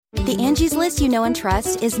The Angie's List you know and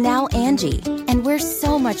trust is now Angie, and we're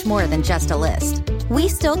so much more than just a list. We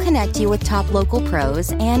still connect you with top local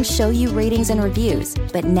pros and show you ratings and reviews,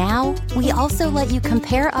 but now we also let you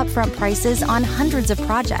compare upfront prices on hundreds of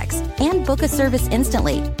projects and book a service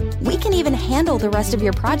instantly. We can even handle the rest of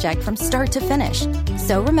your project from start to finish.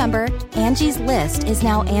 So remember, Angie's List is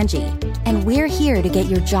now Angie, and we're here to get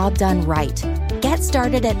your job done right. Get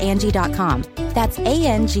started at Angie.com. That's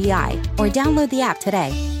ANGI, or download the app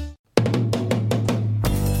today.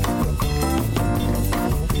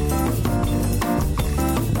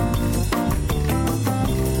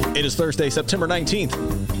 It is Thursday, September 19th,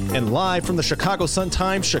 and live from the Chicago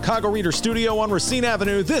Sun-Times Chicago Reader Studio on Racine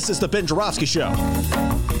Avenue, this is the Ben Joravsky Show.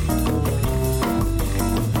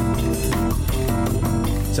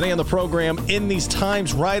 Today on the program, in these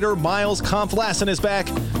Times writer Miles Kampf-Lassin is back.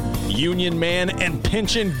 Union man and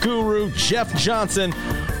pension guru Jeff Johnson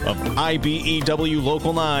of IBEW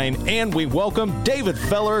Local 9, and we welcome David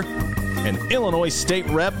Feller and Illinois State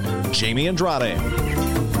Rep Jaime Andrade.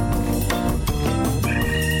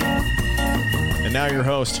 And now your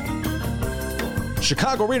host,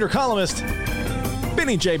 Chicago Reader columnist,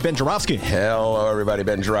 Benny J. Ben Joravsky. Hello, everybody.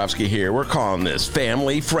 Ben Joravsky here. We're calling this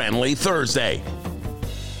Family-Friendly Thursday.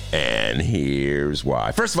 And here's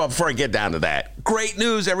why. First of all, before I get down to that, great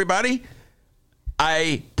news, everybody.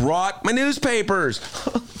 I brought my newspapers.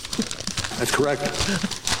 That's correct.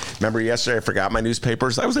 Remember yesterday I forgot my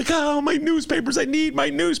newspapers? I was like, oh, my newspapers. I need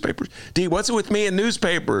my newspapers. D, what's it with me and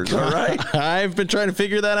newspapers, all right? I've been trying to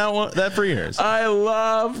figure that out for years. I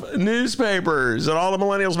love newspapers, and all the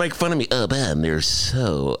millennials make fun of me. Oh, man, they're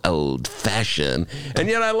so old-fashioned. And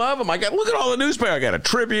yet I love them. Look at all the newspapers. I got a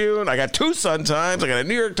Tribune. I got two Sun-Times. I got a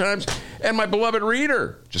New York Times. And my beloved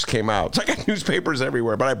Reader just came out. So I got newspapers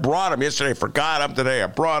everywhere. But I brought them yesterday. I forgot them today. I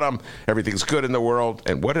brought them. Everything's good in the world.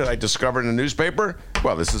 And what did I discover in the newspaper?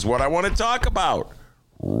 Well, this is what I want to talk about.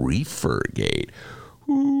 Reefergate.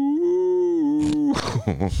 Ooh.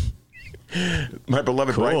 My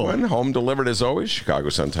beloved cool. Right one, home delivered as always, Chicago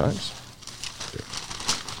Sun-Times,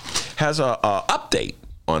 has a update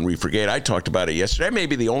on Reefergate. I talked about it yesterday. I may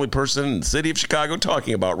be the only person in the city of Chicago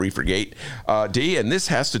talking about Reefergate, D, and this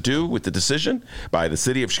has to do with the decision by the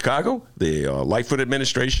city of Chicago, the Lightfoot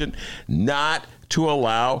administration, not to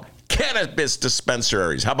allow cannabis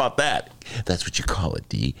dispensaries. How about that? That's what you call it,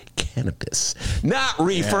 D, cannabis. Not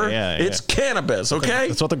reefer, it's cannabis, okay?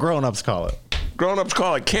 That's what the grown-ups call it. Grown-ups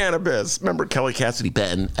call it cannabis. Remember Kelly Cassidy?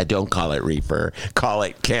 Ben, I don't call it reefer. Call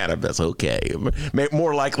it cannabis. Okay.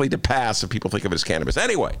 More likely to pass if people think of it as cannabis.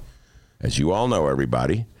 Anyway, as you all know,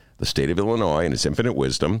 everybody, the state of Illinois, in its infinite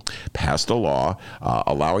wisdom, passed a law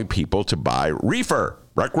allowing people to buy reefer,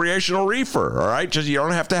 recreational reefer, all right? You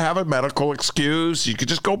don't have to have a medical excuse. You could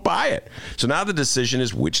just go buy it. So now the decision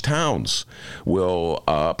is which towns will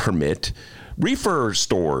permit reefer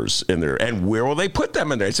stores in there, and where will they put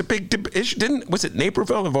them in there? It's a big issue. Was it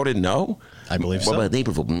Naperville that voted no? I believe so. Well,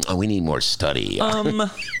 Naperville, we need more study.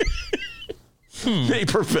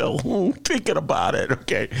 Naperville, thinking about it.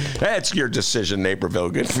 Okay, that's your decision,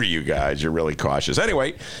 Naperville. Good for you guys. You're really cautious.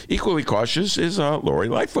 Anyway, equally cautious is Lori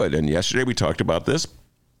Lightfoot, and yesterday we talked about this.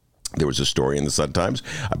 There was a story in the Sun-Times,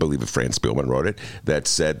 I believe Fran Spielman wrote it, that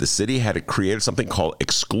said the city had created something called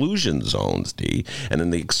exclusion zones, D. And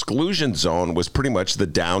in the exclusion zone was pretty much the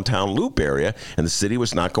downtown loop area, and the city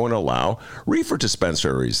was not going to allow reefer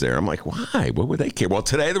dispensaries there. I'm like, why? What would they care? Well,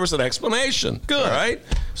 today there was an explanation. Good. All right?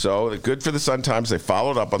 So good for the Sun-Times. They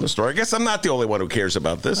followed up on the story. I guess I'm not the only one who cares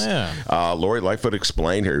about this. Yeah. Lori Lightfoot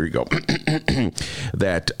explained, here we go,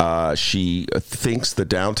 that she thinks the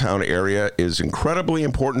downtown area is incredibly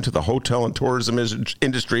important to the hotel and tourism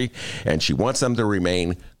industry, and she wants them to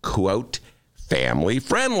remain, quote, family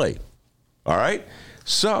friendly. All right?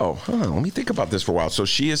 So, let me think about this for a while. So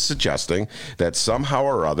she is suggesting that somehow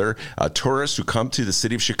or other, tourists who come to the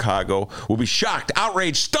city of Chicago will be shocked,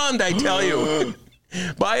 outraged, stunned, I tell you,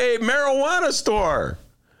 by a marijuana store.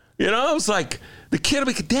 You know, it's like the kid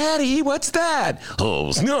will be, Daddy, what's that?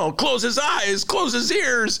 Oh, no, close his eyes, close his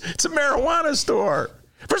ears. It's a marijuana store.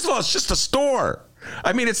 First of all, it's just a store.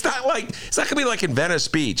 I mean, it's not going to be like in Venice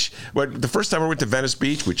Beach. But the first time I went to Venice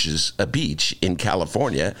Beach, which is a beach in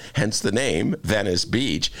California, hence the name Venice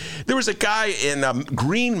Beach, there was a guy in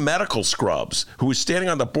green medical scrubs who was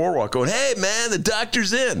standing on the boardwalk going, hey, man, the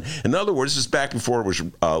doctor's in. In other words, this is back before it was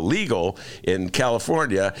legal in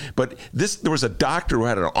California. But there was a doctor who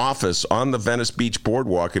had an office on the Venice Beach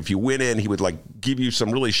boardwalk. If you went in, he would give you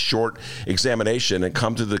some really short examination and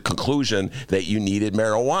come to the conclusion that you needed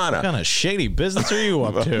marijuana. What kind of shady business are you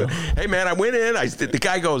up to? Hey, man, I went in. The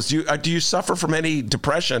guy goes, do you suffer from any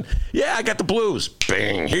depression? Yeah, I got the blues.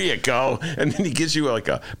 Bing, here you go. And then he gives you like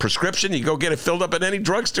a prescription. You go get it filled up at any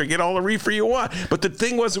drugstore, get all the reefer you want. But the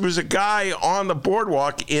thing was, there was a guy on the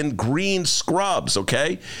boardwalk in green scrubs,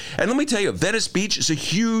 okay? And let me tell you, Venice Beach is a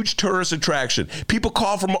huge tourist attraction. People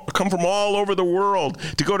come from all over the world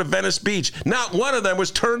to go to Venice Beach. Not one of them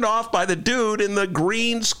was turned off by the dude in the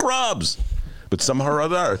green scrubs. But somehow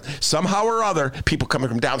or other, people coming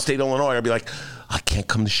from downstate Illinois will be like, I can't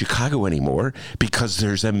come to Chicago anymore because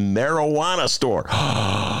there's a marijuana store.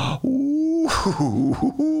 Ooh,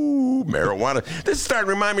 marijuana. This is starting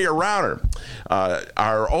to remind me of Rauner.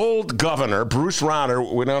 Our old governor, Bruce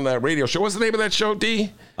Rauner, went on that radio show. What's the name of that show,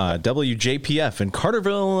 D? WJPF in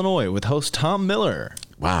Carterville, Illinois with host Tom Miller.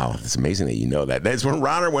 Wow, it's amazing that you know that. That's when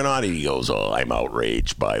Rauner went on and he goes, I'm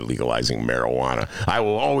outraged by legalizing marijuana. I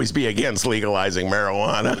will always be against legalizing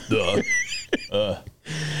marijuana.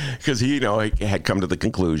 Because he had come to the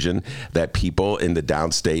conclusion that people in the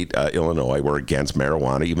downstate Illinois were against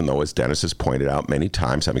marijuana, even though, as Dennis has pointed out many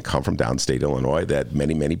times, having come from downstate Illinois, that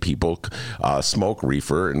many people smoke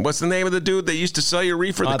reefer. And what's the name of the dude that used to sell you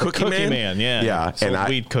reefer? The Cookie Man? Yeah. And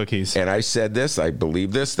weed cookies. And I said this, I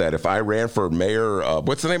believe this, that if I ran for mayor,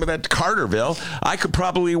 what's the name of that? Carterville, I could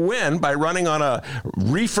probably win by running on a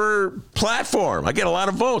reefer platform. I get a lot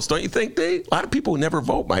of votes, don't you think? A lot of people who never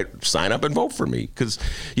vote might sign up and vote for me because,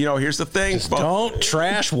 here's the thing. Don't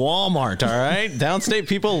trash Walmart, all right? Downstate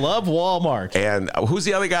people love Walmart. And who's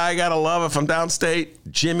the other guy I got to love from downstate?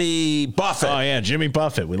 Jimmy Buffett. Oh, yeah, Jimmy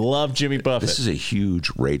Buffett. We love Jimmy Buffett. This is a huge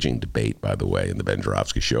raging debate, by the way, in the Ben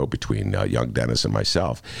Joravsky Show between young Dennis and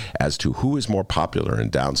myself as to who is more popular in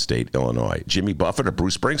downstate Illinois, Jimmy Buffett or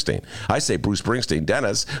Bruce Springsteen. I say Bruce Springsteen.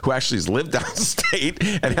 Dennis, who actually has lived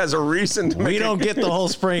downstate and has a reason to We don't get the whole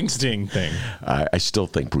Springsteen thing. I still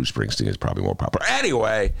think Bruce Springsteen is probably more popular.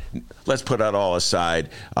 Anyway, let's put that all aside.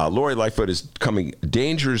 Lori Lightfoot is coming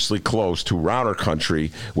dangerously close to Rauner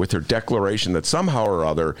country with her declaration that somehow or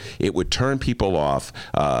other it would turn people off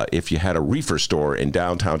if you had a reefer store in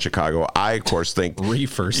downtown Chicago. I, of course, think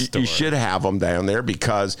reefer store. You should have them down there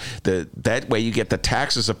because that way you get the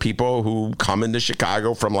taxes of people who come into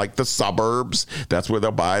Chicago from like the suburbs. That's where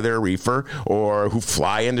they'll buy their reefer, or who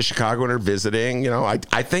fly into Chicago and are visiting.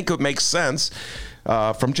 I think it makes sense.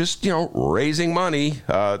 From just, raising money,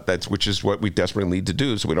 which is what we desperately need to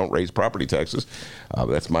do so we don't raise property taxes.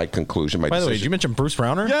 That's my conclusion. By the way, did you mention Bruce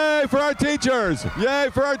Rauner? Yay for our teachers! Yay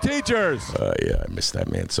for our teachers! Yeah, I miss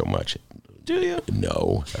that man so much. Do you?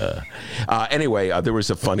 No. Anyway, there was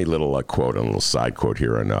a funny little quote, a little side quote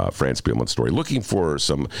here on Fran Spielman's story. Looking for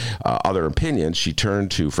some other opinions, she turned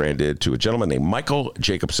to a gentleman named Michael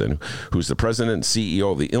Jacobson, who's the president and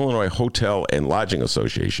CEO of the Illinois Hotel and Lodging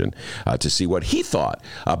Association, to see what he thought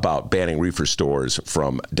about banning reefer stores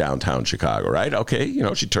from downtown Chicago, right?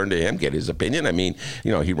 Okay, she turned to him, get his opinion. I mean,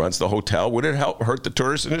 he runs the hotel. Would it hurt the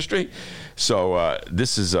tourist industry? So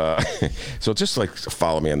this is, so just like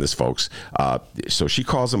follow me on this, folks. So she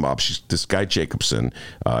calls him up. This guy Jacobson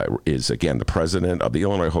is, again, the president of the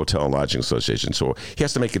Illinois Hotel and Lodging Association. So he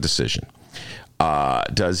has to make a decision.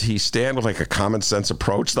 Does he stand with like a common sense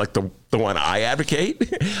approach, like the one I advocate?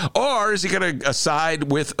 Or is he going to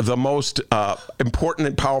side with the most important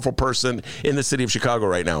and powerful person in the city of Chicago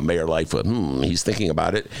right now, Mayor Lightfoot? He's thinking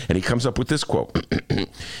about it, and he comes up with this quote.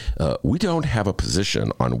 We don't have a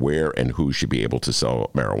position on where and who should be able to sell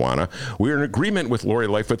marijuana. We're in agreement with Lori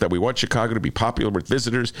Lightfoot that we want Chicago to be popular with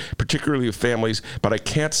visitors, particularly with families, but I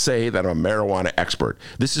can't say that I'm a marijuana expert.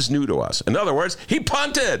 This is new to us. In other words, he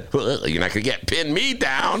punted. You're not going to pin me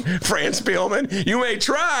down, Fran Spielman. You may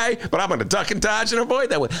try, but I'm going to duck and dodge and avoid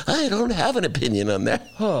that one. I don't have an opinion on that.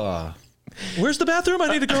 Where's the bathroom? I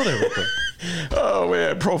need to go there real quick. Oh,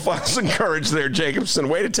 man. Profiles and courage there, Jacobson.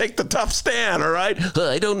 Way to take the tough stand, all right?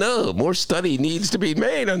 I don't know. More study needs to be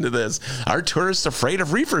made into this. Are tourists afraid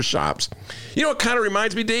of reefer shops? It kind of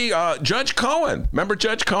reminds me, D, Judge Cohen. Remember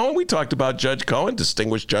Judge Cohen? We talked about Judge Cohen,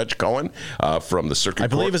 distinguished Judge Cohen from the circuit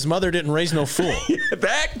court. I believe his mother didn't raise no fool.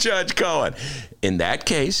 That Judge Cohen. In that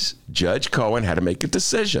case, Judge Cohen had to make a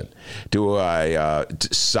decision. Do I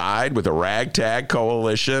side with a ragtag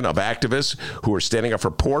coalition of activists who are standing up for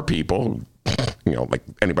poor people, like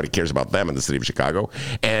anybody cares about them in the city of Chicago,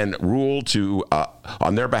 and rule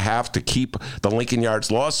on their behalf to keep the Lincoln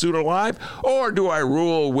Yards lawsuit alive? Or do I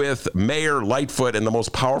rule with Mayor Lightfoot and the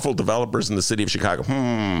most powerful developers in the city of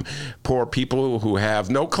Chicago? Poor people who have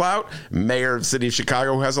no clout, Mayor of the city of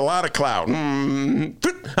Chicago who has a lot of clout. I'm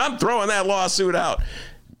throwing that lawsuit out.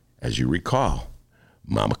 As you recall,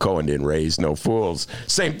 Mama Cohen didn't raise no fools.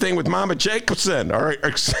 Same thing with Mama Jacobson. All right,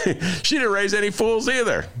 she didn't raise any fools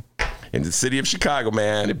either. In the city of Chicago,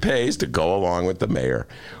 man, it pays to go along with the mayor.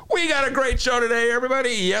 We got a great show today, everybody.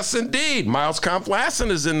 Yes, indeed. Miles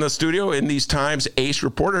Kampf-Lassin is in the studio in these times, ace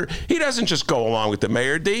reporter. He doesn't just go along with the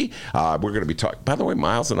mayor, D. We're going to be talking. By the way,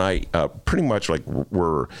 Miles and I pretty much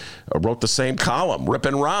wrote the same column, Rip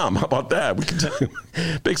and Rom. How about that? We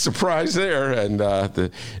can big surprise there, and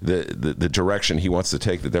the direction he wants to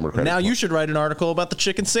take the Democratic. Now you should write an article about the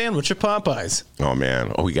chicken sandwich at Popeyes. Oh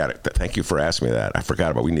man, we got it. Thank you for asking me that. I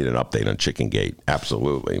forgot about. We need an update on Chicken Gate.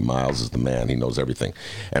 Absolutely, Miles is the man. He knows everything.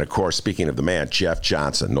 And of course, speaking of the man, Jeff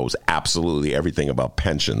Johnson knows absolutely everything about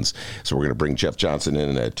pensions. So we're going to bring Jeff Johnson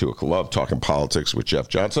in at 2 o'clock, talking politics with Jeff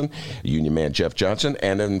Johnson, union man Jeff Johnson.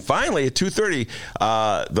 And then finally at 2:30,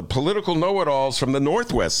 the political know-it-alls from the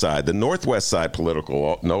Northwest side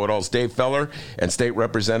political know-it-alls, Dave Feller and State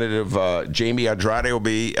Representative Jaime Andrade will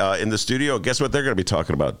be in the studio. Guess what they're going to be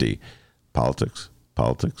talking about, D? Politics,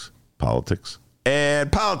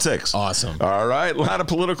 and politics. Awesome. All right. A lot of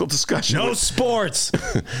political discussion. No sports.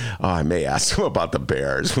 I may ask him about the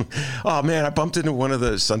Bears. Oh, man, I bumped into one of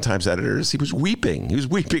the Sun-Times editors. He was weeping. He was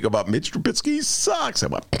weeping about Mitch Trubisky. He sucks.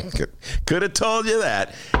 I'm like, could have told you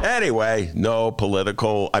that. Anyway, all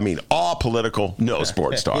political, no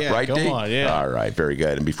sports talk. Yeah, right, come D? on, yeah. All right, very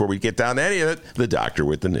good. And before we get down to any of it, the doctor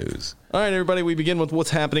with the news. All right, everybody, we begin with what's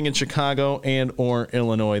happening in Chicago and or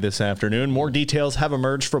Illinois this afternoon. More details have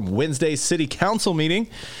emerged from Wednesday's city council meeting.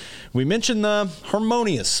 We mentioned the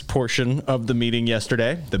harmonious portion of the meeting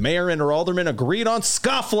yesterday. The mayor and her aldermen agreed on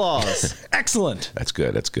scofflaws. Excellent. That's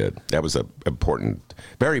good. That was an important,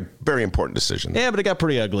 very, very important decision. Yeah, but it got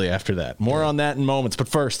pretty ugly after that. More on that in moments. But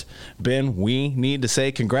first, Ben, we need to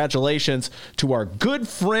say congratulations to our good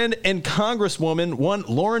friend and Congresswoman, one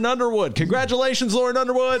Lauren Underwood. Congratulations, Lauren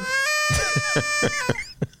Underwood.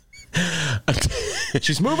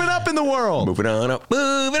 She's moving up in the world. Moving on up.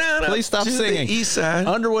 Please stop singing. The east side.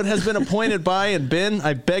 Underwood has been appointed by, and Ben,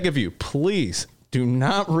 I beg of you, please do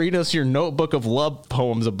not read us your notebook of love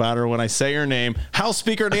poems about her when I say her name. House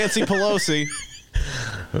Speaker Nancy Pelosi.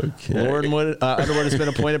 Okay. Underwood has been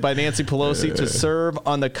appointed by Nancy Pelosi to serve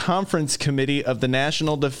on the Conference Committee of the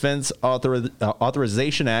National Defense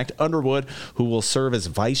Authorization Act. Underwood, who will serve as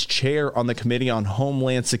vice chair on the Committee on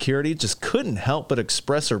Homeland Security, just couldn't help but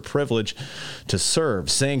express her privilege to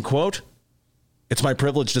serve, saying, quote, "It's my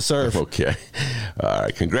privilege to serve." Okay. All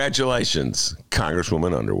right. Congratulations,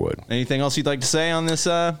 Congresswoman Underwood. Anything else you'd like to say on this?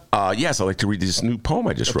 Yes, I'd like to read this new poem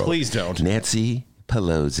I just wrote. Please don't. Nancy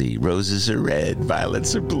Pelosi, roses are red,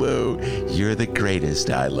 violets are blue. You're the greatest.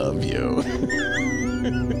 I love you.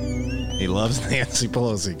 He loves Nancy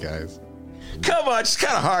Pelosi, guys. Come on, she's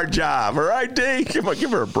got a hard job, all right, D? Come on,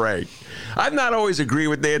 give her a break. I've not always agreed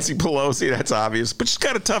with Nancy Pelosi, that's obvious, but she's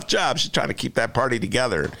got a tough job. She's trying to keep that party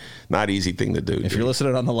together. Not an easy thing to do. If you're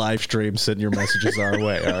listening on the live stream, send your messages our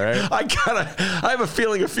way, all right? I have a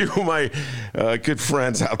feeling a few of my good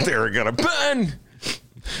friends out there are going to burn.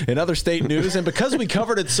 In other state news, and because we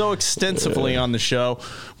covered it so extensively on the show,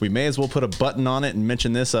 we may as well put a button on it and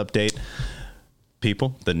mention this update.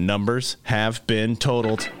 People, the numbers have been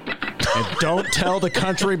totaled. And don't tell the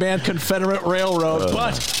country band Confederate Railroad,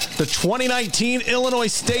 but the 2019 Illinois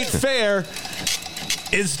State Fair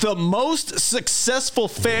is the most successful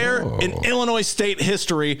fair in Illinois state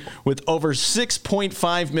history, with over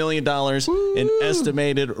 $6.5 million in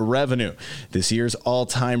estimated revenue. This year's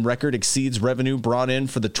all-time record exceeds revenue brought in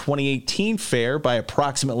for the 2018 fair by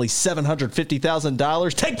approximately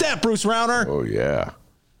 $750,000. Take that, Bruce Rauner! Oh, yeah.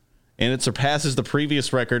 And it surpasses the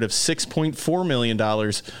previous record of $6.4 million,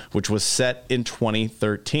 which was set in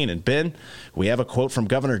 2013. And Ben, we have a quote from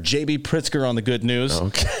Governor J.B. Pritzker on the good news.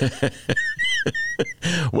 Okay.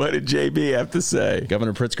 What did JB have to say?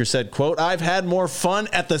 Governor Pritzker said, quote, "I've had more fun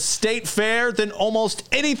at the state fair than almost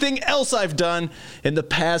anything else I've done in the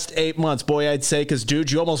past 8 months." Boy, I'd say, because,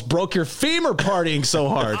 dude, you almost broke your femur partying so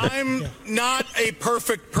hard. I'm not a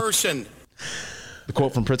perfect person. The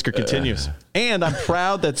quote from Pritzker continues, "And I'm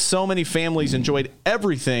proud that so many families enjoyed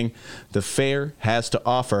everything the fair has to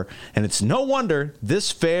offer. And it's no wonder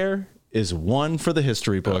this fair is one for the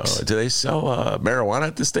history books." Do they sell marijuana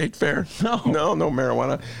at the state fair? No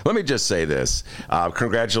marijuana. Let me just say this.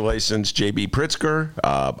 Congratulations, J.B. Pritzker.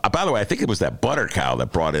 By the way, I think it was that butter cow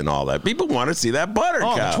that brought in all that. People want to see that butter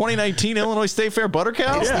cow. The 2019 Illinois State Fair butter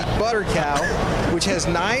cow? It's the butter cow, which has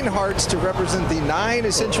 9 hearts to represent the 9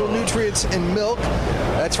 essential nutrients in milk.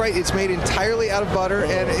 That's right. It's made entirely out of butter,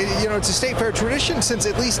 and it's a state fair tradition since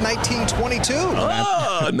at least 1922.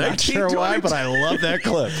 Not sure why, but I love that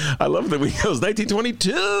clip. I love that it was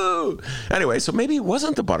 1922. Anyway, so maybe it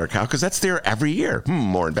wasn't the butter cow because that's there every year.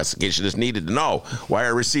 More investigation is needed to know why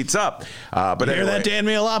are receipts up. But you hear that, Dan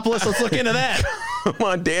Mialopoulos? Let's look into that. Come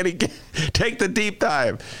on, Danny, take the deep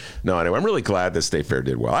dive. No, anyway, I'm really glad the state fair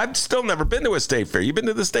did well. I've still never been to a state fair. You been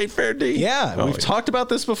to the state fair, D? Yeah, we've talked about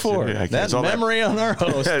this before. That memory on our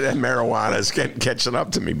host. That marijuana is catching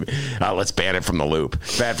up to me. Let's ban it from the loop.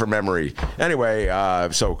 Bad for memory. Anyway,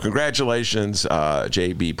 so congratulations,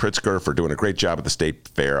 J.B. Pritzker, for doing a great job at the state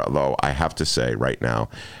fair. Although I have to say right now,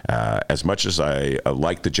 as much as I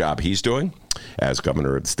like the job he's doing as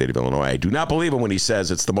governor of the state of Illinois, I do not believe him when he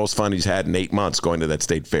says it's the most fun he's had in 8 months going to that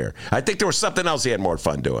state fair. I think there was something else he had more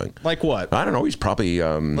fun doing. Like what? I don't know. He's probably...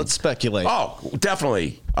 Let's speculate. Oh,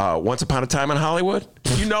 definitely. Once Upon a Time in Hollywood.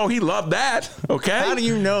 You know he loved that, okay? How do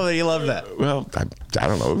you know that he loved that? Well, I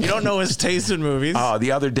don't know. You don't know his taste in movies.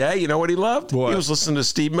 The other day, you know what he loved? What? He was listening to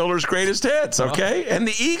Steve Miller's Greatest Hits, okay? And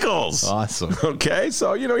the Eagles. Awesome. Okay,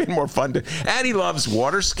 so, he had more fun. And he loves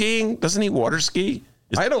water skiing. Doesn't he water ski?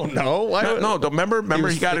 I don't know. No, remember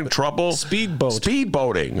he got in trouble?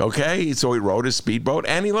 Speedboating, okay? So he rode his speedboat,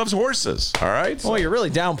 and he loves horses, all right? Well, you're really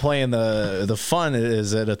downplaying the fun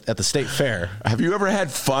is at the state fair. Have you ever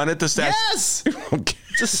had fun at the state? Yes! Okay.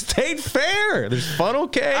 It's a state fair. There's fun,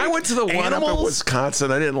 okay? I went to the one up in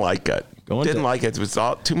Wisconsin. I didn't like it. Didn't like it. It was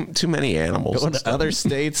all too many animals. Going to other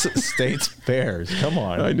states fairs. Come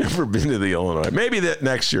on. I've never been to the Illinois. Maybe that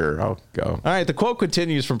next year I'll go. All right. The quote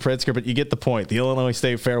continues from Pritzker, but you get the point. The Illinois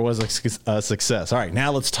State Fair was a success. All right.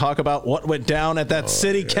 Now let's talk about what went down at that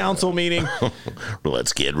city council meeting.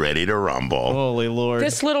 Let's get ready to rumble. Holy Lord.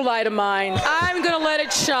 This little light of mine, I'm going to let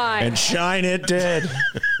it shine. And shine it did.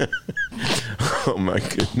 Oh, my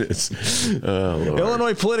goodness. Oh, Lord.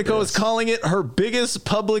 Illinois Politico is calling it her biggest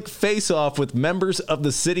public face-off with members of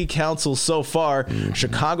the city council so far. Mm-hmm.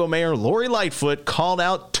 Chicago Mayor Lori Lightfoot called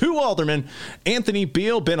out 2 aldermen, Anthony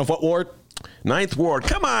Beal, Ben of what ward? 9th Ward.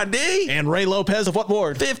 Come on, D. And Ray Lopez of what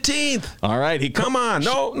ward? 15th. All right. Come on.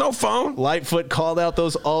 No phone. Lightfoot called out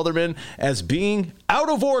those aldermen as being out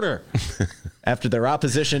of order after their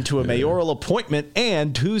opposition to a mayoral appointment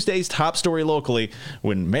and Tuesday's top story locally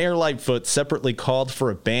when Mayor Lightfoot separately called for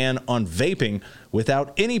a ban on vaping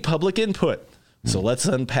without any public input. So let's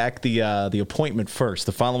unpack the appointment first.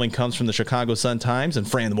 The following comes from the Chicago Sun-Times and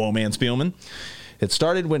Fran the Woman Spielman. It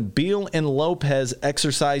started when Beal and Lopez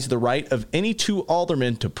exercised the right of any 2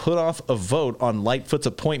 aldermen to put off a vote on Lightfoot's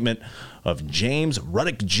appointment of James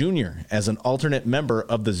Ruddick Jr. as an alternate member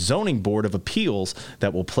of the Zoning Board of Appeals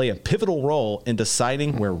that will play a pivotal role in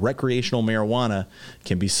deciding where recreational marijuana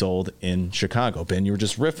can be sold in Chicago. Ben, you were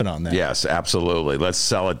just riffing on that. Yes, absolutely. Let's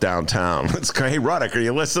sell it downtown. Hey, Ruddick, are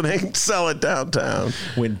you listening? Sell it downtown.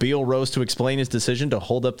 When Beal rose to explain his decision to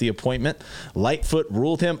hold up the appointment, Lightfoot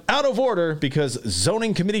ruled him out of order because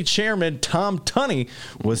Zoning Committee Chairman Tom Tunney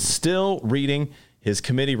was still reading his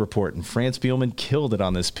committee report, and Fran Spielman killed it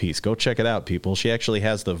on this piece. Go check it out, people. She actually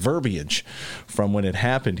has the verbiage from when it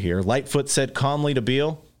happened here. Lightfoot said calmly to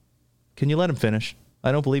Beal, "Can you let him finish?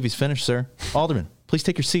 I don't believe he's finished, sir. Alderman, please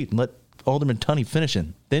take your seat and let Alderman Tunney finish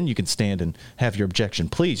in. Then you can stand and have your objection.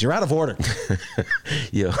 Please, you're out of order."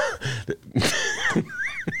 Yeah.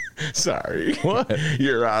 Sorry. What?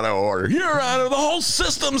 You're out of order. You're out of the whole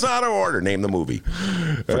system's out of order. Name the movie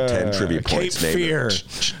for 10 trivia points. Cape Fear.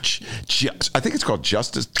 I think it's called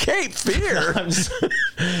Justice. Cape Fear.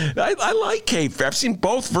 I like Cape Fear. I've seen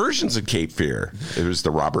both versions of Cape Fear. It was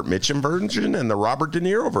the Robert Mitchum version and the Robert De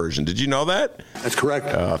Niro version. Did you know that? That's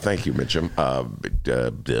correct. Thank you, Mitchum.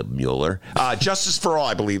 Mueller. Justice for All,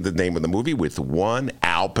 I believe the name of the movie, with one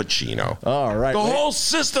Al Pacino. All right. The whole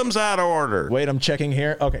system's out of order. Wait, I'm checking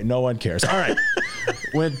here. Okay, no one cares. All right.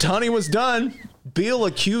 When Tunney was done, Beal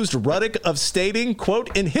accused Ruddick of stating,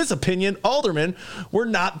 quote, in his opinion, aldermen were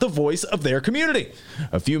not the voice of their community.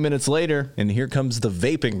 A few minutes later, and here comes the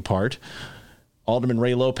vaping part, Alderman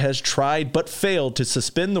Ray Lopez tried but failed to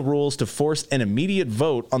suspend the rules to force an immediate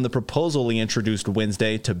vote on the proposal he introduced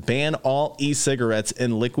Wednesday to ban all e-cigarettes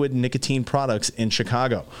and liquid nicotine products in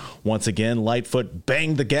Chicago. Once again, Lightfoot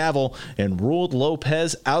banged the gavel and ruled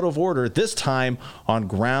Lopez out of order, this time on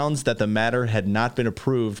grounds that the matter had not been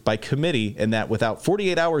approved by committee and that without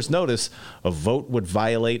 48 hours notice, a vote would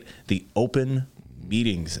violate the Open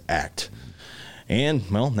Meetings Act. And,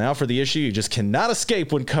 well, now for the issue you just cannot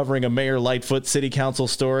escape when covering a Mayor Lightfoot City Council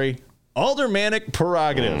story, Aldermanic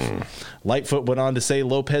prerogative. Lightfoot went on to say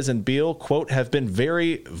Lopez and Beal, quote, have been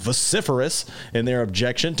very vociferous in their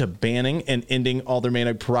objection to banning and ending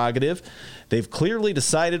Aldermanic prerogative. They've clearly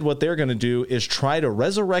decided what they're going to do is try to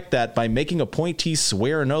resurrect that by making appointees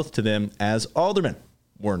swear an oath to them as aldermen.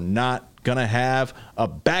 We're not going to have a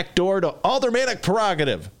backdoor to aldermanic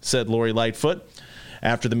prerogative, said Lori Lightfoot.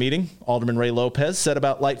 After the meeting, Alderman Ray Lopez said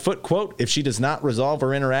about Lightfoot, quote, if she does not resolve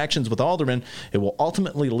her interactions with aldermen, it will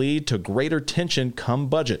ultimately lead to greater tension come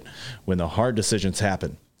budget when the hard decisions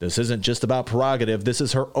happen. This isn't just about prerogative. This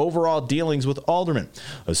is her overall dealings with aldermen.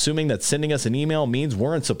 Assuming that sending us an email means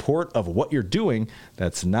we're in support of what you're doing,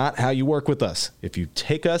 that's not how you work with us. If you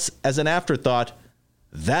take us as an afterthought,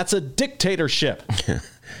 that's a dictatorship.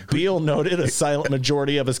 Beal noted a silent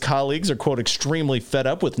majority of his colleagues are, quote, extremely fed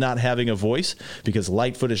up with not having a voice because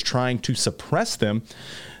Lightfoot is trying to suppress them.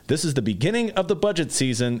 This is the beginning of the budget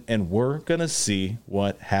season, and we're going to see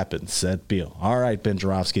what happens, said Beal. All right, Ben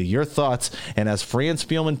Jarofsky, your thoughts. And as Fran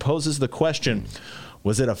Spielman poses the question,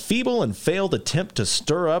 was it a feeble and failed attempt to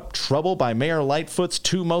stir up trouble by Mayor Lightfoot's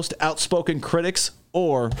two most outspoken critics,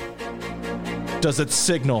 or does it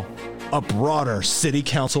signal a broader city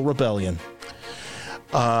council rebellion?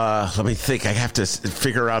 Let me think. I have to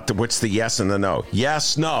figure out what's the yes and the no.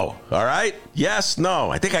 Yes, no. All right? Yes,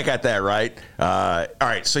 no. I think I got that right. All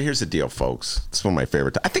right. So here's the deal, folks. It's one of my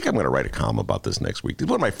favorite. I think I'm going to write a column about this next week. It's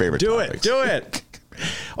one of my favorite topics. Do it.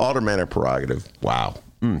 Aldermanic prerogative. Wow.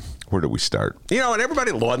 Where do we start? And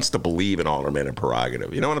everybody wants to believe in aldermanic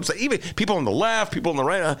prerogative. You know what I'm saying? Even people on the left, people on the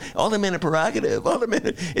right, aldermanic prerogative,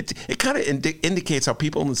 it kind of indicates how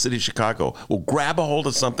people in the city of Chicago will grab a hold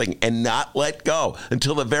of something and not let go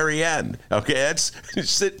until the very end. Okay, that's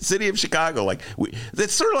city of Chicago.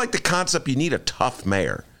 That's sort of like the concept you need a tough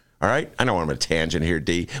mayor. All right? I know I'm on a tangent here,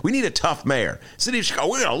 D. We need a tough mayor. City of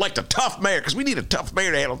Chicago, we're going to elect a tough mayor because we need a tough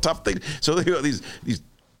mayor to handle tough things. So these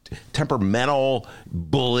temperamental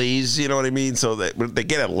bullies, you know what I mean? So that they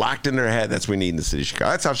get it locked in their head. That's what we need in the city of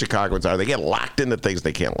Chicago. That's how Chicagoans are. They get locked into things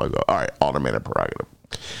they can't let go. All right, aldermanic prerogative.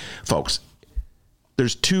 Folks,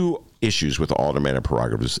 there's two issues with aldermanic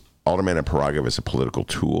prerogatives. Aldermanic prerogative is a political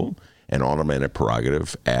tool, and aldermanic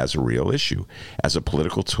prerogative as a real issue. As a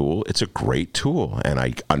political tool, it's a great tool, and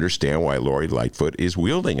I understand why Lori Lightfoot is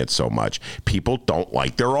wielding it so much. People don't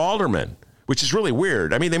like their aldermen, which is really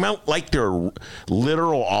weird. I mean, they might like their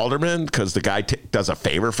literal alderman because the guy does a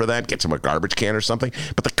favor for them, gets them a garbage can or something.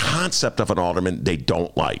 But the concept of an alderman, they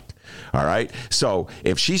don't like. All right? So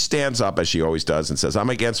if she stands up, as she always does, and says, I'm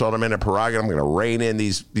against aldermanic prerogative, I'm going to rein in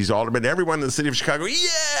these aldermen, everyone in the city of Chicago,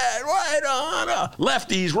 yeah, right on.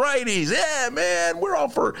 Lefties, righties, yeah, man, we're all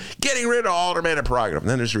for getting rid of aldermanic prerogative. And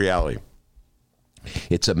then there's reality.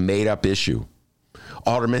 It's a made-up issue.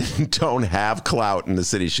 Aldermen don't have clout in the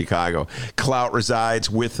city of Chicago. Clout resides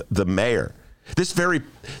with the mayor. This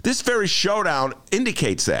very showdown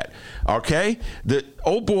indicates that. Okay, the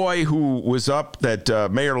old boy who was up that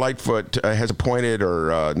Mayor Lightfoot has appointed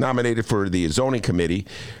or nominated for the zoning committee.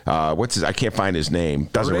 I can't find his name.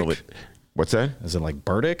 Doesn't Burdick? really. What's that? Is it like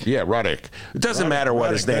Burdick? Yeah, Ruddick. It doesn't matter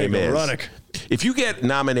what his name is. Ruddick. If you get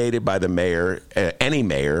nominated by the mayor, any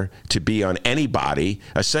mayor, to be on any body,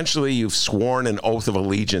 essentially you've sworn an oath of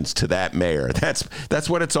allegiance to that mayor. That's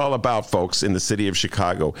what it's all about, folks, in the city of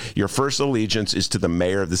Chicago. Your first allegiance is to the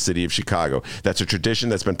mayor of the city of Chicago. That's a tradition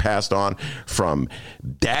that's been passed on from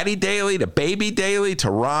Daddy Daley to Baby Daley to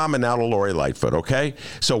Rahm and now to Lori Lightfoot, okay?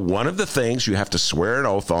 So one of the things you have to swear an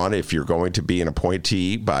oath on if you're going to be an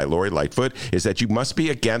appointee by Lori Lightfoot is that you must be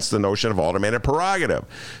against the notion of aldermanic prerogative.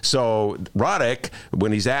 So Ruddick,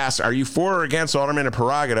 when he's asked, are you for or against aldermanic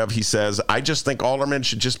prerogative, he says, I just think aldermen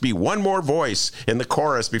should just be one more voice in the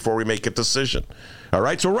chorus before we make a decision. All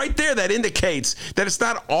right, so right there, that indicates that it's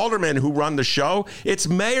not aldermen who run the show, it's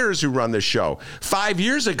mayors who run the show. 5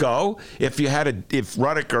 years ago, if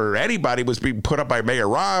Ruddick or anybody was being put up by Mayor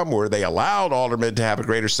Rahm, where they allowed aldermen to have a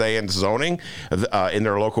greater say in zoning in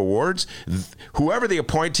their local wards, whoever the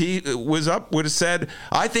appointee was up would have said,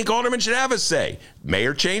 I think aldermen should have a say.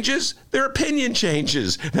 Mayor changes, their opinion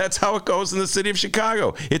changes. That's how it goes in the city of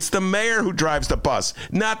Chicago. It's the mayor who drives the bus,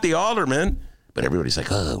 not the alderman. But everybody's like,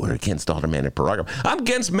 oh, we're against aldermanic prerogative. I'm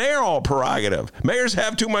against mayoral prerogative. Mayors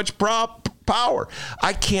have too much power.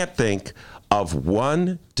 I can't think of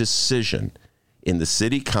one decision in the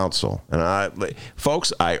city council, and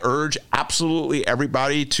folks, I urge absolutely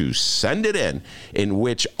everybody to send it in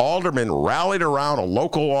which aldermen rallied around a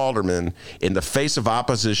local alderman in the face of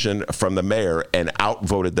opposition from the mayor and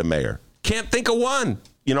outvoted the mayor. Can't think of one.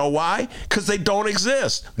 You know why? Because they don't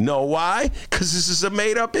exist. Know why? Because this is a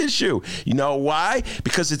made-up issue. You know why?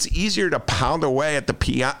 Because it's easier to pound away at the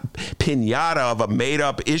piñata of a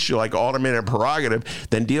made-up issue like aldermanic prerogative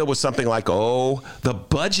than deal with something like, the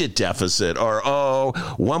budget deficit, or,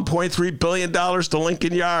 $1.3 billion to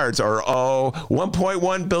Lincoln Yards, or,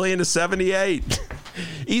 $1.1 billion to 78.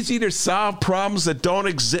 Easy to solve problems that don't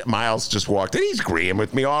exist. Miles just walked in. He's agreeing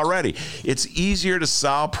with me already. It's easier to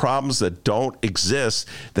solve problems that don't exist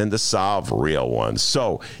than to solve real ones.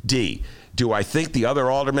 So, D, do I think the other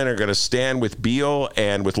aldermen are going to stand with Beal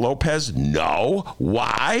and with Lopez? No.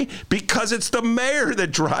 Why? Because it's the mayor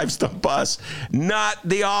that drives the bus, not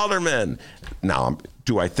the aldermen. Now,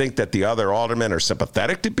 do I think that the other aldermen are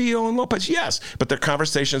sympathetic to Beal and Lopez? Yes, but their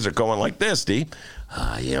conversations are going like this, D.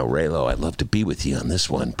 Raylo, I'd love to be with you on this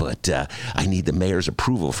one, but I need the mayor's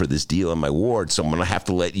approval for this deal in my ward, so I'm going to have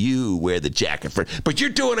to let you wear the jacket for it. But you're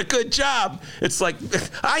doing a good job. It's like,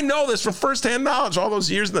 I know this from firsthand knowledge. All those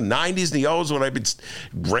years in the 90s and the 00s when I've been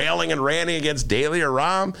railing and ranting against Daley or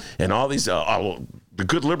Rahm and all these... the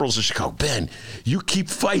good liberals of Chicago, Ben, you keep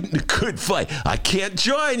fighting the good fight. I can't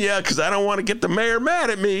join you because I don't want to get the mayor mad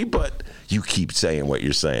at me, but you keep saying what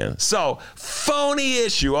you're saying. So, phony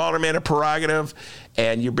issue, aldermanic prerogative,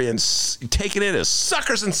 and you're being taken in as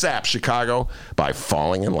suckers and saps, Chicago, by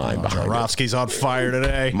falling in line behind you. Jarofsky's on fire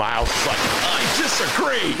today. Miles, I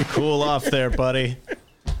disagree. Cool off there, buddy.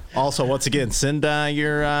 Also, once again, send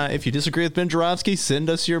your, if you disagree with Ben Jarofsky, send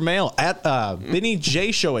us your mail at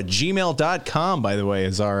BennyJShow@gmail.com, by the way,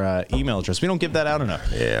 is our email address. We don't give that out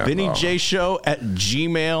enough. Yeah.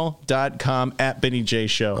 BennyJShow@gmail.com, at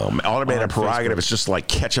BennyJShow. Aldermanic prerogative is just like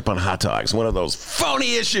ketchup on hot dogs. One of those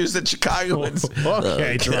phony issues that Chicagoans.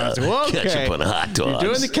 Okay, Jarofsky. Okay. Ketchup on hot dogs.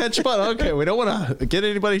 You're doing the ketchup on. Okay, we don't want to get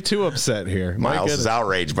anybody too upset here. Miles is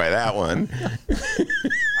outraged by that one.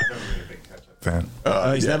 Fan.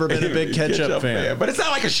 He's never been a big ketchup fan. But it's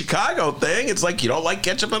not like a Chicago thing. It's like you don't like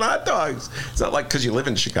ketchup and hot dogs. It's not like because you live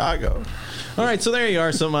in Chicago. All right, so there you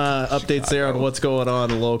are. Some updates there on what's going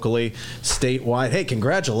on locally, statewide. Hey,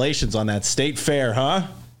 congratulations on that state fair, huh?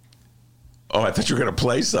 Oh, I thought you were going to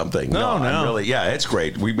play something. No. Really, yeah, it's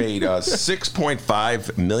great. We made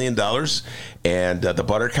 $6.5 million, and the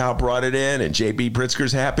Butter Cow brought it in, and J.B.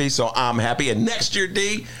 Pritzker's happy, so I'm happy. And next year,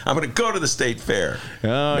 D, I'm going to go to the state fair. Oh,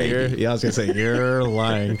 I was going to say, you're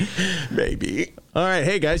lying. Maybe. All right,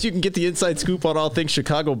 hey guys, you can get the inside scoop on all things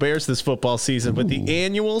Chicago Bears this football season with the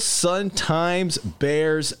annual Sun-Times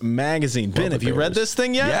Bears magazine. Ben, have you read this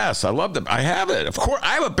thing yet? Yes, I love them. I have it. Of course,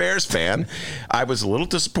 I'm a Bears fan. I was a little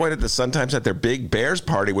disappointed that Sun-Times had their big Bears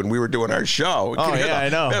party when we were doing our show. Oh, yeah, I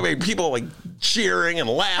know. I mean, people like cheering and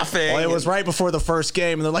laughing. Well, it was right before the first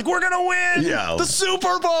game, and they're like, we're going to win the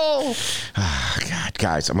Super Bowl. God,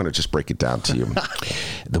 guys, I'm going to just break it down to you.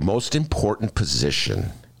 The most important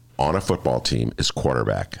position on a football team is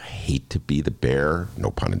quarterback. I hate to be the bearer,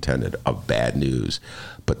 no pun intended, of bad news,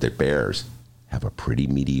 but the Bears have a pretty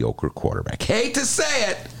mediocre quarterback. Hate to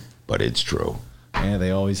say it, but it's true. Yeah,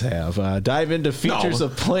 they always have. Dive into features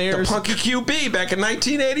of players. The punky QB back in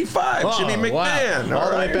 1985, Jimmy McMahon. Wow.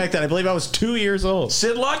 All the way back then. I believe I was 2 years old.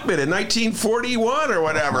 Sid Luckman in 1941 or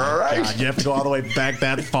whatever, all right? God, you have to go all the way back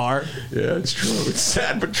that far. Yeah, it's true. It's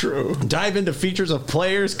sad but true. Dive into features of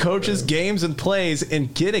players, coaches, games, and plays,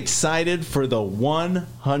 and get excited for the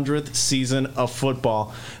 100th season of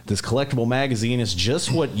football. This collectible magazine is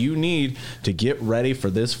just what you need to get ready for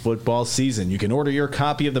this football season. You can order your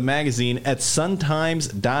copy of the magazine at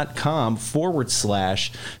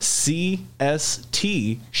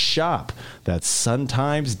suntimes.com/CST shop. That's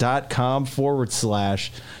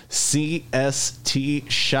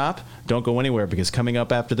suntimes.com/CST shop. Don't go anywhere, because coming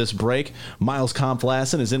up after this break, Miles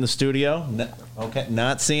Kampf-Lassin is in the studio. Okay,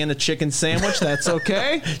 not seeing a chicken sandwich. That's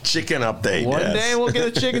okay. Chicken update. One day we'll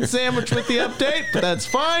get a chicken sandwich with the update, but that's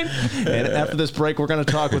fine. And after this break, we're going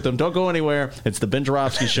to talk with them. Don't go anywhere. It's the Ben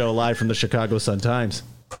Jarofsky Show, live from the Chicago Sun-Times.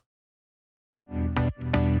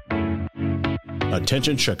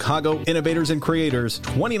 Attention Chicago innovators and creators,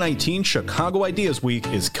 2019 Chicago Ideas Week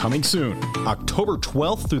is coming soon. October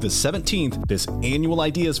 12th through the 17th, this annual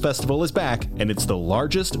Ideas Festival is back, and it's the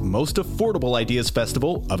largest, most affordable Ideas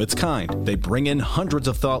Festival of its kind. They bring in hundreds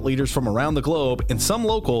of thought leaders from around the globe and some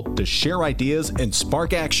local to share ideas and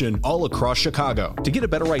spark action all across Chicago. To get a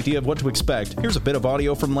better idea of what to expect, here's a bit of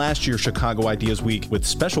audio from last year's Chicago Ideas Week with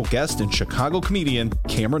special guest and Chicago comedian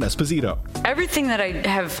Cameron Esposito. Everything that I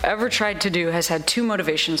have ever tried to do has had had two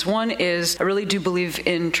motivations. One is I really do believe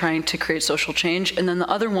in trying to create social change, and then the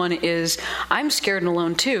other one is I'm scared and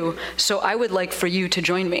alone too, so I would like for you to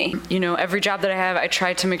join me. You know, every job that I have, I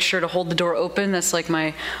try to make sure to hold the door open. That's like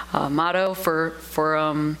my motto for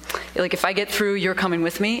like if I get through, you're coming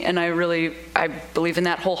with me, and I believe in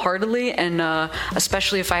that wholeheartedly, and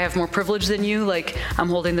especially if I have more privilege than you, like I'm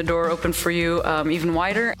holding the door open for you even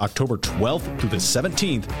wider. October 12th through the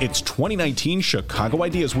 17th, it's 2019 Chicago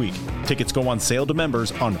Ideas Week. Tickets go on sale to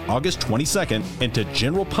members on August 22nd and to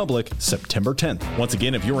general public September 10th. Once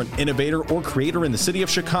again, if you're an innovator or creator in the city of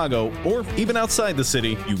Chicago or even outside the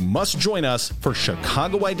city, you must join us for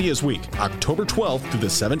Chicago Ideas Week, October 12th through the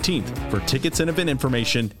 17th. For tickets and event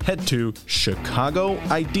information, head to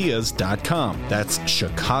chicagoideas.com. That's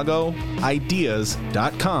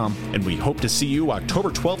chicagoideas.com, and we hope to see you October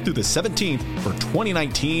 12th through the 17th for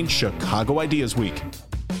 2019 Chicago Ideas Week.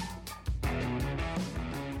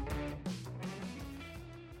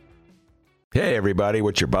 Hey, everybody,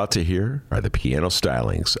 what you're about to hear are the piano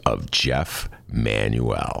stylings of Jeff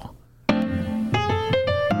Manuel.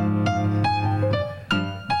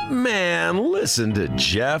 Man, listen to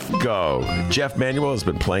Jeff go. Jeff Manuel has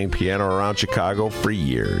been playing piano around Chicago for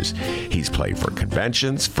years. He's played for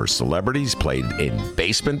conventions, for celebrities, played in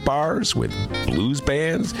basement bars with blues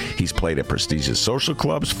bands. He's played at prestigious social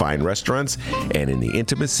clubs, fine restaurants, and in the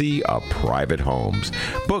intimacy of private homes.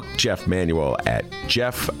 Book Jeff Manuel at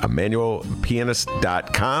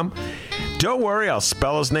jeffemanuelpianist.com. Don't worry, I'll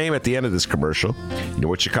spell his name at the end of this commercial. You know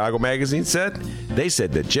what Chicago Magazine said? They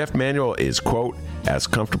said that Jeff Manuel is, quote, as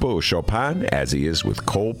comfortable with Chopin as he is with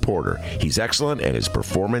Cole Porter. He's excellent and his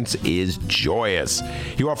performance is joyous.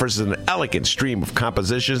 He offers an elegant stream of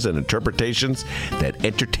compositions and interpretations that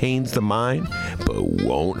entertains the mind but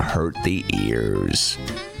won't hurt the ears.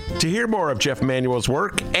 To hear more of Jeff Manuel's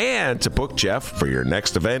work and to book Jeff for your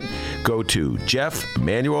next event, go to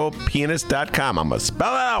jeffmanuelpianist.com. I'm going to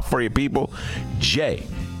spell it out for you, people. J-E-F-F.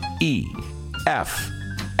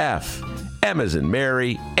 M as in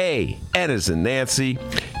Mary, A, N as in Nancy,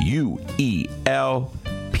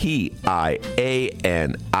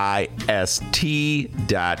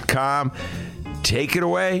 UELPIANIST.com. Take it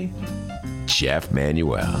away, Jeff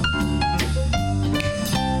Manuel.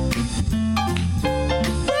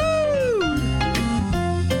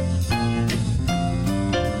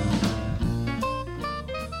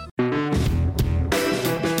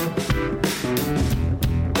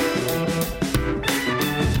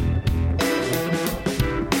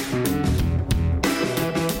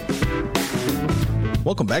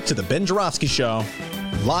 Welcome back to the Ben Joravsky Show,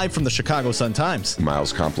 live from the Chicago Sun-Times.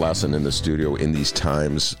 Miles Kampf-Lassin in the studio in these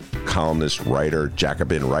times, columnist, writer,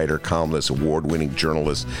 Jacobin writer, columnist, award-winning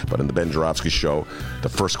journalist. But in the Ben Joravsky Show, the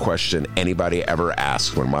first question anybody ever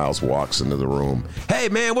asks when Miles walks into the room, hey,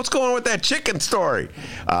 man, what's going on with that chicken story?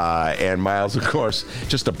 And Miles, of course,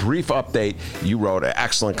 just a brief update. You wrote an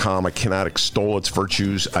excellent column. I cannot extol its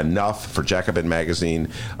virtues enough for Jacobin magazine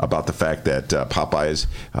about the fact that Popeyes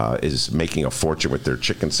is making a fortune with their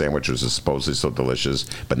chicken sandwiches, is supposedly so delicious,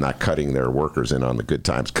 but not cutting their workers in on the good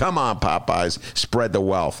times. Come on, Popeyes, spread the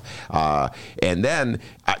wealth. And then,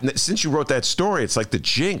 since you wrote that story, it's like the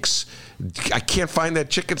jinx. I can't find that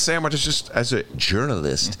chicken sandwich. It's just, as a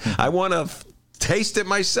journalist, I want to taste it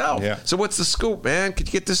myself. Yeah. So what's the scoop, man? Could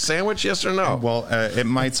you get this sandwich, yes or no? Well, it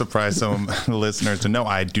might surprise some listeners to know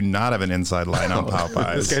I do not have an inside line on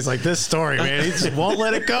Popeyes. This guy's like, this story, man. He just won't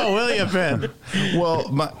let it go, will you, Ben? Well,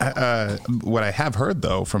 what I have heard,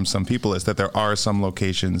 though, from some people is that there are some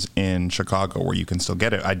locations in Chicago where you can still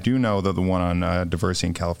get it. I do know that the one on Diversey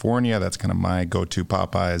in California, that's kind of my go-to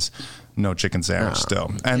Popeyes. No chicken sandwich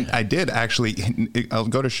still. And I did actually, I'll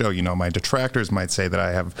go to show, my detractors might say that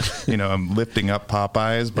I have, I'm lifting up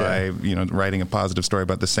Popeyes by, writing a positive story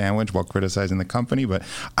about the sandwich while criticizing the company. But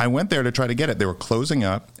I went there to try to get it. They were closing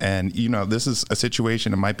up. And, this is a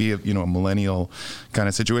situation, it might be a millennial kind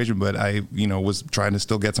of situation, but I, was trying to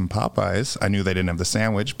still get some Popeyes. I knew they didn't have the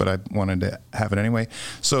sandwich, but I wanted to have it anyway.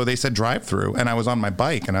 So they said drive through, and I was on my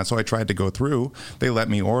bike. And so I tried to go through. They let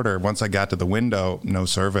me order. Once I got to the window, no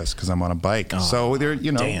service because I'm on a bike. So they're,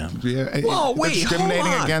 Whoa, wait,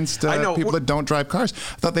 discriminating against people that don't drive cars.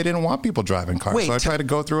 I thought they didn't want people driving cars. So I tried to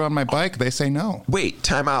go through on my bike. They say no. Wait,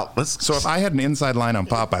 time out. So if I had an inside line on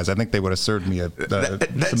Popeyes, I think they would have served me some chicken. Right,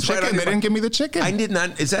 they didn't give me the chicken. I did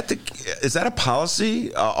not. Is that a policy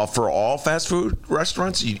for all fast food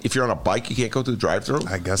restaurants? If you're on a bike, you can't go through the drive-thru?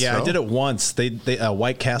 I guess so. I did it once. They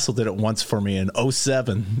White Castle did it once for me in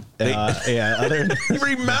 2007. You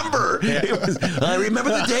remember? I remember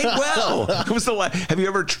the date well.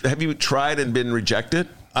 Have you tried and been rejected?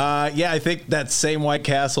 Yeah, I think that same White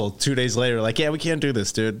Castle 2 days later, like, yeah, we can't do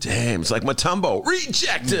this, dude. Damn, it's like Matumbo.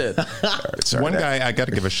 Rejected. Right, sorry, one guy, I got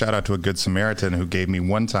to give a shout out to a good Samaritan who gave me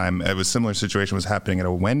one time, it was a similar situation was happening at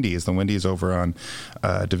a Wendy's, the Wendy's over on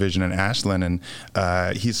Division in Ashland,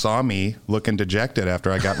 and he saw me looking dejected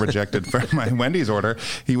after I got rejected for my Wendy's order.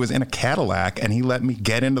 He was in a Cadillac, and he let me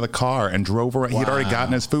get into the car and drove around. Wow. He'd already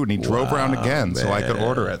gotten his food, and he drove around again so I could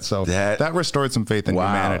order it. So that restored some faith in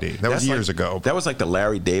humanity. That was years ago. That was like the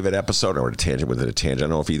Larry David episode, or a tangent within a tangent. I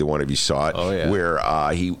don't know if either one of you saw it. Oh, yeah. Where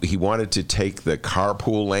he wanted to take the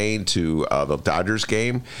carpool lane to the Dodgers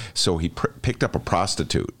game, so he picked up a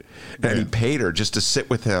prostitute. And he paid her just to sit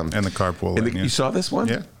with him. In the carpool lane. You saw this one?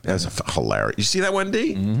 Yeah. That's hilarious. You see that one,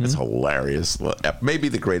 D? Mm-hmm. It's hilarious. Maybe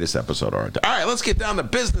the greatest episode on it. All right, let's get down to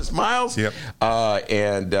business, Miles. Yep.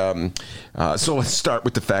 So let's start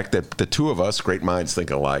with the fact that the two of us, great minds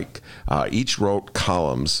think alike, each wrote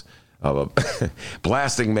columns of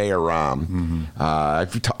blasting Mayor Rahm.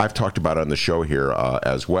 Mm-hmm. I've talked about it on the show here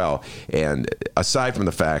as well. And aside from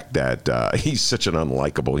the fact that he's such an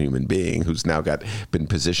unlikable human being who's now been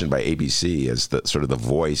positioned by ABC as the sort of the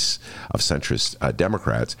voice of centrist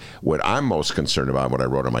Democrats, what I'm most concerned about, what I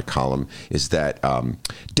wrote on my column, is that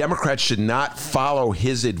Democrats should not follow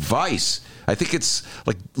his advice. I think it's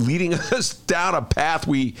like leading us down a path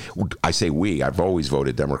I've always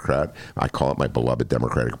voted Democrat. I call it my beloved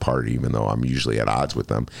Democratic Party, even though I'm usually at odds with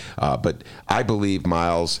them. But I believe,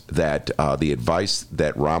 Miles, that the advice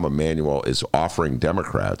that Rahm Emanuel is offering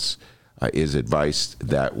Democrats is advice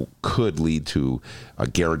that could lead to a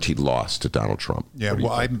guaranteed loss to Donald Trump. Yeah,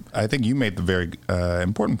 well, I think you made the very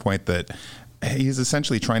important point that he's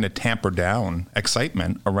essentially trying to tamper down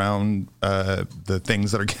excitement around the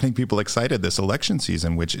things that are getting people excited this election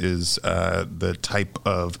season, which is the type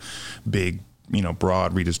of big,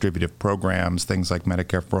 broad redistributive programs, things like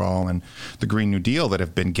Medicare for All and the Green New Deal that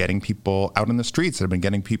have been getting people out in the streets, that have been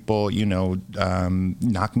getting people,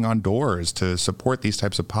 knocking on doors to support these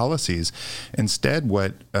types of policies. Instead,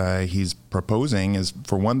 what he's proposing is,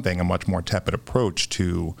 for one thing, a much more tepid approach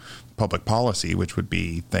to public policy, which would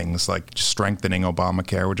be things like strengthening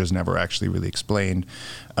Obamacare, which is never actually really explained,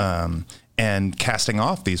 and casting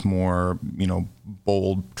off these more,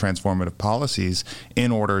 bold, transformative policies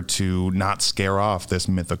in order to not scare off this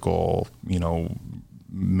mythical,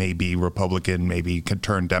 maybe Republican, maybe could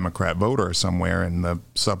turn Democrat voter somewhere in the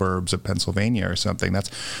suburbs of Pennsylvania or something. That's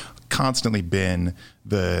constantly been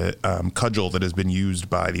the cudgel that has been used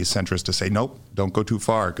by these centrists to say, nope, don't go too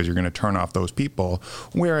far because you're going to turn off those people.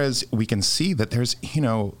 Whereas we can see that there's,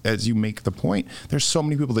 as you make the point, there's so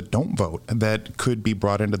many people that don't vote that could be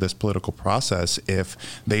brought into this political process if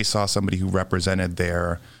they saw somebody who represented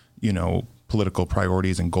their, political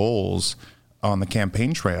priorities and goals on the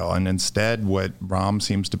campaign trail. And instead, what Rahm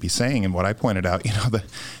seems to be saying, and what I pointed out,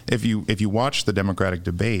 if you watch the Democratic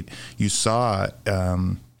debate, you saw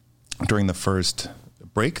during the first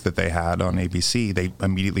break that they had on ABC, they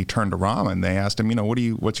immediately turned to Rahm and they asked him,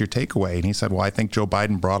 what's your takeaway? And he said, well, I think Joe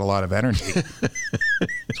Biden brought a lot of energy.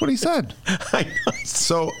 That's what he said.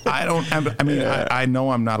 So I know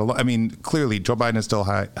I'm not alone. I mean, clearly Joe Biden is still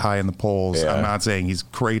high in the polls. Yeah. I'm not saying he's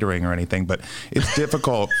cratering or anything, but it's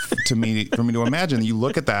difficult for me to imagine that you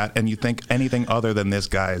look at that and you think anything other than this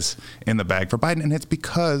guy's in the bag for Biden. And it's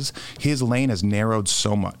because his lane has narrowed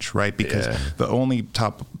so much, right? Because the only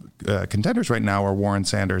top contenders right now are Warren,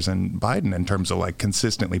 Sanders, and Biden in terms of like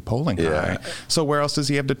consistently polling high. So where else does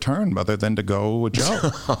he have to turn other than to go with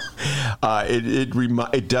Joe?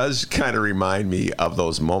 It does kind of remind me of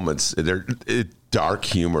those moments. Dark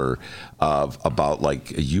humor about like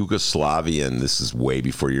Yugoslavian, this is way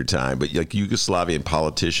before your time, but like Yugoslavian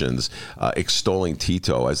politicians extolling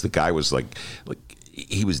Tito as the guy was like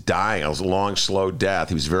he was dying. It was a long, slow death.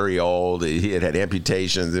 He was very old. He had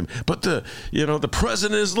amputations. But the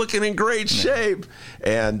president is looking in great shape.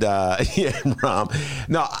 And Rahm.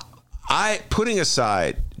 Now, putting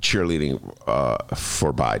aside cheerleading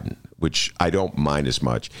for Biden, which I don't mind as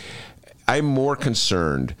much, I'm more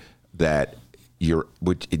concerned that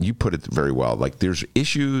and you put it very well. Like there's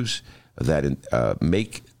issues that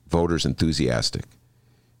make voters enthusiastic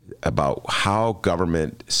about how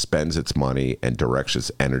government spends its money and directs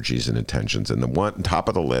its energies and intentions. And the one on top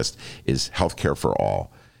of the list is healthcare for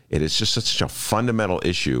all. It is just such a fundamental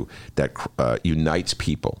issue that unites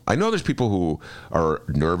people. I know there's people who are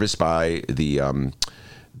nervous by the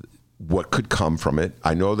what could come from it.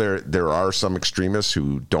 I know there are some extremists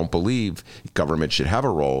who don't believe government should have a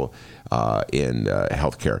role in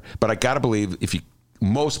healthcare. But I got to believe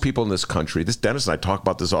most people in this country, Dennis and I talk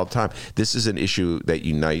about this all the time, this is an issue that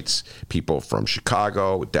unites people from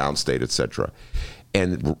Chicago, downstate, etc.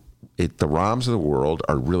 And the Rahms of the world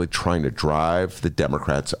are really trying to drive the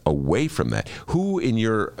Democrats away from that. Who, in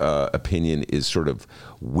your opinion, is sort of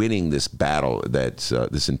winning this battle,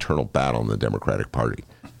 this internal battle in the Democratic Party?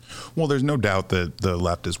 Well, there's no doubt that the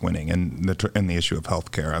left is winning in the issue of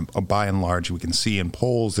health care. By and large, we can see in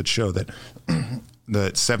polls that show that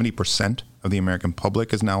that 70% of the American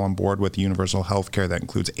public is now on board with universal health care. That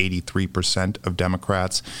includes 83% of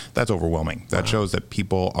Democrats. That's overwhelming. That shows that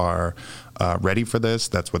people are ready for this.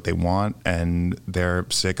 That's what they want, and they're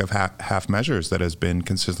sick of half measures that has been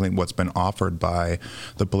consistently what's been offered by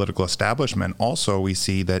the political establishment. Also, we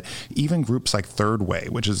see that even groups like Third Way,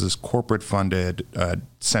 which is this corporate-funded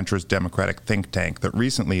centrist Democratic think tank that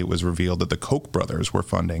recently it was revealed that the Koch brothers were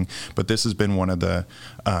funding, but this has been one of the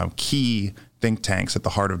key think tanks at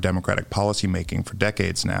the heart of Democratic policymaking for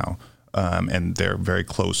decades now. And they're very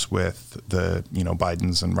close with the,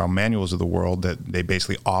 Bidens and Rahm Emanuels of the world, that they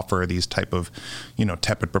basically offer these type of,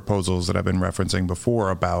 tepid proposals that I've been referencing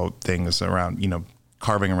before about things around,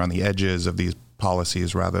 carving around the edges of these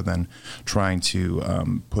policies rather than trying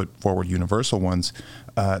to put forward universal ones.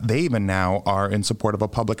 They even now are in support of a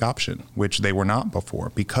public option, which they were not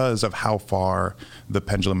before because of how far the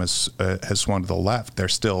pendulum has swung to the left. They're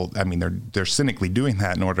still, they're cynically doing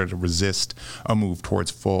that in order to resist a move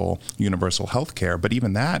towards full universal health care. But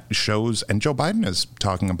even that shows, and Joe Biden is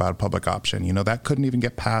talking about a public option. That couldn't even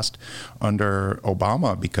get passed under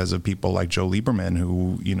Obama because of people like Joe Lieberman,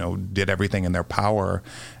 who, did everything in their power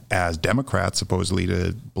as Democrats supposedly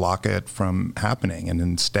to block it from happening, and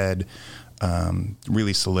instead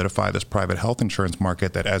really solidify this private health insurance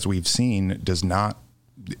market that, as we've seen, there's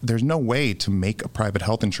no way to make a private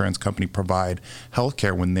health insurance company provide health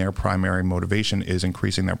care when their primary motivation is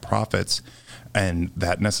increasing their profits. And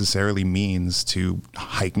that necessarily means to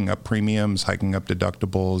hiking up premiums, hiking up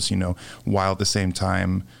deductibles, while at the same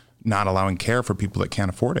time not allowing care for people that can't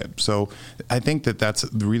afford it. So I think that that's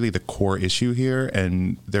really the core issue here.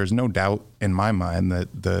 And there's no doubt in my mind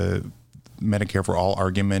that the Medicare for All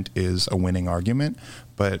argument is a winning argument.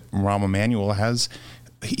 But Rahm Emanuel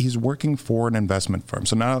he's working for an investment firm.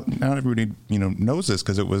 So not everybody, knows this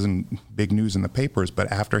because it wasn't big news in the papers.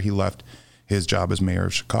 But after he left his job as mayor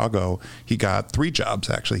of Chicago, he got 3 jobs,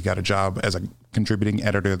 actually. He got a job as a contributing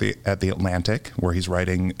editor at the Atlantic, where he's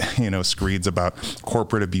writing, screeds about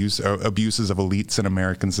corporate abuses of elites in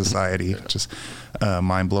American society, just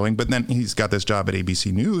mind-blowing. But then he's got this job at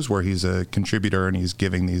ABC News, where he's a contributor and he's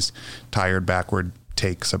giving these tired, backward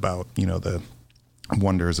takes about, the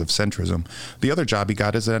wonders of centrism. The other job he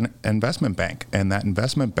got is an investment bank, and that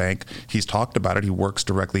investment bank, he's talked about it. He works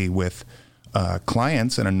directly with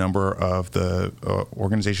clients, and a number of the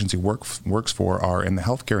organizations he works for are in the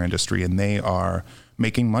healthcare industry, and they are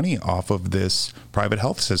making money off of this private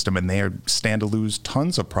health system, and they stand to lose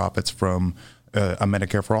tons of profits from a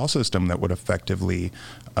Medicare for All system that would effectively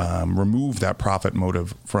remove that profit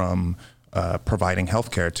motive from providing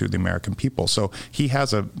healthcare to the American people. So he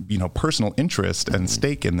has a personal interest and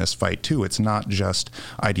stake in this fight too. It's not just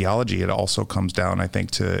ideology. It also comes down, I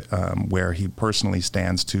think, to where he personally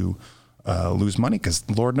stands to lose money, because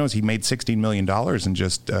Lord knows he made $16 million in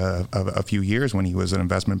just a few years when he was an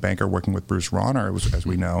investment banker working with Bruce Rauner, as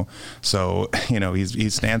we know. So, he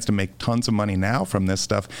stands to make tons of money now from this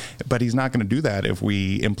stuff, but he's not going to do that if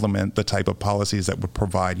we implement the type of policies that would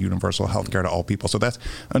provide universal health care to all people. So that's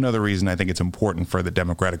another reason I think it's important for the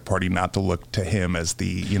Democratic Party not to look to him as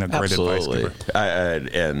the great advice giver.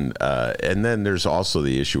 And then there's also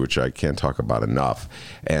the issue, which I can't talk about enough,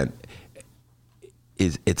 and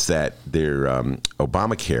it's that their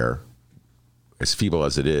Obamacare, as feeble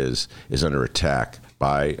as it is under attack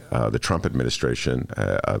by the Trump administration,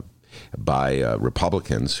 by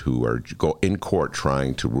Republicans who are in court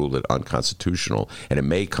trying to rule it unconstitutional, and it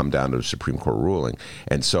may come down to a Supreme Court ruling.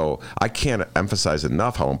 And so I can't emphasize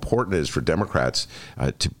enough how important it is for Democrats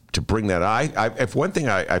to bring that. If one thing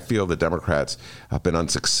I feel the Democrats have been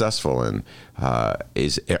unsuccessful in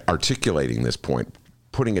is articulating this point,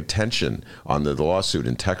 putting attention on the lawsuit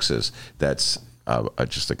in Texas that's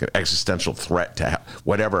just like an existential threat to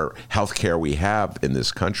whatever health care we have in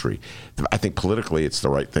this country. I think politically it's the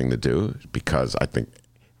right thing to do, because I think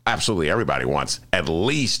absolutely everybody wants at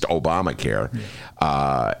least Obamacare.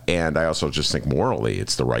 And I also just think morally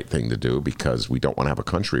it's the right thing to do, because we don't want to have a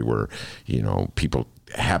country where, people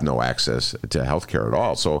have no access to health care at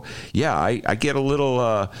all. So, yeah, I get a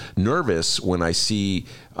little nervous when I see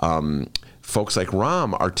folks like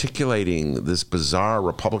Rahm articulating this bizarre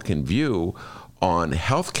Republican view on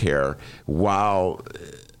health care while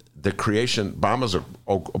the creation,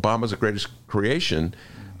 Obama's greatest creation,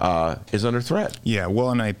 is under threat. Yeah, well,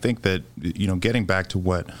 and I think that, getting back to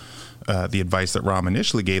what the advice that Rahm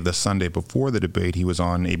initially gave the Sunday before the debate. He was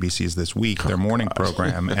on ABC's This Week, their morning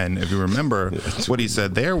program, and if you remember, what he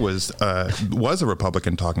said there was a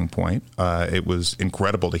Republican talking point. It was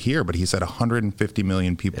incredible to hear, but he said 150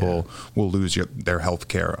 million people will lose their health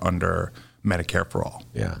care under Medicare for all.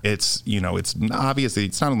 Yeah. It's obviously,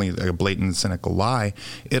 it's not only a blatant cynical lie,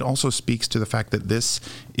 it also speaks to the fact that this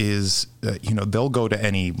is, they'll go to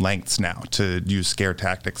any lengths now to use scare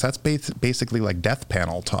tactics. That's basically like death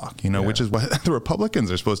panel talk, which is what the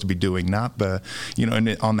Republicans are supposed to be doing, not the,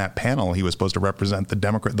 and on that panel, he was supposed to represent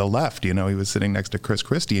the left, he was sitting next to Chris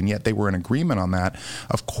Christie, and yet they were in agreement on that.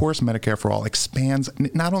 Of course, Medicare for all expands,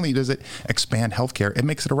 not only does it expand healthcare, it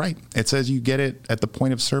makes it a right. It says you get it at the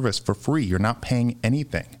point of service for free. You're not paying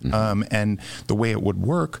anything. Mm-hmm. And the way it would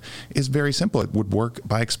work is very simple. It would work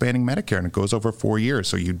by expanding Medicare, and it goes over 4 years.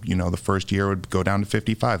 So the first year would go down to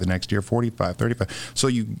 55, the next year 45, 35. So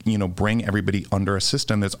you bring everybody under a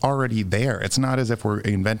system that's already there. It's not as if we're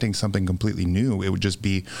inventing something completely new. It would just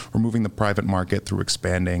be removing the private market through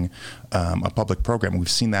expanding a public program. We've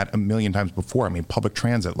seen that a million times before. I mean, public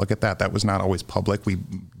transit, look at that. That was not always public. We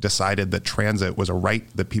decided that transit was a right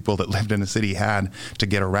that people that lived in a city had to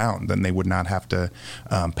get around. Then they would not have to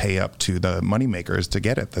pay up to the moneymakers to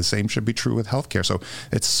get it. The same should be true with healthcare. So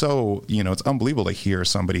it's it's unbelievable to hear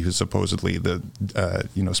somebody who's supposedly the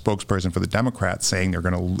spokesperson for the Democrats saying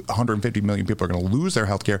 150 million people are going to lose their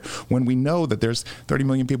healthcare, when we know that there's 30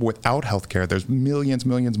 million people without healthcare. There's millions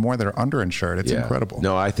more that are underinsured. It's incredible.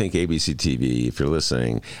 No, I think ABC TV, if you're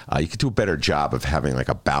listening, you could do a better job of having like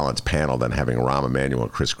a balanced panel than having Rahm Emanuel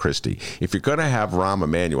and Chris Christie. If you're going to have Rahm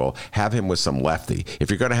Emanuel, have him with some lefty. If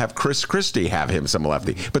you're going to have Chris Christie, have him some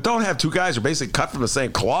lefty. But don't have two guys who are basically cut from the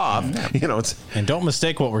same cloth. And don't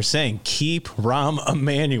mistake what we're saying. Keep Rahm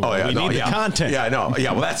Emanuel. Oh, yeah, we need the content. Yeah, I know.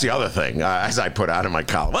 Yeah, well, that's the other thing. As I put out in my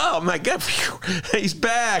column. Oh, my God. He's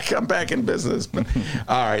back. I'm back in business. But,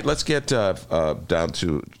 all right, let's get down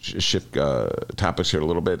to shift topics here a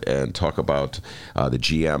little bit and talk about the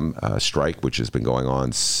GM strike, which has been going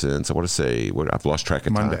on since, I want to say, I've lost track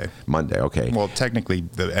of time. Monday, okay. Well, technically,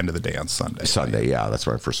 the end of the day on Sunday. Sunday, yeah, that's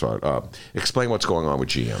when I first saw it. Explain what's going on with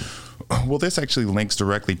GM. Well, this actually links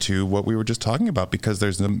directly to what we were just talking about, because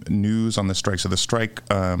there's the news on the strike. So the strike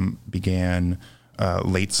began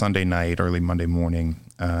late Sunday night, early Monday morning,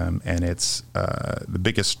 and it's the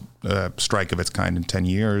biggest strike of its kind in 10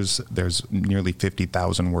 years. There's nearly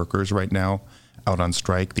 50,000 workers right now out on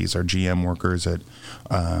strike. These are GM workers at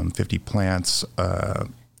 50 plants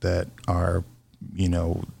that are,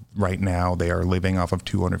 right now they are living off of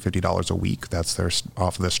 $250 a week. That's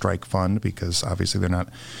off of the strike fund, because obviously they're not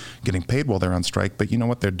getting paid while they're on strike. But you know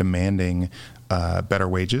what? They're demanding better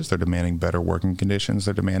wages. They're demanding better working conditions.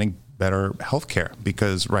 They're demanding better health care,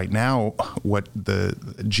 because right now what the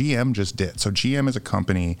GM just did. So GM is a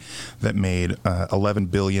company that made $11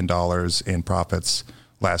 billion in profits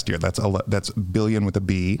last year. That's billion with a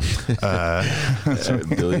B.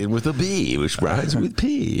 Billion with a B, which rhymes with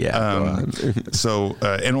P. Yeah,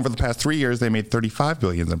 and over the past 3 years, they made $35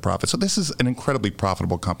 billion in profit. So this is an incredibly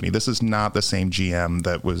profitable company. This is not the same GM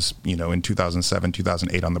that was, in 2007,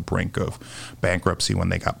 2008 on the brink of bankruptcy when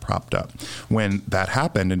they got propped up. When that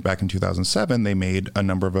happened, and back in 2007, they made a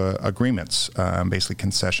number of agreements, basically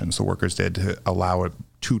concessions the workers did to allow a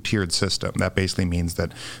two-tiered system. That basically means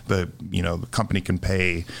that the company can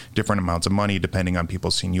pay different amounts of money depending on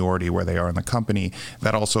people's seniority, where they are in the company.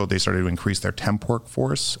 That also, they started to increase their temp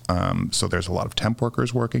workforce. So there's a lot of temp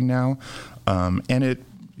workers working now. And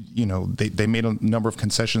they made a number of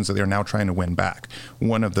concessions that they're now trying to win back.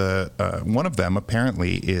 One of them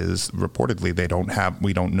apparently is reportedly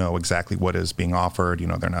we don't know exactly what is being offered.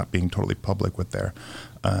 They're not being totally public with their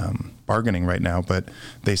bargaining right now, but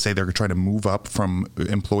they say they're trying to move up from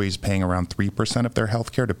employees paying around 3% of their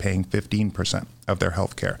health care to paying 15% of their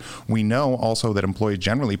health care. We know also that employees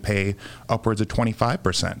generally pay upwards of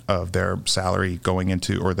 25% of their salary going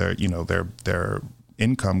into, or their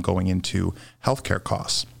income going into healthcare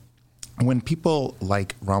costs. When people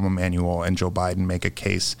like Rahm Emanuel and Joe Biden make a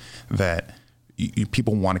case that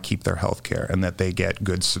people want to keep their health care and that they get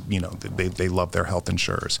good, they love their health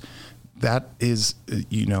insurers, that is,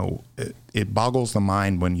 it boggles the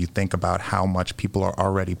mind when you think about how much people are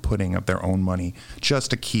already putting up their own money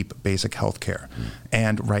just to keep basic health care.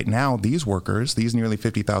 And right now, these workers, these nearly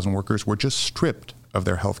 50,000 workers, were just stripped of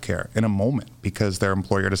their health care in a moment because their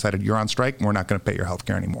employer decided, you're on strike, we're not going to pay your health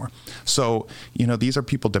care anymore. So, these are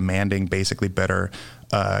people demanding basically better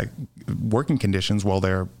working conditions while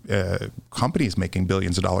their company is making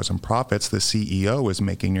billions of dollars in profits. The CEO is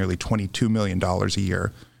making nearly $22 million a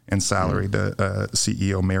year in salary, the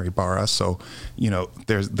CEO, Mary Barra. So,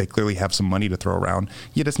 they clearly have some money to throw around,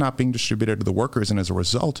 yet it's not being distributed to the workers. And as a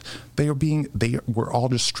result, they were all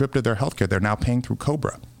just stripped of their health care. They're now paying through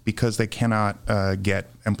COBRA because they cannot get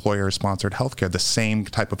employer-sponsored health care, the same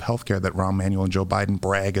type of health care that Rahm Emanuel and Joe Biden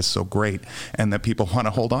brag is so great and that people want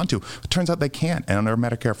to hold on to. It turns out they can't, and under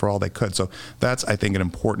Medicare for All they could. So that's, I think, an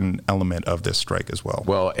important element of this strike as well.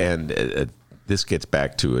 Well, and this gets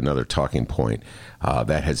back to another talking point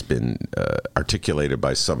that has been articulated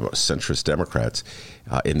by some centrist Democrats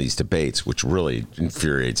in these debates, which really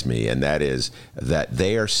infuriates me, and that is that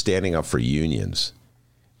they are standing up for unions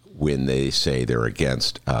when they say they're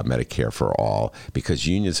against Medicare for All, because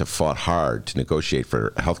unions have fought hard to negotiate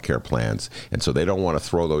for health care plans, and so they don't want to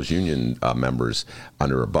throw those union members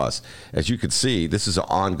under a bus. As you can see, this is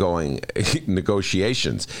ongoing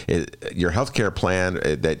negotiations. Your health care plan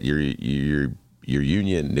that your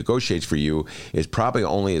union negotiates for you is probably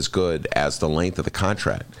only as good as the length of the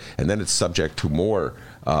contract, and then it's subject to more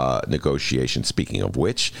negotiation. Speaking of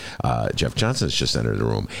which, Jeff Johnson has just entered the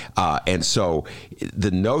room, and so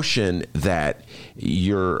the notion that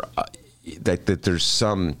that there's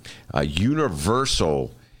some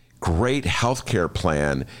universal great healthcare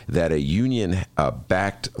plan that a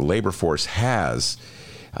union-backed labor force has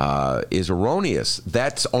is erroneous.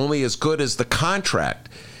 That's only as good as the contract.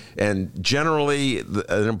 And generally,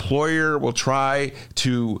 an employer will try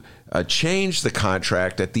to change the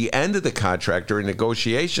contract at the end of the contract during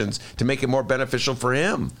negotiations to make it more beneficial for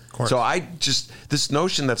him. So this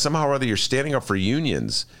notion that somehow or other you're standing up for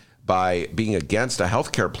unions by being against a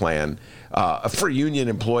health care plan for union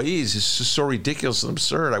employees is just so ridiculous and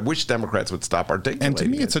absurd. I wish Democrats would stop articulating And to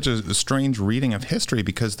me, it's such a strange reading of history,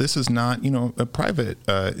 because this is not, a private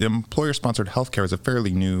employer-sponsored healthcare is a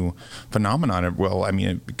fairly new phenomenon. Well, I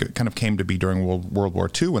mean, it kind of came to be during World War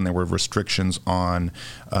II when there were restrictions on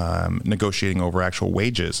negotiating over actual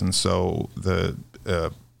wages. And so the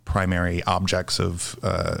primary objects of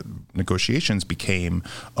negotiations became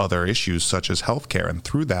other issues such as healthcare, and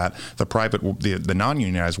through that, the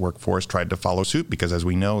non-unionized workforce tried to follow suit, because, as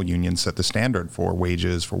we know, unions set the standard for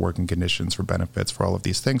wages, for working conditions, for benefits, for all of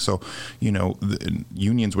these things. So, the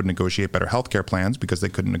unions would negotiate better healthcare plans because they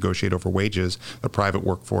couldn't negotiate over wages. The private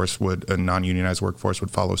workforce a non-unionized workforce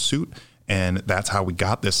would follow suit. And that's how we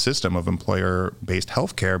got this system of employer-based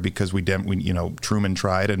healthcare, because Truman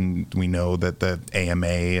tried, and we know that the AMA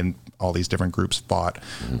and all these different groups fought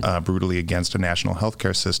brutally against a national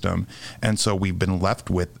healthcare system. And so we've been left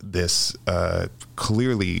with this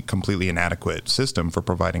clearly completely inadequate system for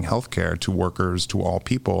providing healthcare to workers, to all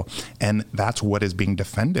people. And that's what is being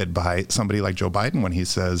defended by somebody like Joe Biden when he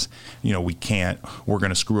says, we're going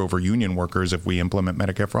to screw over union workers if we implement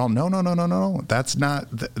Medicare for All. No. That's not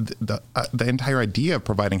the entire idea of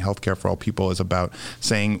providing healthcare for all people is about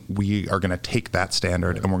saying we are going to take that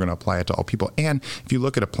standard and we're going to apply it to all people. And if you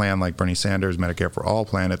look at a plan like Bernie Sanders' Medicare for All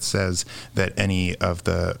plan, it says that any of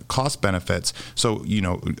the cost benefits, so,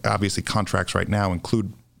 obviously contracts right now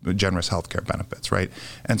include generous healthcare benefits, right?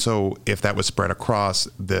 And so if that was spread across,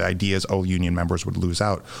 the idea is, union members would lose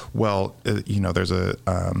out. Well, there's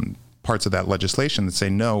parts of that legislation that say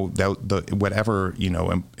no, that whatever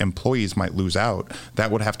employees might lose out, that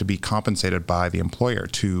would have to be compensated by the employer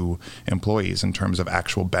to employees in terms of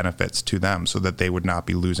actual benefits to them, so that they would not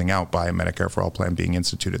be losing out by a Medicare for All plan being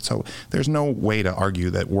instituted. So there's no way to argue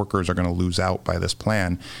that workers are going to lose out by this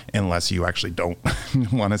plan unless you actually don't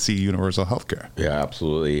want to see universal health care. Yeah,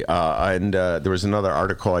 absolutely. And there was another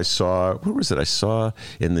article I saw. Where was it? I saw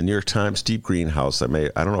in the New York Times, Steve Greenhouse. I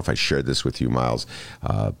don't know if I shared this with you, Miles.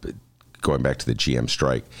 Going back to the GM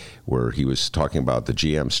strike, where he was talking about the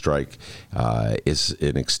GM strike is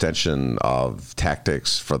an extension of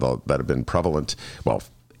tactics that have been prevalent,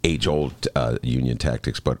 age-old union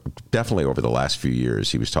tactics, but definitely over the last few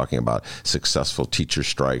years. He was talking about successful teacher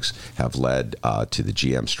strikes have led to the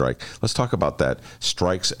GM strike. Let's talk about that.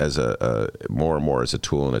 Strikes as more and more as a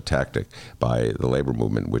tool and a tactic by the labor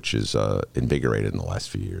movement, which is invigorated in the last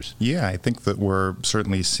few years. Yeah, I think that we're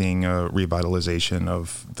certainly seeing a revitalization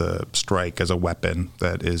of the strike as a weapon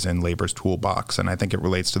that is in labor's toolbox. And I think it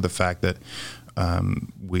relates to the fact that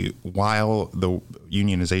while the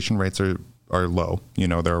unionization rates are low,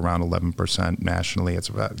 they're around 11% nationally. It's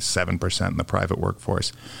about 7% in the private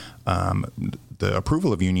workforce. The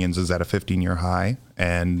approval of unions is at a 15-year high,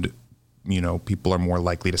 and people are more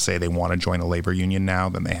likely to say they want to join a labor union now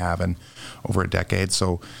than they have in over a decade.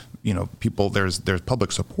 So, there's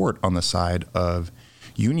public support on the side of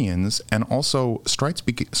unions, and also strikes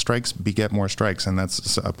beget more strikes, and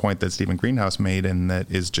that's a point that Stephen Greenhouse made, and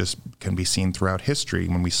that is just can be seen throughout history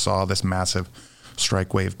when we saw this massive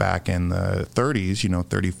strike wave back in the 30s,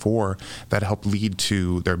 34, that helped lead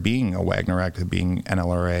to there being a Wagner Act, there being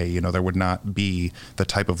NLRA. There would not be the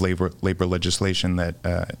type of labor legislation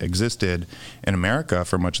that existed in America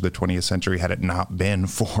for much of the 20th century had it not been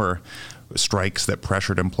for strikes that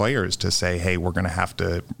pressured employers to say, hey, we're going to have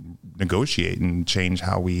to negotiate and change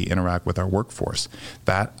how we interact with our workforce.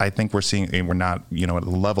 That I think we're seeing, and we're not, at the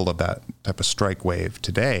level of that type of strike wave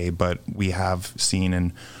today, but we have seen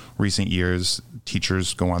in recent years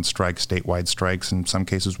teachers go on strikes, statewide strikes, in some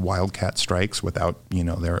cases wildcat strikes without,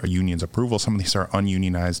 their union's approval. Some of these are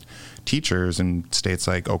ununionized teachers in states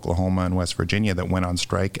like Oklahoma and West Virginia that went on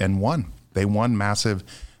strike and won. They won massive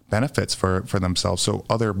benefits for themselves. So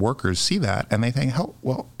other workers see that and they think, oh,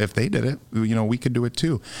 well, if they did it, we could do it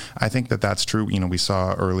too. I think that that's true. We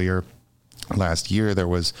saw earlier last year, there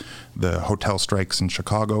was the hotel strikes in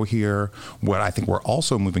Chicago here. What I think we're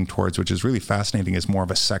also moving towards, which is really fascinating, is more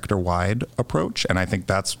of a sector-wide approach. And I think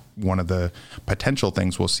that's one of the potential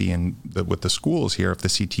things we'll see with the schools here. If the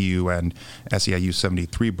CTU and SEIU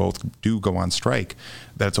 73 both do go on strike,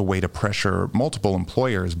 that's a way to pressure multiple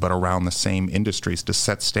employers, but around the same industries to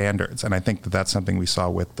set standards. And I think that that's something we saw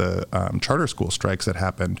with the charter school strikes that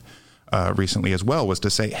happened recently as well, was to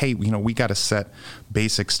say, hey, we got to set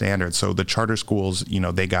basic standards. So the charter schools,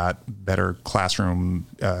 they got better classroom,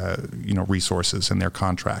 resources in their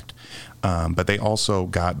contract. But they also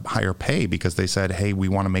got higher pay because they said, hey, we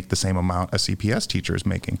want to make the same amount a CPS teacher is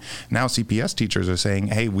making. Now CPS teachers are saying,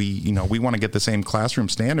 hey, we want to get the same classroom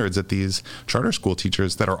standards that these charter school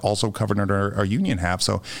teachers that are also covered under our union have.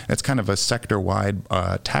 So it's kind of a sector-wide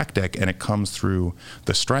tactic, and it comes through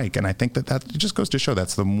the strike. And I think that just goes to show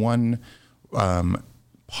that's the one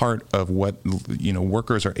part of what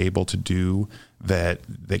workers are able to do that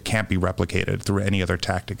can't be replicated through any other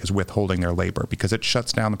tactic, is withholding their labor, because it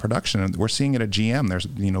shuts down the production. And we're seeing it at GM. There's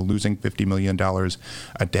losing $50 million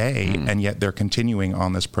a day, and yet they're continuing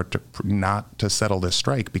on this not to settle this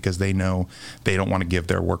strike because they know they don't want to give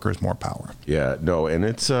their workers more power. Yeah, no, and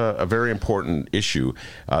it's a very important issue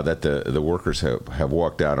that the workers have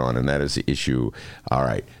walked out on, and that is the issue. All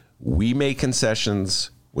right, we made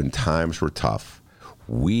concessions when times were tough.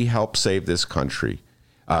 We helped save this country,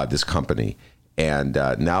 this company, and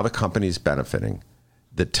now the company's benefiting.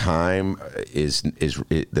 The time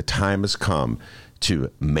the time has come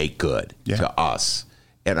to make good to us,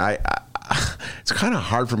 and it's kind of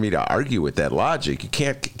hard for me to argue with that logic. You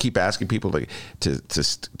can't keep asking people to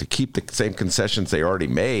keep the same concessions they already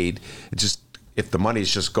made. It's just, if the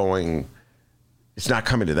money's just going. It's not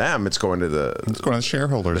coming to them. It's going to the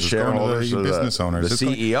shareholders. The shareholders, it's going to the business owners. The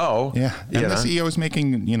CEO. And the CEO is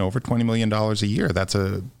making over $20 million a year. That's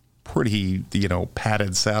a pretty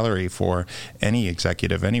padded salary for any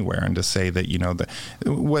executive anywhere. And to say that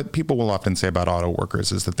what people will often say about auto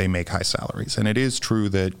workers is that they make high salaries, and it is true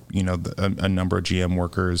that a number of GM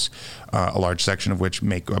workers, a large section of which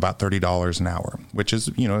make about $30 an hour, which is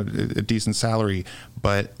a decent salary.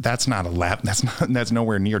 But that's not that's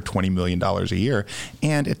nowhere near $20 million a year,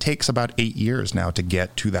 and it takes about 8 years now to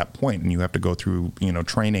get to that point. And you have to go through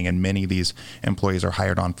training, and many of these employees are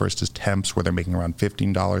hired on first as temps, where they're making around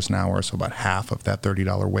 $15 an hour, so about half of that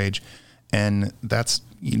 $30 wage. And that's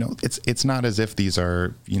it's not as if these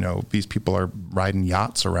are these people are riding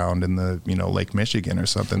yachts around in the Lake Michigan or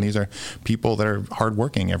something. These are people that are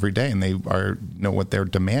hardworking every day, and they are what they're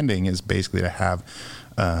demanding is basically to have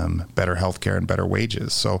better healthcare and better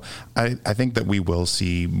wages. So I think that we will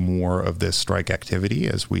see more of this strike activity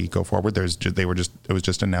as we go forward. It was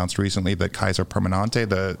just announced recently that Kaiser Permanente,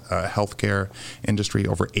 the healthcare industry,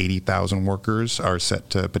 over 80,000 workers are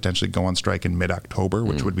set to potentially go on strike in mid-October,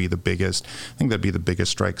 which would be the biggest. I think that'd be the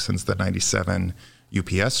biggest strike since the '97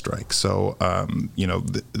 UPS strike. So,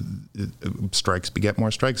 strikes beget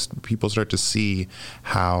more strikes. People start to see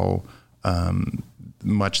how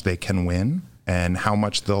much they can win and how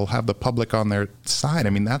much they'll have the public on their side.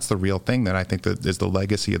 I mean, that's the real thing that I think that is the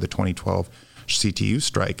legacy of the 2012 CTU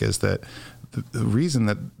strike, is that the reason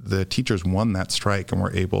that the teachers won that strike and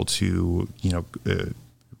were able to,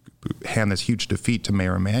 hand this huge defeat to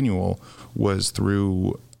Mayor Emanuel was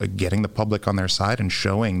through getting the public on their side and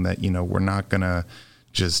showing that, we're not going to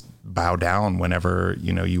just bow down whenever,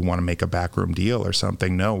 you want to make a backroom deal or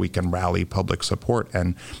something. No, we can rally public support.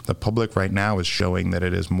 And the public right now is showing that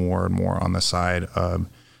it is more and more on the side of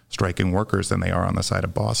striking workers than they are on the side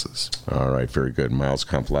of bosses. All right, very good. Miles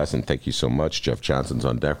Kampf-Lassin, thank you so much. Jeff Johnson's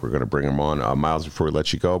on deck. We're going to bring him on. Miles, before we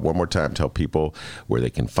let you go, one more time, tell people where they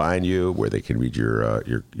can find you, where they can read your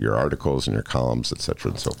articles and your columns, et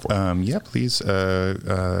cetera, and so forth. Please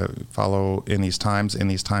follow In These Times,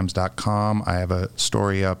 inthesetimes.com. I have a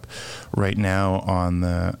story up right now on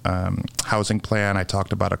the housing plan I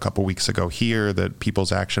talked about a couple weeks ago here that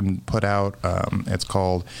People's Action put out. It's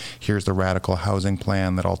called Here's the Radical Housing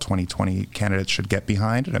Plan that all 2020 candidates should get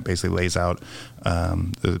behind. And it basically lays out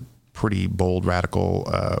the pretty bold, radical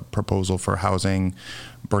proposal for housing.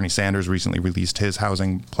 Bernie Sanders recently released his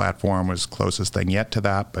housing platform, was closest thing yet to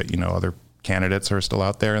that, but other candidates are still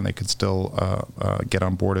out there and they could still get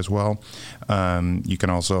on board as well. You can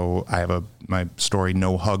also, I have my story,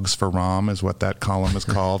 No Hugs for Rahm is what that column is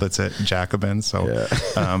called. It's at Jacobin, so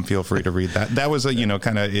feel free to read that. That was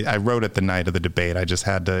I wrote it the night of the debate. I just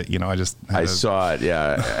had to, I saw it,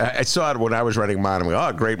 I saw it when I was writing mine. I'm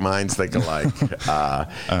like, great minds think alike.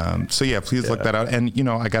 Please look that out. And,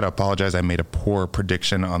 I got to apologize. I made a poor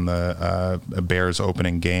prediction on the Bears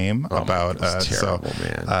opening game about, terrible,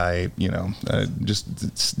 man. I,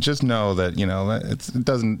 just know that, it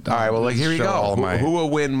doesn't. All right, well, here you go. Who will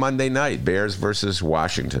win Monday night? Bears versus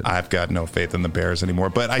Washington. I've got no faith in the Bears anymore,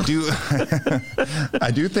 but I do. I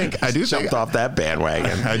do think jumped off that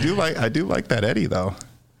bandwagon. I do like that Eddie though.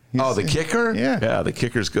 The kicker? Yeah, the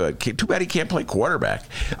kicker's good. Too bad he can't play quarterback.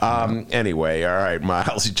 Anyway, all right,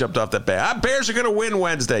 Miles, he jumped off that band. Bears are going to win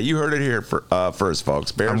Wednesday. You heard it here first,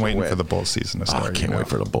 folks. Bears I'm waiting win. for the Bulls season to start. I can't wait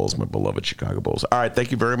for the Bulls, my beloved Chicago Bulls. All right,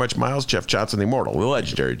 thank you very much, Miles. Jeff Johnson, the immortal, the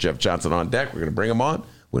legendary Jeff Johnson on deck. We're going to bring him on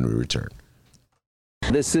when we return.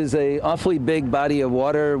 This is an awfully big body of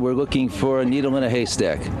water. We're looking for a needle in a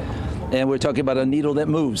haystack. And we're talking about a needle that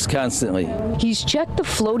moves constantly. He's checked the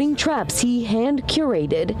floating traps he hand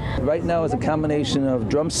curated. Right now it's a combination of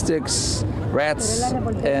drumsticks, rats,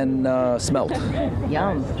 and smelt.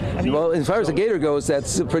 Yum. Well, as far as the gator goes,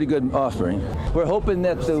 that's a pretty good offering. We're hoping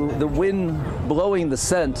that the wind blowing the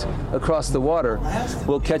scent across the water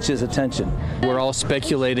will catch his attention. We're all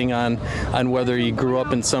speculating on whether he grew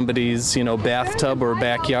up in somebody's bathtub or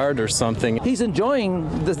backyard or something. He's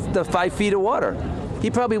enjoying the 5 feet of water. He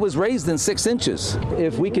probably was raised in 6 inches.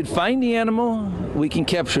 If we could find the animal, we can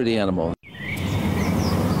capture the animal.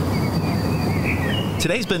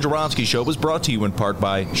 Today's Ben Joravsky Show was brought to you in part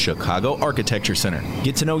by Chicago Architecture Center.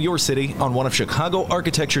 Get to know your city on one of Chicago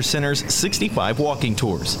Architecture Center's 65 walking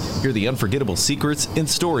tours. Hear the unforgettable secrets and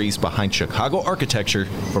stories behind Chicago architecture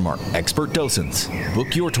from our expert docents.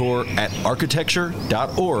 Book your tour at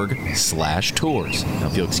architecture.org/tours. Now,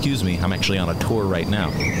 if you'll excuse me, I'm actually on a tour right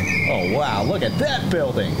now. Oh, wow, look at that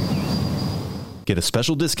building. Get a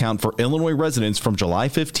special discount for Illinois residents from July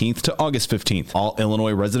 15th to August 15th. All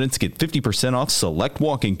Illinois residents get 50% off select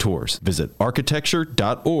walking tours. Visit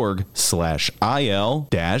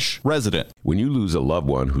architecture.org/IL-resident. When you lose a loved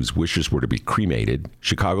one whose wishes were to be cremated,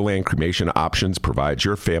 Chicagoland Cremation Options provides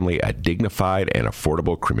your family a dignified and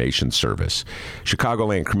affordable cremation service.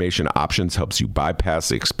 Chicagoland Cremation Options helps you bypass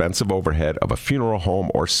the expensive overhead of a funeral home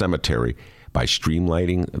or cemetery by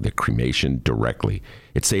streamlining the cremation directly.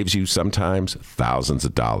 It saves you sometimes thousands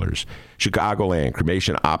of dollars. Chicagoland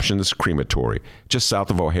Cremation Options Crematory, just south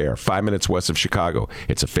of O'Hare, 5 minutes west of Chicago.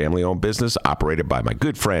 It's a family-owned business operated by my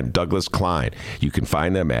good friend Douglas Klein. You can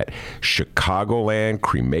find them at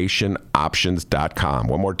ChicagolandCremationOptions.com.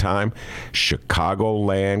 One more time,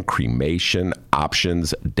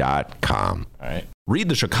 ChicagolandCremationOptions.com. All right. Read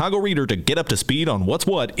the Chicago Reader to get up to speed on what's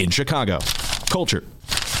what in Chicago. Culture,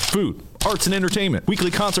 food, arts and entertainment,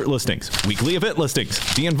 weekly concert listings, weekly event listings,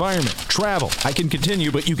 the environment, travel. I can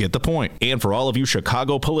continue, but you get the point. And for all of you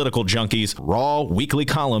Chicago political junkies, raw weekly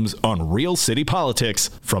columns on real city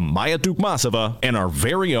politics from Maya Dukmasova and our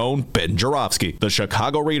very own Ben Joravsky. The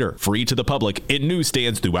Chicago Reader, free to the public in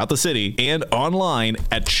newsstands throughout the city and online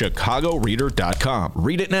at chicagoreader.com.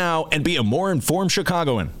 Read it now and be a more informed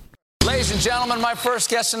Chicagoan. Ladies and gentlemen, my first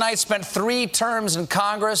guest tonight spent 3 terms in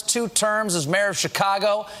Congress, 2 terms as mayor of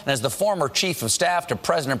Chicago, and as the former chief of staff to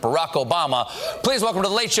President Barack Obama. Please welcome to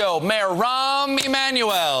The Late Show, Mayor Rahm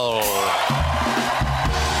Emanuel.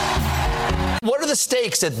 What are the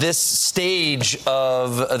stakes at this stage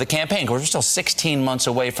of the campaign? We're still 16 months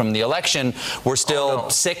away from the election. We're still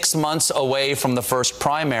 6 months away from the first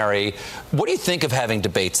primary. What do you think of having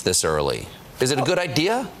debates this early? Is it a good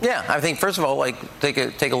idea? Yeah, I think, first of all, take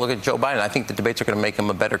a look at Joe Biden. I think the debates are going to make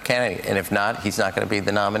him a better candidate. And if not, he's not going to be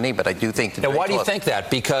the nominee. But I do think the Now, why do you think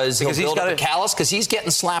that? Because he'll build up a callus? Because he's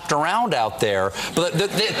getting slapped around out there. But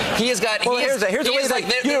he has got... Well, here's the way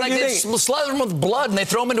they slather him with blood and they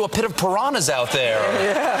throw him into a pit of piranhas out there.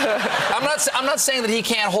 Yeah. I'm not saying that he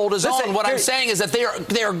can't hold his own. What I'm saying is that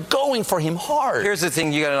they are going for him hard. Here's the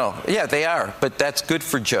thing you got to know. Yeah, they are. But that's good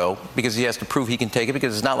for Joe because he has to prove he can take it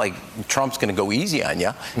because it's not like Trump's going to go easy on you.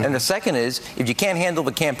 Mm-hmm. And the second is, if you can't handle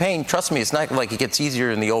the campaign, trust me, it's not like it gets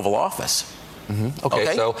easier in the Oval Office. Mm-hmm.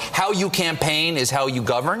 Okay, so how you campaign is how you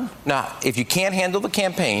govern? Now, if you can't handle the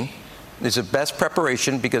campaign, is the best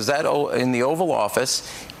preparation because that in the Oval Office,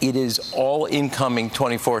 it is all incoming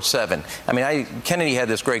 24/7. I mean, Kennedy had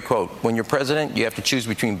this great quote: "When you're president, you have to choose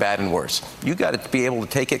between bad and worse. You got to be able to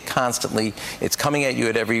take it constantly. It's coming at you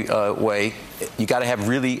at every way. You got to have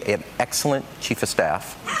really an excellent chief of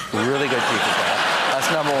staff, really good chief of staff.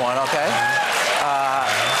 That's number one. Okay."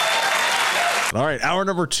 All right, hour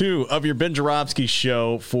number 2 of your Ben Joravsky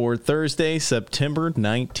Show for Thursday, September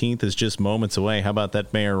 19th is just moments away. How about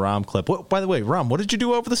that Mayor Rahm clip? By the way, Rahm, what did you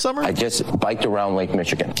do over the summer? I just biked around Lake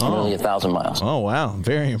Michigan, nearly 1,000 miles. Oh, wow.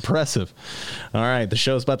 Very impressive. All right, the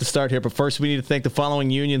show's about to start here, but first we need to thank the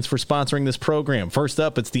following unions for sponsoring this program. First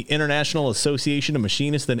up, it's the International Association of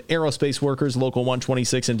Machinists and Aerospace Workers, Local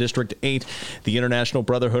 126 in District 8, the International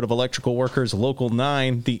Brotherhood of Electrical Workers, Local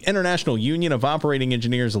 9, the International Union of Operating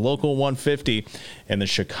Engineers, Local 150, and the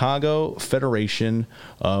Chicago Federation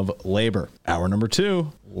of Labor. Hour number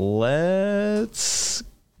 2, let's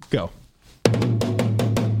go.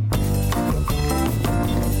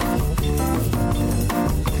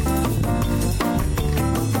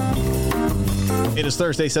 It is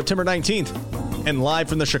Thursday, September 19th, and live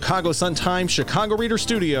from the Chicago Sun-Times Chicago Reader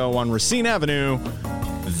Studio on Racine Avenue,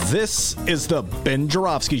 this is the Ben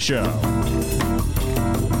Joravsky Show.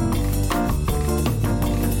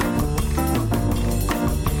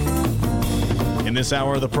 In this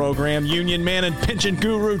hour of the program, union man and pension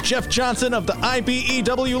guru Jeff Johnson of the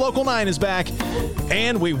IBEW Local 9 is back,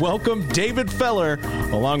 and we welcome David Feller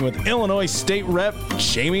along with Illinois State Rep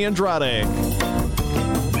Jaime Andrade.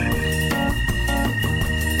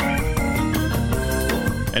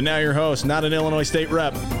 And now your host, not an Illinois State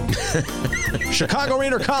Rep, Chicago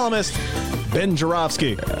Reader columnist Ben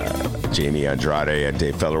Joravsky. Jaime Andrade and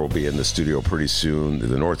Dave Feller will be in the studio pretty soon.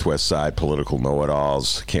 The Northwest Side political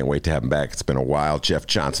know-it-alls. Can't wait to have him back. It's been a while. Jeff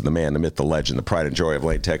Johnson, the man, the myth, the legend, the pride and joy of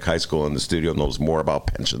Lane Tech High School in the studio, knows more about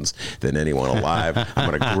pensions than anyone alive. I'm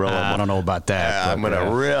going to grill him. I don't know about that. I'm going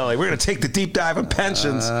to we're going to take the deep dive on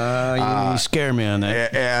pensions. You scare me on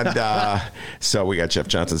that. And so we got Jeff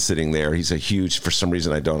Johnson sitting there. He's a huge, for some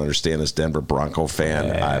reason I don't understand this, Denver Bronco fan.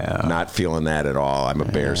 Yeah. I'm not feeling that at all. I'm a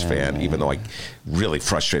Bears fan, even though I really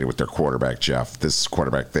frustrated with their quarterback, Jeff. This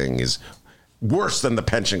quarterback thing is worse than the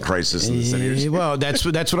pension crisis in the city. Well, that's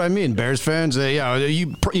what I mean. Bears fans,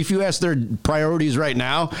 if you ask their priorities right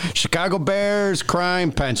now, Chicago Bears,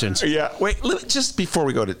 crime, pensions. Yeah. Wait, just before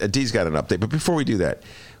we go to D's got an update, but before we do that,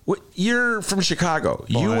 you're from Chicago.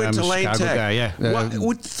 You went to Lane Tech. Guy, yeah.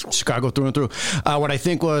 Chicago through and through. What I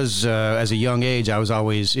think was, as a young age, I was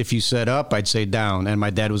always, if you said up, I'd say down. And my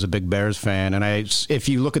dad was a big Bears fan. And if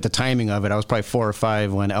you look at the timing of it, I was probably 4 or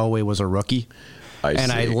 5 when Elway was a rookie.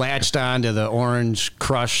 I latched on to the Orange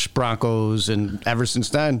Crush Broncos, and ever since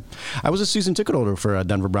then, I was a season ticket holder for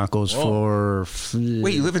Denver Broncos for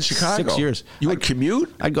Wait, you live in Chicago? 6 years. You would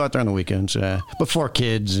commute? I'd go out there on the weekends, but 4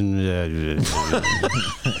 kids and.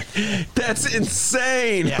 That's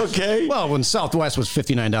insane. Yeah. Okay. Well, when Southwest was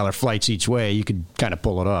 $59 flights each way, you could kind of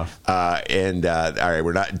pull it off. All right,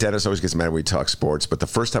 we're not. Dennis always gets mad when we talk sports, but the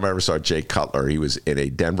first time I ever saw Jay Cutler, he was in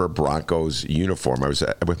a Denver Broncos uniform. I was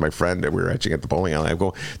with my friend, and we were actually at the bowling alley. I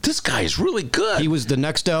go, this guy is really good. He was the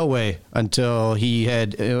next Elway until he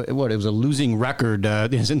had it was a losing record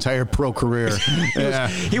his entire pro career.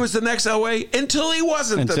 He was the next Elway until he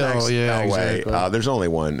wasn't the next Elway. Exactly. There's only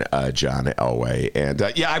one John Elway, and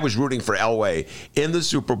I was rooting for Elway in the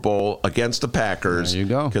Super Bowl against the Packers. There you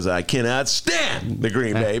go. Because I cannot stand the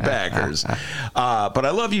Green Bay Packers. But I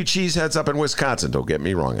love you cheeseheads up in Wisconsin. Don't get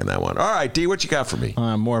me wrong on that one. All right, D, what you got for me?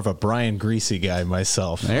 I'm more of a Brian Greasy guy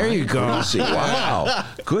myself. There you go. Greasy. Wow.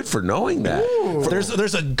 Good for knowing that.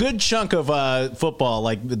 There's a good chunk of football,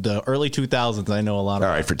 like the early 2000s, I know a lot of. All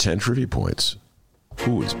right, for 10 trivia points,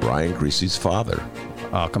 who is Brian Greasy's father?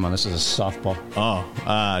 Oh, come on, this is a softball. Oh,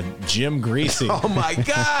 Jim Greasy. Oh, my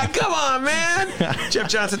God. Come on, man. Jeff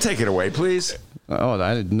Johnson, take it away, please. Oh,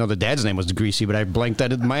 I didn't know the dad's name was Greasy, but I blanked at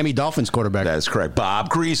the Miami Dolphins quarterback. That is correct. Bob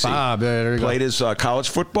Greasy. Bob, there you go. Played his college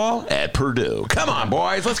football at Purdue. Come on,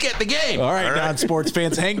 boys. Let's get in the game. All right, non-sports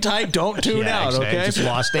fans, hang tight. Don't tune out, okay? Just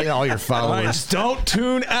lost all your followers. Just don't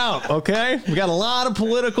tune out, okay? We got a lot of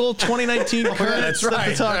political 2019 current stuff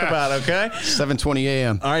to talk about, okay? 7:20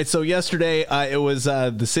 a.m. All right, so yesterday it was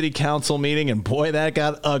the city council meeting, and boy, that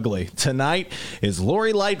got ugly. Tonight is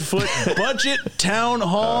Lori Lightfoot Budget Town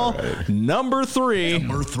Hall number 3.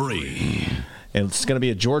 And it's going to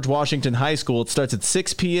be at George Washington High School. It starts at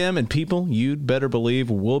 6 p.m. And people, you'd better believe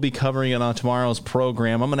we'll be covering it on tomorrow's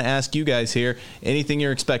program. I'm going to ask you guys here, anything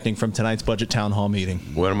you're expecting from tonight's budget town hall meeting?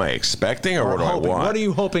 What am I expecting or what do hoping? I want? What are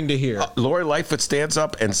you hoping to hear? Lori Lightfoot stands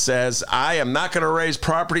up and says, I am not going to raise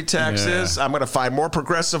property taxes. I'm going to find more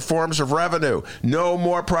progressive forms of revenue. No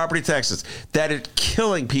more property taxes. That is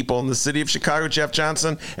killing people in the city of Chicago, Jeff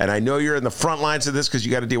Johnson. And I know you're in the front lines of this because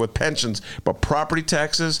you got to deal with pensions. But property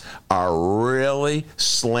taxes are really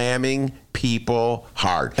slamming people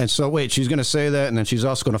hard. And so, wait, she's going to say that, and then she's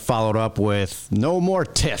also going to follow it up with no more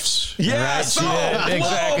TIFs. Yes! Right?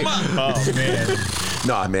 Exactly. Oh, man.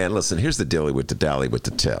 No, man, listen, here's the dilly with the dally with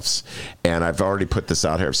the TIFs. And I've already put this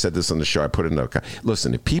out here. I've said this on the show. I put it in the...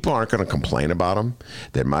 Listen, if people aren't going to complain about them,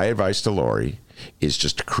 then my advice to Lori is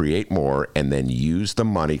just to create more and then use the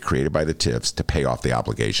money created by the TIFs to pay off the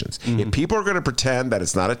obligations. If people are going to pretend that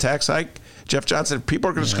it's not a tax hike, Jeff Johnson, if people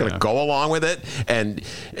are just going to go along with it, and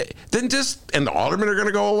then and the aldermen are going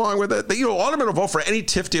to go along with it. Aldermen will vote for any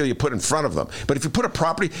TIF deal you put in front of them. But if you put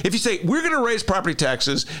if you say, we're going to raise property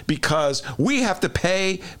taxes because we have to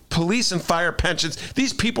pay police and fire pensions.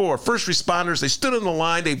 These people are first responders. They stood in the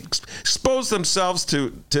line. They exposed themselves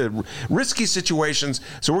to risky situations.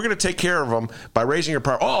 So we're going to take care of them by raising your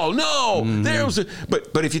property. Oh, no.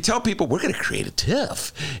 But if you tell people, we're going to create a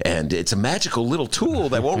TIF, and it's a magical little tool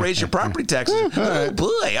that won't raise your property taxes. Oh,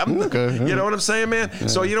 boy. You know what I'm saying, man? Yeah.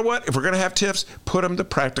 So you know what? If we're going to have TIFs, put them to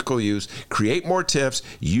practical use. Create more TIFs.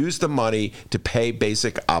 Use the money to pay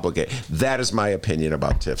basic obligations. That is my opinion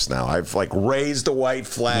about TIFs now. I've raised the white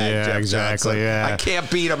flag. Yeah, Jeff exactly. Johnson. Yeah. I can't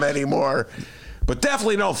beat them anymore. But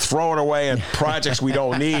definitely don't throw it away on projects we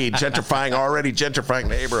don't need. Already gentrifying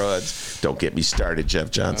neighborhoods. Don't get me started, Jeff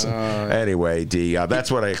Johnson. Anyway, D, that's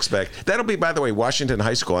what I expect. That'll be, by the way, Washington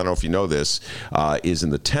High School, I don't know if you know this, is in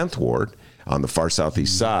the 10th Ward on the far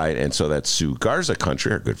southeast side. And so that's Sue Garza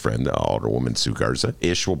country, our good friend, Alderwoman Sue Garza.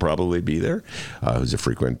 Ish will probably be there, who's a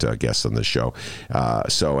frequent guest on the show.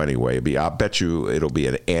 So anyway, I'll bet you it'll be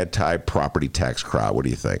an anti-property tax crowd. What do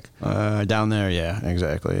you think? Down there, yeah,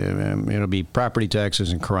 exactly. It'll be property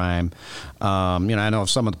taxes and crime. I know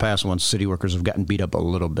some of the past ones, city workers have gotten beat up a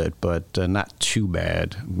little bit, but not too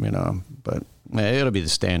bad, But it'll be the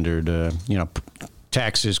standard,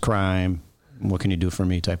 taxes, crime. What can you do for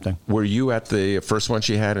me type thing. Were you at the first one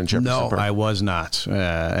she had in Jefferson Park? No, I was not.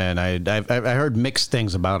 And I heard mixed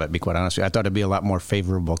things about it, to be quite honest with you. I thought it'd be a lot more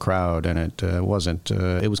favorable crowd, and it wasn't.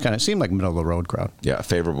 It was seemed like middle of the road crowd. Yeah,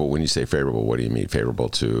 favorable. When you say favorable, what do you mean? Favorable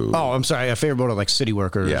to? Oh, I'm sorry. Favorable to city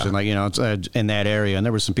workers and in that area. And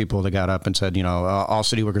there were some people that got up and said, all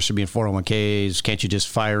city workers should be in 401ks. Can't you just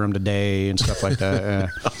fire them today and stuff like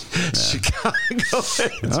that? Chicago.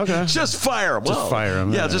 Okay. Just fire them. Just fire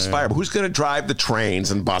them. Yeah, just fire them. Who's going to drive the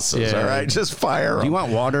trains and buses? All right, just fire them. Do you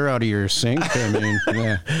want water out of your sink?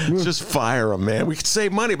 Just fire them, man. We could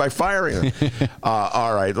save money by firing them.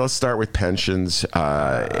 All right, let's start with pensions.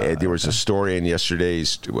 There was a story in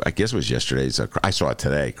yesterday's, I guess it was yesterday's, I saw it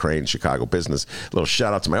today, Crane Chicago Business. A little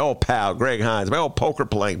shout out to my old pal, Greg Hines, my old poker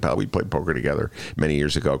playing pal. We played poker together many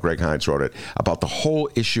years ago. Greg Hines wrote it about the whole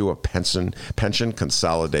issue of pension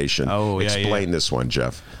consolidation. Explain this one,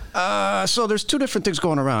 Jeff. So there's two different things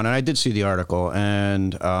going around, and I did see the article,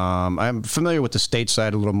 and I'm familiar with the state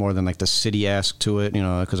side a little more than the city asked to it,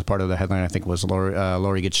 because a part of the headline I think was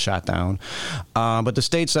Lori gets shot down. But the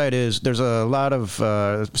state side is there's a lot of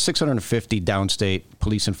 650 downstate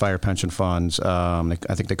police and fire pension funds. I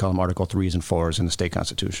think they call them Article 3s and 4s in the state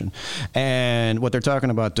constitution. And what they're talking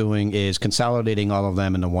about doing is consolidating all of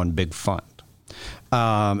them into one big fund.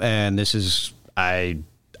 And this is,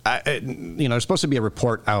 there's supposed to be a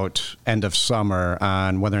report out end of summer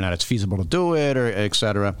on whether or not it's feasible to do it, or et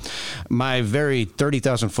cetera. My very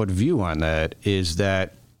 30,000-foot view on that is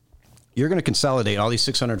that you're going to consolidate all these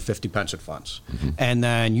 650 pension funds, and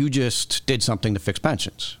then you just did something to fix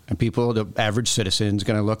pensions. And people, the average citizen's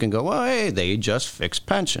going to look and go, well, hey, they just fixed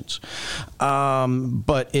pensions.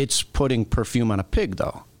 But it's putting perfume on a pig,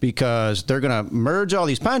 though, because they're going to merge all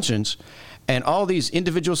these pensions, and all these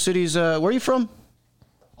individual cities, where are you from?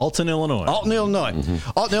 Alton, Illinois. Alton,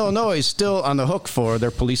 Illinois is still on the hook for their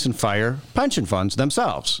police and fire pension funds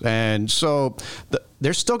themselves. And so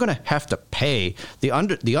they're still going to have to pay. The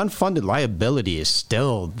unfunded liability is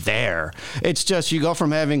still there. It's just you go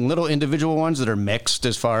from having little individual ones that are mixed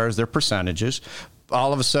as far as their percentages,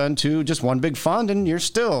 all of a sudden to just one big fund, and you're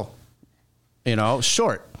still,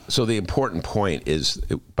 short. So the important point is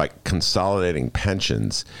by consolidating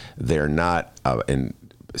pensions, they're not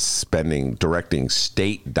directing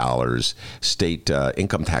state dollars, state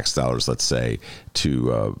income tax dollars, let's say,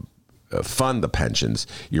 to fund the pensions.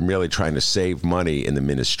 You're merely trying to save money in the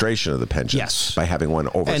administration of the pensions by having one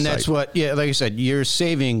oversight. And that's what, like I said, you're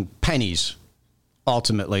saving pennies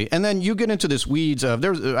ultimately. And then you get into this weeds of,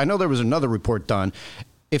 I know there was another report done.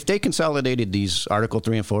 If they consolidated these Article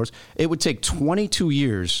 3 and 4s, it would take 22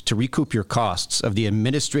 years to recoup your costs of the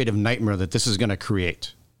administrative nightmare that this is going to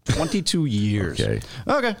create. 22 years.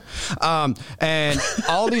 Okay. And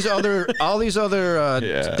all these other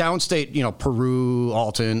downstate, Peru,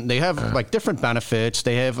 Alton, they have like different benefits.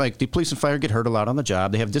 They have like the police and fire get hurt a lot on the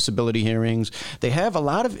job. They have disability hearings. They have a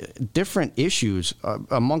lot of different issues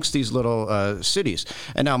amongst these little cities.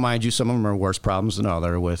 And now, mind you, some of them are worse problems than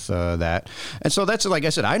others with that. And so that's, like I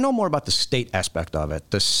said, I know more about the state aspect of it.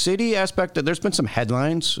 The city aspect, there's been some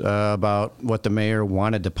headlines about what the mayor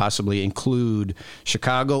wanted to possibly include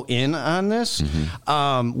Chicago in on this,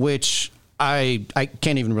 which I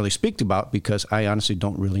can't even really speak about because I honestly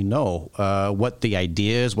don't really know what the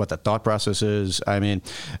idea is, what the thought process is. I mean,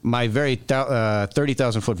 my very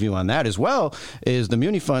 30,000-foot view on that as well is the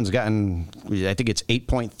muni fund's gotten, I think it's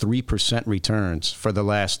 8.3% returns for the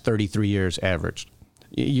last 33 years averaged.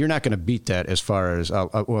 You're not going to beat that as far as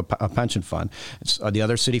a pension fund. The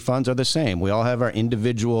other city funds are the same. We all have our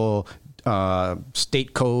individual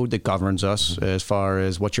state code that governs us as far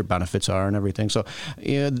as what your benefits are and everything. So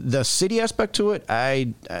the city aspect to it,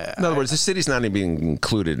 in other words, the city's not even being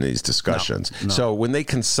included in these discussions. No. So when they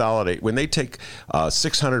consolidate, when they take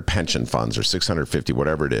 600 pension funds or 650,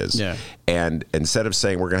 whatever it is, and instead of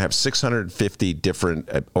saying we're going to have 650 different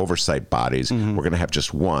oversight bodies, we're going to have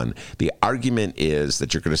just one. The argument is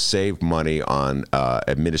that you're going to save money on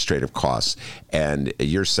administrative costs, and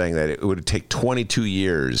you're saying that it would take 22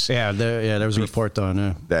 years. There was a report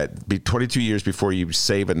done. That be 22 years before you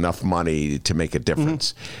save enough money to make a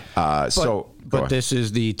difference. But this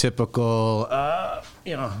is the typical,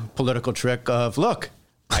 political trick of, look,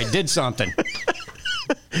 I did something.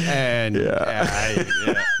 And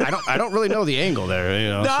I don't really know the angle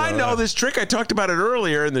there. I know this trick. I talked about it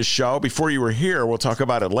earlier in the show before you were here. We'll talk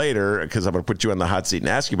about it later because I'm going to put you on the hot seat and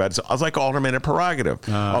ask you about it. So I was like Aldermanic prerogative.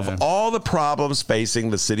 All the problems facing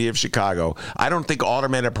the city of Chicago, I don't think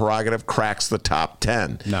Aldermanic prerogative cracks the top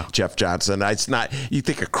 10. No. Jeff Johnson. It's not. You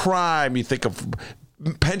think of crime. You think of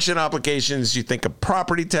pension obligations. You think of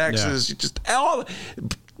property taxes. You just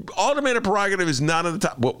Aldermanic prerogative is not on the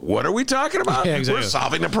top. What are we talking about? Exactly. We're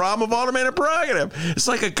solving the problem of Aldermanic prerogative. It's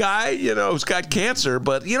like a guy, who's got cancer,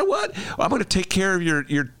 but you know what? I'm going to take care of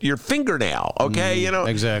your fingernail. Okay,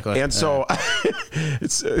 exactly. And so,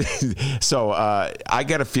 I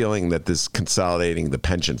get a feeling that this consolidating the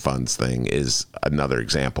pension funds thing is another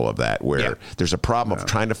example of that, where there's a problem of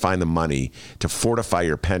trying to find the money to fortify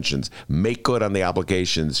your pensions, make good on the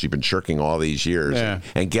obligations you've been shirking all these years,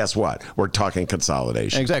 and guess what? We're talking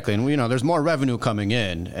consolidation. Exactly, and there's more revenue coming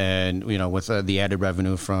in, and with the added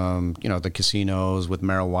revenue from the casinos, with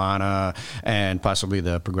marijuana, and possibly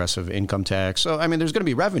the progressive income tax. So I mean, there's going to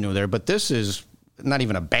be revenue there, but this is not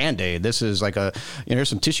even a Band-Aid. This is like here's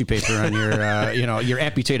some tissue paper on your your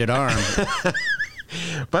amputated arm.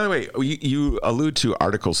 By the way, you allude to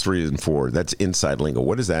Articles 3 and 4. That's inside lingo.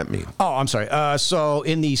 What does that mean? Oh, I'm sorry. So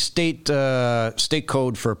in the state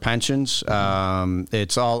code for pensions,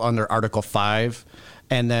 it's all under Article 5.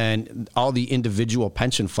 And then all the individual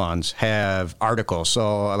pension funds have articles.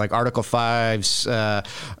 So like Article 5,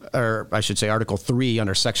 or I should say Article 3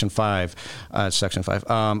 under Section 5.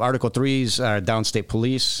 Article 3s are downstate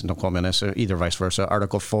police. Don't quote me on this. Either vice versa.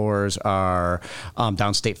 Article 4s are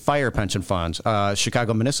downstate fire pension funds.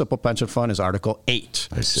 Chicago Municipal Pension Fund is Article 8.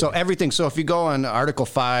 So everything. So if you go on Article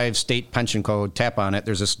 5 State Pension Code, tap on it,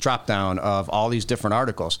 there's this drop down of all these different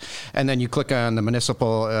articles. And then you click on the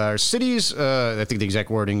municipal cities. I think the exact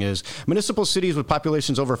wording is municipal cities with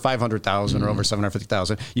populations over 500,000 or over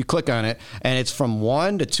 750,000. You click on it, and it's from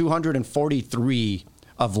 1 to 243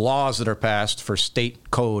 of laws that are passed for state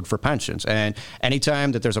code for pensions. And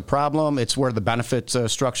anytime that there's a problem, it's where the benefit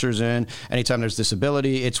structure's in. Anytime there's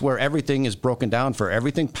disability, it's where everything is broken down for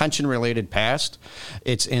everything pension-related passed.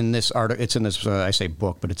 It's in this article. It's in this, I say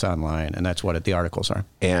book, but it's online, and that's what the articles are.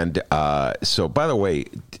 And so, by the way,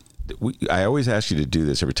 I always ask you to do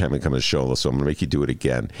this every time I come to the show, so I'm going to make you do it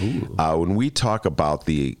again. When we talk about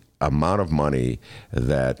the amount of money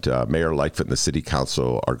that Mayor Lightfoot and the City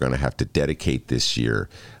Council are going to have to dedicate this year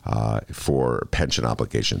for pension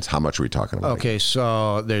obligations, how much are we talking about? Okay,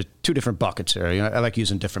 so there's two different buckets here. I like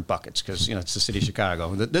using different buckets because it's the City of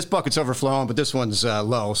Chicago. This bucket's overflowing, but this one's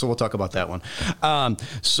low, so we'll talk about that one.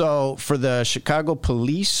 So for the Chicago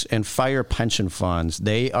Police and Fire pension funds,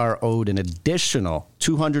 they are owed an additional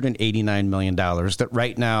 $289 million that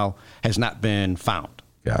right now has not been found.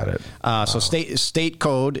 Got it. So state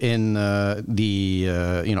code in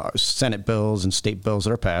the Senate bills and state bills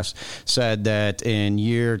that are passed said that in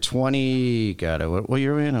year 20, what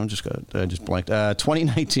year are we in? I just blanked.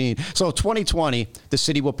 2019. So 2020, the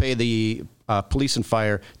city will pay the police and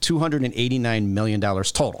fire $289 million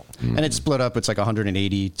total. And it's split up. It's like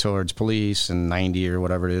 180 towards police and 90 or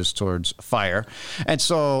whatever it is towards fire. And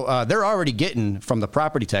so they're already getting from the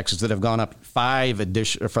property taxes that have gone up for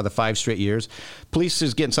the 5 straight years. Police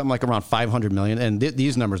is getting something like around $500 million. And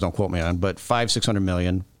these numbers don't quote me on, but $600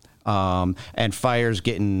 million. And fire's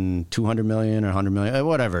getting $200 million or $100 million,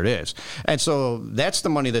 whatever it is. And so that's the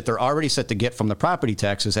money that they're already set to get from the property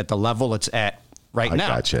taxes at the level it's at right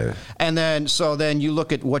now. Gotcha. And then you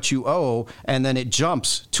look at what you owe, and then it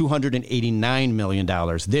jumps $289 million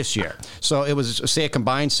this year. So it was, say, a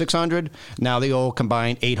combined $600. Now they owe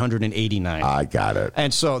combined $889. I got it.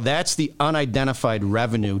 And so that's the unidentified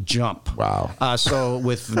revenue jump. Wow. So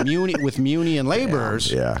with muni and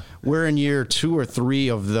laborers, we're in year 2 or 3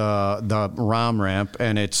 of the ROM ramp,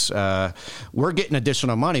 and it's we're getting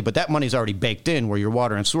additional money, but that money's already baked in where your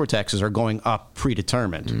water and sewer taxes are going up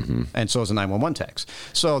predetermined, and so is the 911 tax.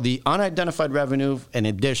 So the unidentified revenue, in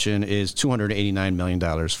addition, is $289 million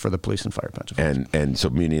for the police and fire pension. And so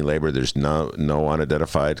muni and labor, there's no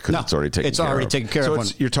unidentified because it's already taken care of. It's already taken care of.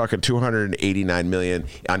 So you're talking $289 million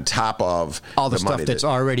on top of all the stuff money that's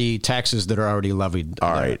already taxes that are already levied.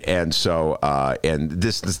 All right, and so and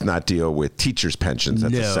this does not deal with teachers' pensions.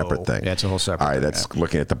 That's a separate thing. That's a whole separate. All right, that's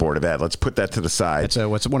looking at the Board of Ed. Let's put that to the side. It's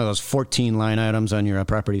what's one of those 14 line items on your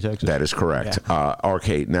property taxes. That is correct. Yeah.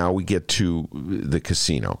 Okay, now we get to the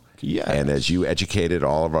casino. Yes. And as you educated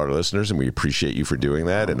all of our listeners, and we appreciate you for doing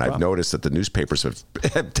that, and I've noticed that the newspapers have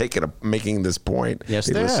taken making this point. Yes,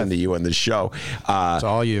 they listen to you on the show. It's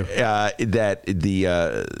all you. That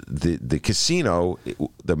the casino,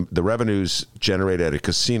 the revenues generated at a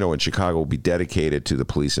casino in Chicago will be dedicated to the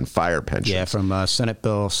police and fire pensions. Yeah, from Senate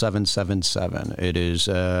Bill 777. It is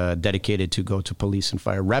dedicated to go to police and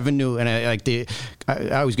fire revenue. And I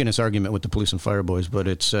always get in this argument with the police and fire boys, but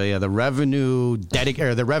it's the revenue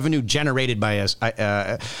generated by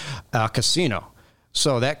a casino.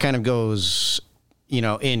 So that kind of goes,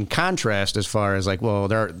 in contrast as far as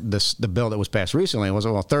the bill that was passed recently was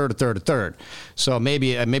a third. So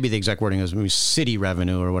maybe the exact wording is maybe city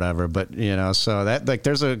revenue or whatever. But so that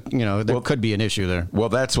there's there could be an issue there. Well,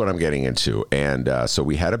 that's what I'm getting into, and so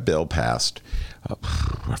we had a bill passed.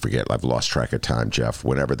 I forget. I've lost track of time, Jeff.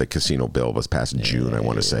 Whenever the casino bill was passed in June, I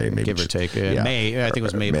want to say maybe give or take. May. I think it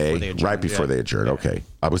was May before they adjourned. Right before they adjourned. Yeah. Okay.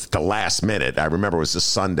 I was at the last minute. I remember it was this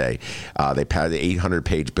Sunday. They passed the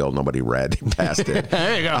 800-page bill. Nobody read. They passed it.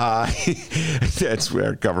 There you go. That's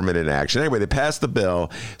where government in action. Anyway, they passed the bill.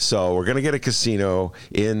 So we're going to get a casino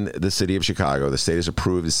in the city of Chicago. The state has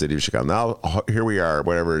approved the city of Chicago. Now, here we are,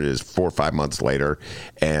 whatever it is, 4 or 5 months later,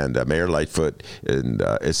 and Mayor Lightfoot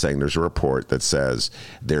is saying there's a report that says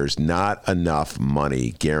there's not enough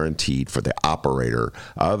money guaranteed for the operator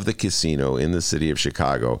of the casino in the city of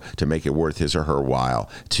Chicago to make it worth his or her while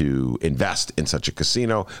to invest in such a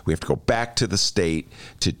casino. We have to go back to the state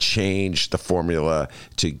to change the formula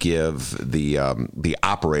to give the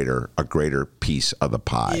operator a greater piece of the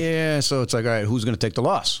pie. Yeah, so it's like, all right, who's going to take the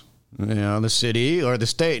loss? The city or the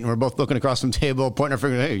state? And we're both looking across the table, pointing our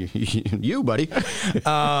finger, hey, you, buddy.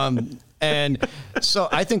 And so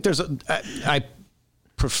I think I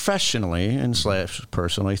professionally and /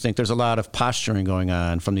 personally think there's a lot of posturing going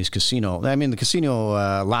on from these casino. I mean, the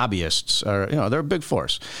casino lobbyists are, they're a big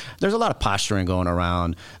force. There's a lot of posturing going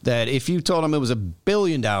around that if you told them it was $1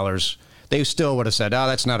 billion, they still would have said, oh,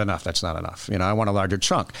 that's not enough. That's not enough. I want a larger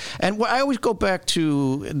chunk. And I always go back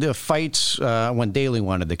to the fights when Daley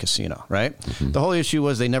wanted the casino, right? Mm-hmm. The whole issue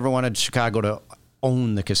was they never wanted Chicago to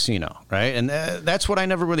own the casino, right? And that's what I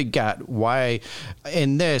never really got. Why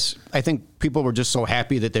in this, I think people were just so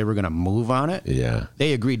happy that they were going to move on it. Yeah.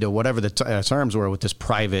 They agreed to whatever the terms were with this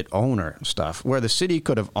private owner stuff, where the city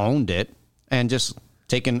could have owned it and just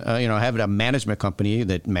taken, having a management company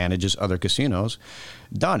that manages other casinos,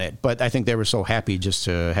 done it. But I think they were so happy just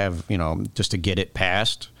to have, just to get it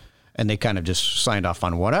passed. And they kind of just signed off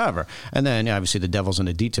on whatever. And then, obviously, the devil's in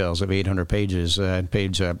the details of 800 pages.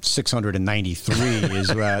 Page 693 is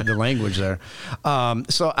the language there.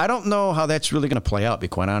 So I don't know how that's really going to play out, to be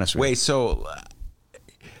quite honest with you. Wait, so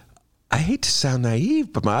I hate to sound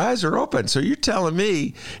naive, but my eyes are open. So you're telling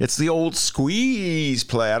me it's the old squeeze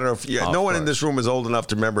play. I don't know if no one in this room is old enough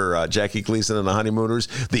to remember Jackie Gleason and the Honeymooners.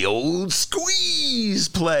 The old squeeze squeeze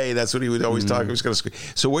play. That's what he would always talk. He was going to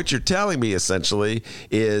squeeze. So what you're telling me essentially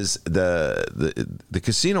is the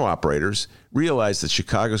casino operators realize that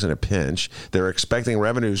Chicago's in a pinch. They're expecting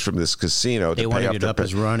revenues from this casino. They want to get up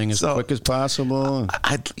as running as quick as possible.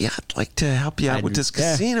 I'd like to help you out with this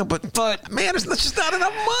casino, but man, there's just not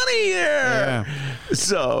enough money here. Yeah.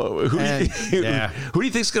 So who do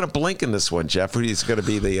you think's going to blink in this one, Jeff? Who do you think's going to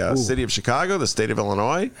be the city of Chicago, the state of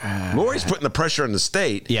Illinois? Lori's putting the pressure on the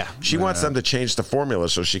state. Yeah, she wants them to change the formula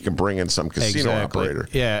so she can bring in some casino operator.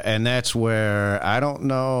 Yeah, and that's where I don't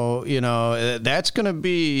know. That's going to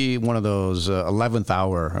be one of those 11th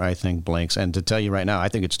hour, I think, blinks. And to tell you right now, I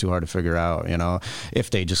think it's too hard to figure out. If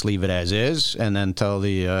they just leave it as is and then tell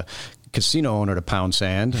the casino owner to pound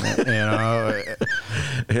sand.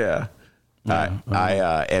 Yeah.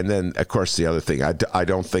 And then, of course, the other thing, I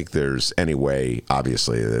don't think there's any way,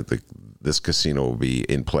 obviously, that this casino will be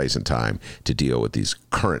in place in time to deal with these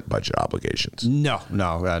current budget obligations. No.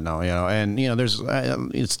 And there's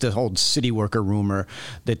it's the whole city worker rumor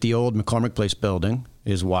that the old McCormick Place building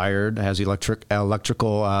is wired, has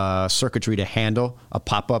electrical circuitry to handle a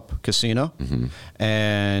pop-up casino. Mm-hmm.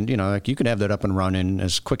 And, you can have that up and running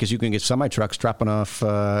as quick as you can get semi-trucks dropping off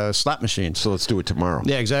slot machines. So let's do it tomorrow.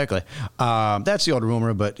 Yeah, exactly. That's the old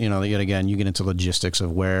rumor, but, yet again, you get into logistics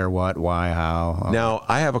of where, what, why, how. Now,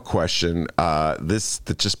 I have a question. This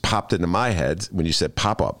that just popped into my head when you said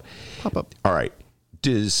pop-up. Pop-up. All right.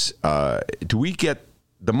 Do we get...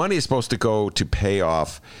 The money is supposed to go to pay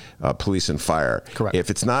off police and fire. Correct. If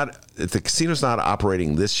the casino's not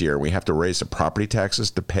operating this year, we have to raise the property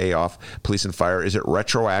taxes to pay off police and fire. Is it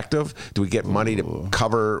retroactive? Do we get money to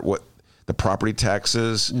cover what the property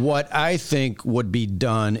taxes? What I think would be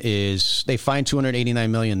done is they find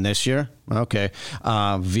 $289 million this year. Okay,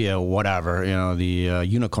 via whatever, the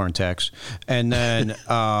unicorn tax, and then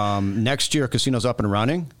next year casino's up and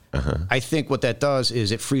running. Uh-huh. I think what that does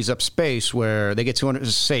is it frees up space where they get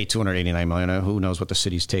 $289 million. Who knows what the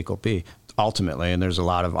city's take will be ultimately, and there's a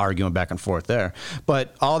lot of arguing back and forth there.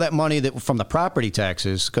 But all that money from the property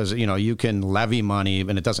taxes, because you can levy money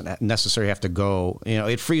and it doesn't necessarily have to go.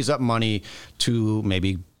 It frees up money to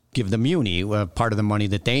maybe give the muni part of the money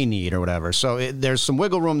that they need or whatever. So there's some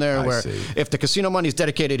wiggle room there where if the casino money is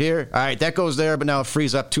dedicated here, all right, that goes there, but now it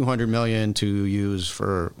frees up $200 million to use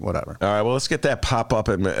for whatever. All right, well, let's get that pop up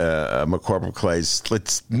in McCormick Place.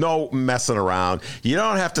 Let's no messing around. You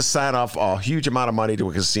don't have to sign off a huge amount of money to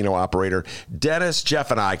a casino operator. Dennis,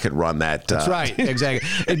 Jeff, and I could run that. That's right, exactly.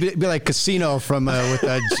 It'd be like Casino from with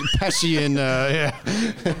Pesci and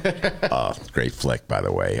oh, great flick, by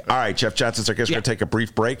the way. All right, Jeff Johnson, so I guess we're going to take a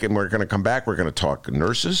brief break. And we're going to come back. We're going to talk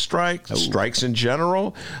nurses' strikes in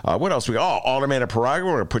general. What else? Aldermanic prerogative.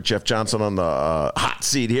 We're going to put Jeff Johnson on the hot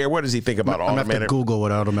seat here. What does he think about aldermanic? I'm going to have to Google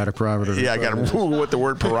what aldermanic prerogative is. Yeah, I got to Google what the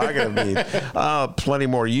word prerogative means. Plenty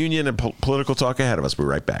more union and political talk ahead of us. We'll be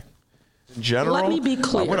right back. In general, let me be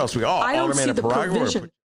clear. What else? I don't see the provision.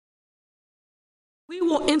 We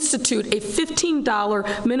will institute a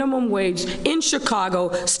 $15 minimum wage in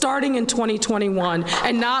Chicago starting in 2021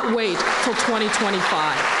 and not wait till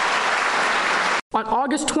 2025. On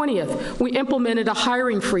August 20th, we implemented a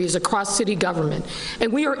hiring freeze across city government,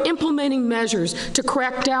 and we are implementing measures to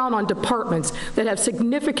crack down on departments that have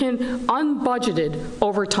significant unbudgeted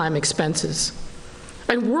overtime expenses.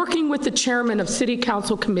 And working with the chairman of city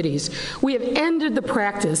council committees, we have ended the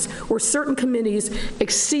practice where certain committees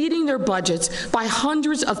exceeding their budgets by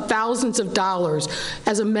hundreds of thousands of dollars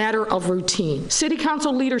as a matter of routine. City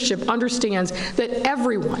council leadership understands that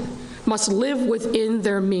everyone must live within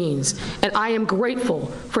their means, and I am grateful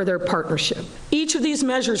for their partnership. Each of these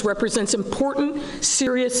measures represents important,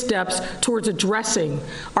 serious steps towards addressing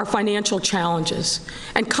our financial challenges.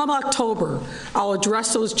 And come October, I'll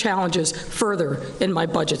address those challenges further in my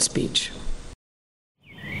budget speech.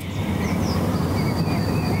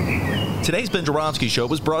 Today's Ben Joravsky Show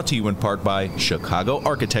was brought to you in part by Chicago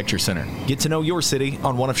Architecture Center. Get to know your city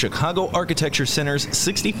on one of Chicago Architecture Center's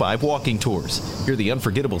 65 walking tours. Hear the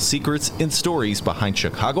unforgettable secrets and stories behind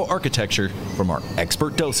Chicago architecture from our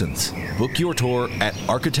expert docents. Book your tour at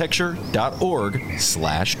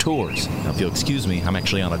architecture.org/tours. Now, if you'll excuse me, I'm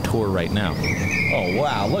actually on a tour right now. Oh,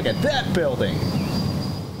 wow, look at that building.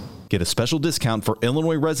 Get a special discount for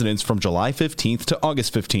Illinois residents from July 15th to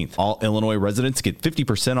August 15th. All Illinois residents get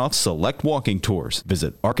 50% off select walking tours.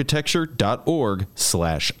 Visit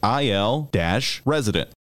architecture.org/IL-resident.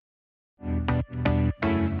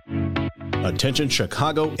 Attention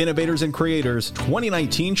Chicago innovators and creators,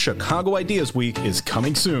 2019 Chicago Ideas Week is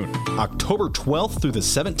coming soon. October 12th through the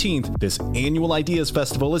 17th, this annual Ideas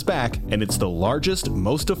Festival is back, and it's the largest,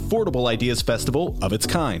 most affordable Ideas Festival of its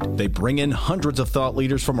kind. They bring in hundreds of thought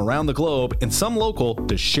leaders from around the globe and some local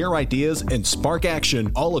to share ideas and spark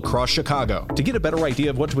action all across Chicago. To get a better idea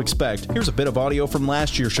of what to expect, here's a bit of audio from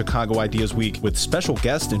last year's Chicago Ideas Week with special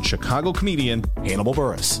guest and Chicago comedian Hannibal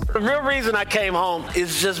Buress. The real reason I came home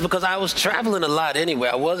is just because I was traveling a lot anyway.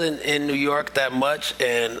 I wasn't in New York that much,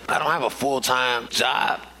 and I don't have a full-time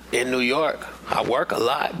job in New York. I work a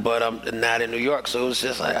lot, but I'm not in New York, so it was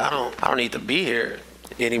just like I don't need to be here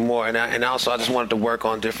anymore. And also I just wanted to work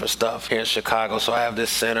on different stuff here in Chicago. So I have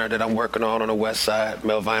this center that I'm working on the west side,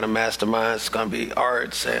 Melvina Masterminds. It's going to be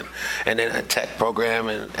arts and then a tech program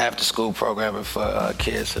and after school programming for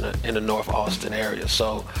kids in the North Austin area.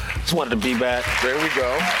 So just wanted to be back. There we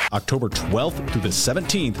go. October 12th through the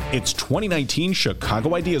 17th, it's 2019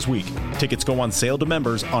 Chicago Ideas Week. Tickets go on sale to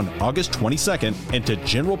members on August 22nd and to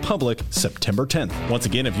general public September 10th. Once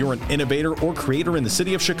again, if you're an innovator or creator in the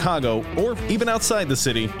city of Chicago or even outside the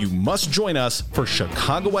city, you must join us for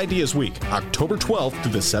Chicago Ideas Week, October 12th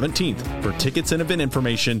through the 17th. For tickets and event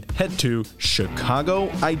information, head to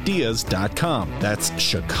chicagoideas.com. That's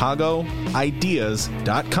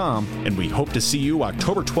chicagoideas.com, and we hope to see you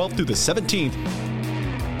October 12th through the 17th.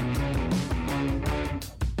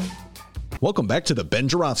 Welcome back to the Ben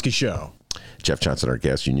Joravsky Show. Jeff Johnson, our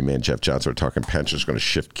guest, Union Man Jeff Johnson. We're talking pensions, going to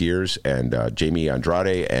shift gears, and Jaime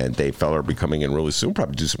Andrade and Dave Feller will be coming in really soon.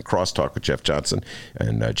 Probably do some crosstalk with Jeff Johnson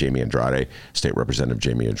and Jaime Andrade, State Representative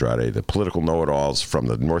Jaime Andrade. The political know-it-alls from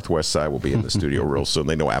the Northwest side will be in the studio real soon.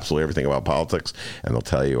 They know absolutely everything about politics, and they'll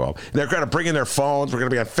tell you all. They're going to bring in their phones. We're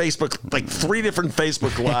going to be on Facebook, like 3 different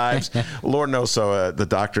Facebook Lives. Lord knows, so the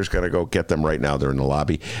doctor's going to go get them right now. They're in the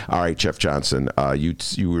lobby. All right, Jeff Johnson,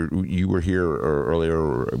 you were here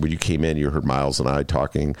earlier when you came in. You heard Miles and I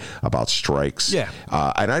talking about strikes. Yeah.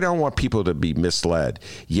 And I don't want people to be misled.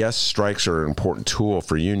 Yes, strikes are an important tool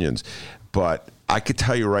for unions, but I could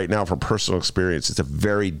tell you right now from personal experience, it's a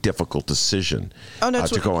very difficult decision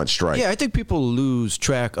to go on strike. Yeah, I think people lose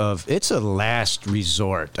track of it's a last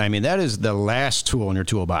resort. I mean, that is the last tool in your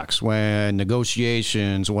toolbox when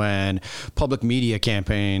negotiations, when public media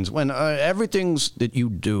campaigns, when everything's that you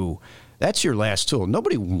do. That's your last tool.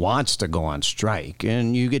 Nobody wants to go on strike.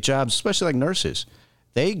 And you get jobs, especially like nurses.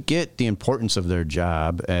 They get the importance of their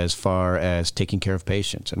job as far as taking care of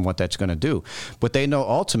patients and what that's going to do. But they know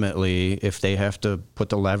ultimately if they have to put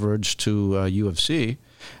the leverage to U of C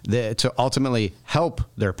to ultimately help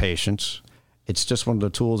their patients, it's just one of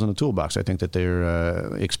the tools in the toolbox. I think that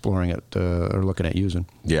they're exploring it or looking at using.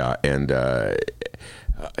 Yeah, and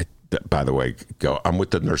by the way, I'm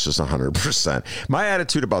with the nurses 100%. My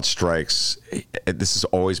attitude about strikes, this has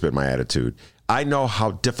always been my attitude. I know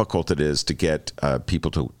how difficult it is to get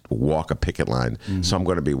people to walk a picket line, so I'm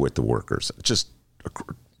going to be with the workers.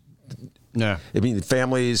 Yeah. I mean, the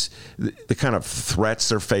families, the kind of threats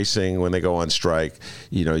they're facing when they go on strike,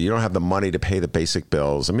 you don't have the money to pay the basic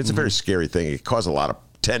bills. I mean, it's a very scary thing. It causes a lot of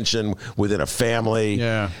tension within a family.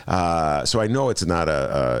 Yeah. So I know it's not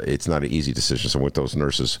an easy decision. So I'm with those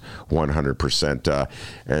nurses 100%.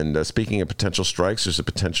 And speaking of potential strikes, there's a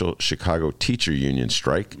potential Chicago teacher union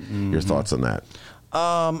strike. Your thoughts on that?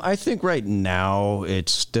 I think right now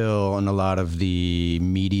it's still in a lot of the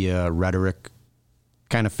media rhetoric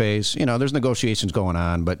kind of phase. There's negotiations going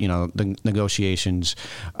on, but the negotiations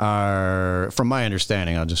are, from my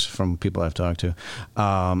understanding, from people I've talked to,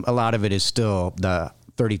 a lot of it is still the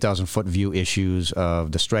 30,000-foot view issues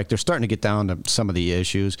of the strike. They're starting to get down to some of the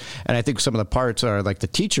issues. And I think some of the parts are like the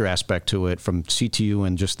teacher aspect to it from CTU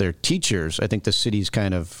and just their teachers. I think the city's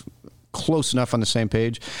kind of close enough on the same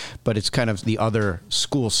page, but it's kind of the other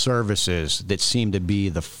school services that seem to be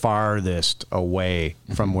the farthest away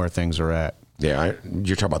from where things are at. Yeah,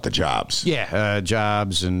 you're talking about the jobs. Yeah,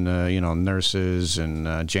 jobs and, nurses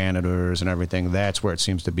and janitors and everything. That's where it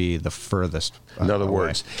seems to be the furthest. In other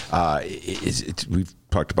words, we've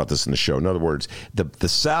talked about this in the show. In other words, the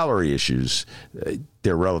salary issues,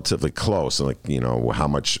 they're relatively close. Like, how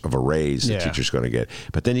much of a raise the teacher's going to get.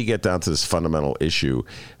 But then you get down to this fundamental issue.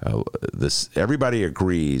 Everybody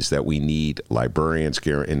agrees that we need librarians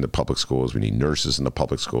in the public schools. We need nurses in the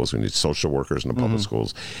public schools. We need social workers in the public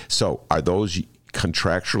schools. So are those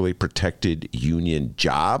contractually protected union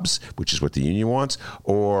jobs, which is what the union wants?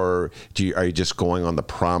 Or are you just going on the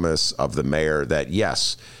promise of the mayor that,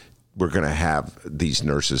 yes, we're going to have these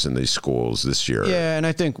nurses in these schools this year? Yeah, and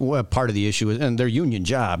I think part of the issue is, and they're union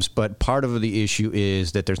jobs, but part of the issue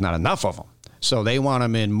is that there's not enough of them. So they want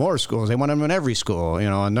them in more schools. They want them in every school.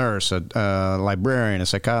 A nurse, a librarian, a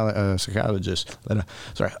psychologist.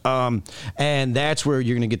 And that's where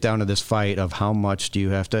you're going to get down to this fight of how much do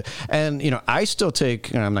you have to. And I still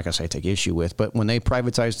take. I'm not going to say I take issue with, but when they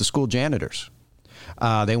privatized the school janitors.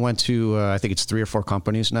 They went to, I think it's 3 or 4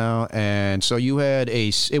 companies now. And so you had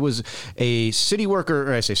it was a city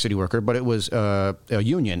worker, or I say city worker, but it was a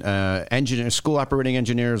union, school operating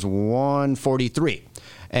engineers 143.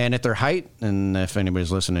 And at their height, and if anybody's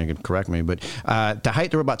listening, can correct me, but at the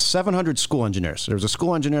height, there were about 700 school engineers. There was a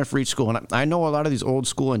school engineer for each school. And I know a lot of these old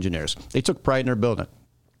school engineers. They took pride in their building.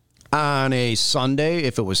 On a Sunday,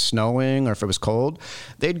 if it was snowing or if it was cold,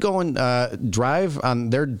 they'd go and drive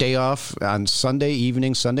on their day off on Sunday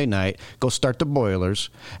evening, Sunday night, go start the boilers,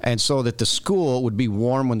 and so that the school would be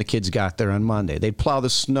warm when the kids got there on Monday. They'd plow the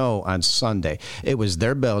snow on Sunday. It was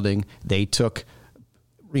their building. They took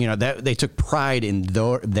they took pride in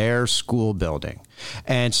their school building.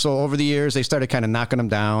 And so over the years, they started kind of knocking them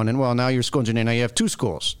down. And, well, now you're a school engineer. Now you have 2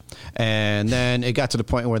 schools. And then it got to the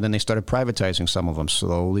point where then they started privatizing some of them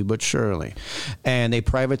slowly but surely. And they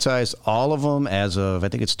privatized all of them as of, I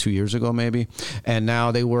think it's 2 years ago maybe. And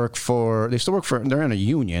now they still work for, they're in a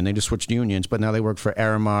union. They just switched unions. But now they work for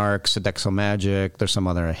Aramark, Sodexo Magic. There's some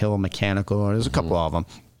other Hill Mechanical. There's a couple of them.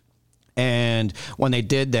 And when they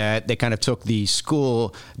did that, they kind of took the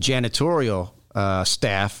school janitorial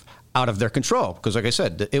staff out of their control. Because like I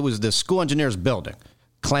said, it was the school engineer's building.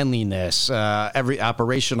 Cleanliness, every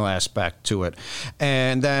operational aspect to it.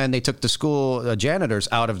 And then they took the school janitors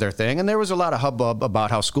out of their thing. And there was a lot of hubbub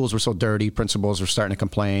about how schools were so dirty. Principals were starting to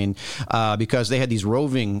complain because they had these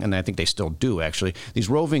roving, and I think they still do actually, these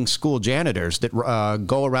roving school janitors that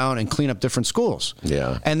go around and clean up different schools.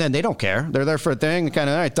 Yeah. And then they don't care. They're there for a thing, kind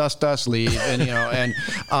of, all right, dust, leave. And,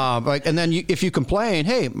 and then if you complain,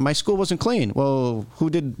 hey, my school wasn't clean. Well,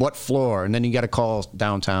 who did what floor? And then you got to call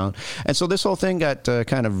downtown. And so this whole thing got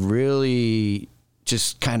kind of really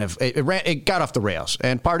just kind of it got off the rails,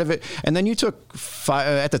 and part of it, and then you took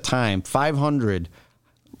at the time 500,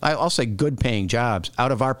 I'll say good paying jobs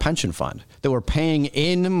out of our pension fund that were paying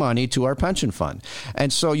in money to our pension fund.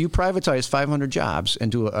 And so you privatize 500 jobs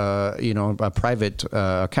into a private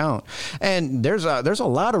account. And there's a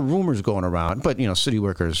lot of rumors going around, but city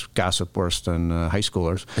workers gossip worse than high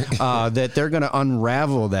schoolers, that they're going to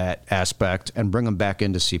unravel that aspect and bring them back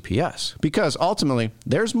into CPS, because ultimately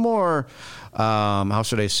there's more how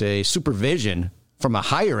should I say supervision from a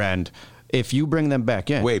higher end if you bring them back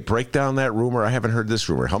in. Wait, break down that rumor. I haven't heard this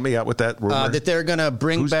rumor. Help me out with that rumor. That they're going to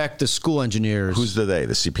bring back the school engineers. Who's they?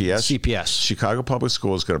 The CPS? CPS. Chicago Public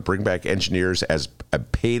Schools is going to bring back engineers as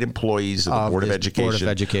paid employees of the Board of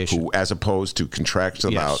Education. Who, as opposed to contract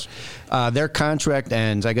them out. Their contract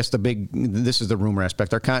ends. I guess this is the rumor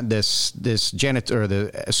aspect. This janitor or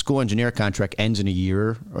the school engineer contract ends in a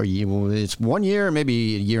year, or it's 1 year,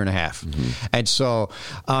 maybe a year and a half. Mm-hmm. And so,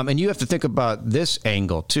 and you have to think about this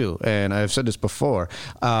angle too. And I've said this before.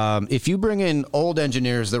 If you bring in old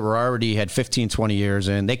engineers that had 15, 20 years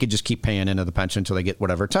in, they could just keep paying into the pension until they get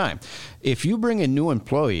whatever time. If you bring in new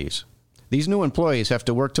employees, these new employees have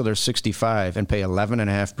to work till they're 65 and pay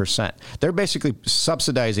 11.5%. They're basically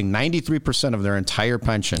subsidizing 93% of their entire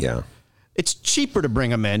pension. Yeah. It's cheaper to bring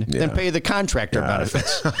them in than pay the contractor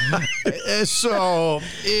benefits.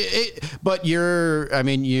 But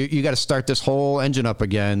you got to start this whole engine up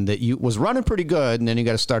again that was running pretty good, and then you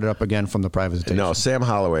got to start it up again from the privatization. No, Sam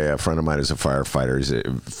Holloway, a friend of mine, is a firefighter. He's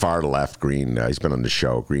a far left Green. He's been on the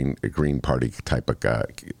show, Green Party type of guy,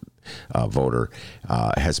 voter,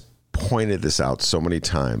 has pointed this out so many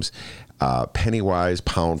times. Penny wise,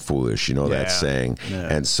 pound foolish, that saying. Yeah.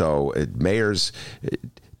 And so mayors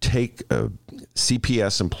take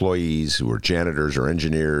CPS employees who are janitors or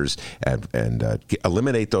engineers and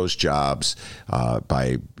eliminate those jobs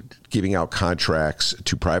by giving out contracts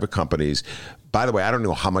to private companies. By the way, I don't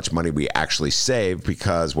know how much money we actually save,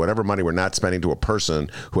 because whatever money we're not spending to a person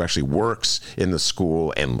who actually works in the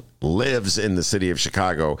school and lives in the city of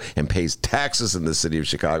Chicago and pays taxes in the city of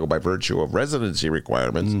Chicago by virtue of residency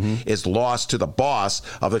requirements is lost to the boss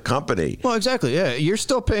of the company. Well, exactly. Yeah, you're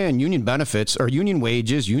still paying union benefits or union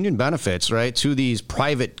wages, union benefits, right, to these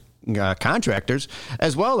private contractors,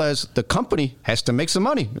 as well as the company has to make some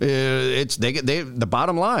money. It's the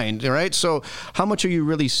bottom line, right? So how much are you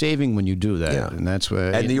really saving when you do that? Yeah. And that's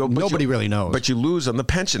what nobody really knows. But you lose on the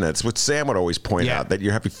pension. That's what Sam would always point out, that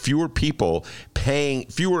you're having fewer people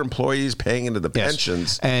fewer employees paying into the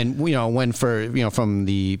pensions. And from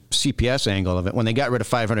the CPS angle of it, when they got rid of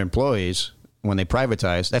 500 employees, when they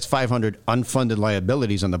privatized, that's 500 unfunded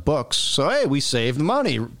liabilities on the books. So, hey, we saved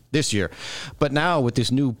money this year. But now with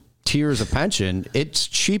this new tiers of pension, it's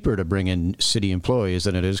cheaper to bring in city employees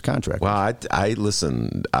than it is contractors. Well, I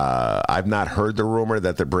listen. I've not heard the rumor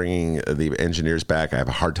that they're bringing the engineers back. I have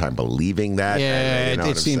a hard time believing that. Yeah,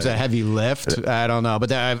 it seems a heavy lift. I don't know,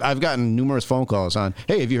 but I've gotten numerous phone calls on,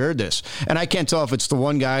 hey, have you heard this? And I can't tell if it's the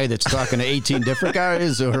one guy that's talking to 18 different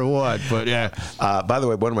guys or what. But yeah. By the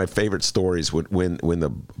way, one of my favorite stories when the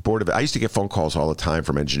board of I used to get phone calls all the time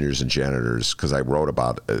from engineers and janitors because I wrote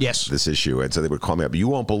about this issue, and so they would call me up. You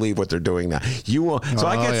won't believe what they're doing now. You won't. So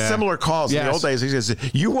I get similar calls in the old days. He says,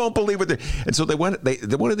 you won't believe what they're. And so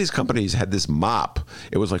one of these companies had this mop.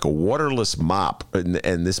 It was like a waterless mop, and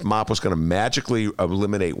this mop was going to magically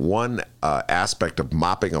eliminate one aspect of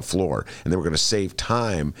mopping a floor, and they were going to save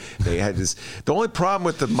time. They had this. The only problem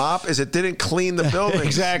with the mop is it didn't clean the building.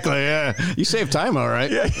 Exactly. Yeah. You save time, all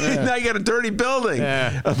right. Yeah. Now you got a dirty building.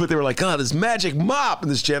 Yeah. But they were like, oh, this magic mop,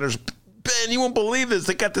 and this janitor's. Ben, you won't believe this.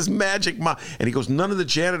 They got this magic mop. And he goes, none of the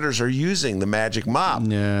janitors are using the magic mop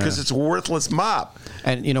because it's a worthless mop.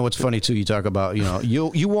 And you know what's funny, too? You talk about,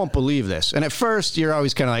 you won't believe this. And at first, you're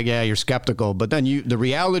always kind of like, yeah, you're skeptical. But then the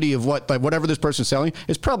reality of whatever this person's selling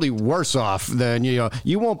is probably worse off than,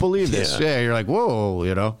 you won't believe this. Yeah, you're like, whoa,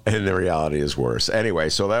 And the reality is worse. Anyway,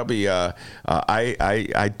 so that'll be, I've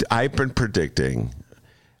been predicting,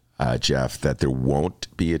 Jeff, that there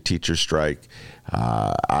won't be a teacher strike.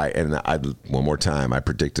 One more time, I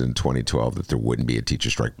predicted in 2012 that there wouldn't be a teacher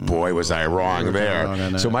strike. Boy, was I wrong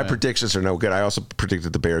there. So my predictions are no good. I also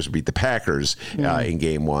predicted the Bears would beat the Packers in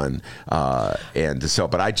Game 1, but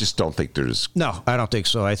I just don't think there's. No, I don't think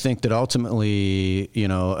so. I think that ultimately,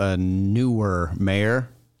 a newer mayor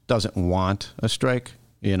doesn't want a strike.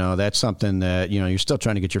 That's something that, you're still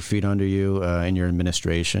trying to get your feet under you in your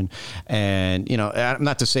administration. And,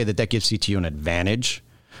 not to say that gives CTU an advantage,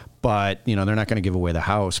 but, they're not going to give away the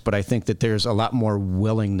house. But I think that there's a lot more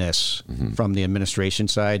willingness from the administration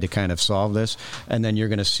side to kind of solve this. And then you're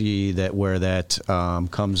going to see that where that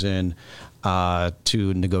comes in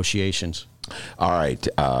to negotiations. All right.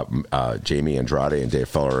 Jaime Andrade and Dave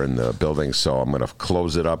Feller are in the building, so I'm going to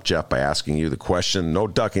close it up, Jeff, by asking you the question. No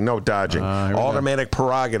ducking, no dodging. Aldermanic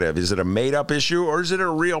prerogative. Is it a made-up issue, or is it a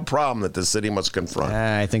real problem that the city must confront?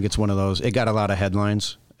 I think it's one of those. It got a lot of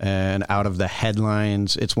headlines. And out of the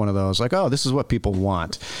headlines, it's one of those like, oh, this is what people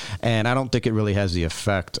want. And I don't think it really has the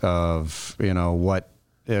effect of, what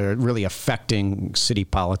really affecting city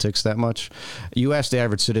politics that much. You ask the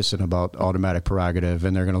average citizen about automatic prerogative,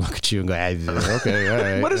 and they're going to look at you and go, okay, all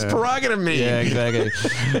right. What does prerogative mean? Yeah, exactly.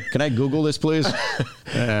 Can I Google this, please?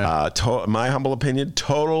 My humble opinion,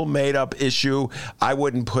 total made-up issue. I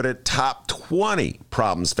wouldn't put it top 20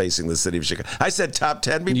 problems facing the city of Chicago. I said top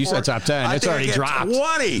 10 before. You said top 10. It's already dropped. 20.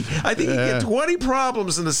 I think you get 20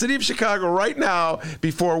 problems in the city of Chicago right now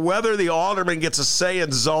before whether the alderman gets a say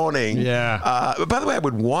in zoning. Yeah. By the way, I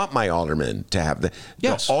would want my alderman to have the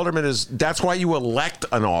alderman that's why you elect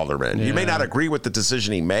an alderman. You may not agree with the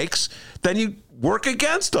decision he makes, then you work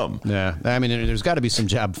against them. Yeah, I mean, there's got to be some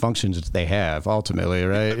job functions that they have ultimately,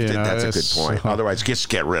 right? That's a good point. Otherwise, just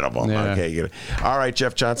get rid of them. Yeah. Okay. All right,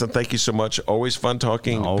 Jeff Johnson, thank you so much. Always fun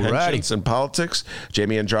talking pensions and politics.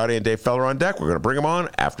 Jaime Andrade and Dave Feller on deck. We're going to bring them on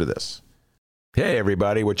after this. Hey,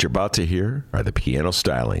 everybody. What you're about to hear are the piano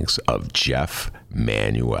stylings of Jeff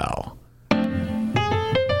Manuel.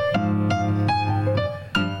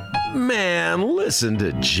 Man, listen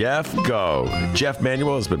to Jeff go. Jeff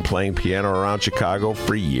Manuel has been playing piano around Chicago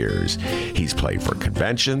for years. He's played for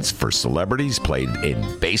conventions, for celebrities, played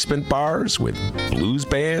in basement bars with blues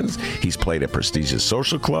bands. He's played at prestigious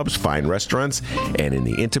social clubs, fine restaurants, and in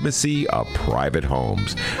the intimacy of private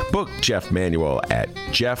homes. Book Jeff Manuel at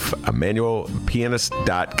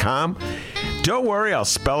jeffemanuelpianist.com. Don't worry, I'll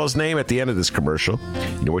spell his name at the end of this commercial.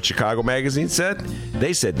 You know what Chicago Magazine said?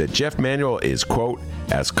 They said that Jeff Manuel is, quote,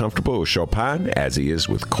 as comfortable with Chopin as he is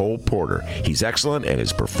with Cole Porter. He's excellent and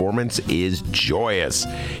his performance is joyous.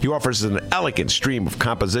 He offers an elegant stream of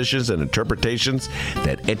compositions and interpretations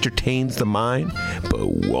that entertains the mind but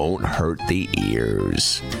won't hurt the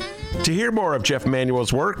ears. To hear more of Jeff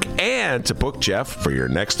Manuel's work and to book Jeff for your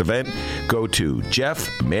next event, go to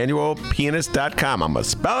jeffmanuelpianist.com. I'm going to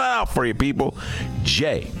spell it out for you, people.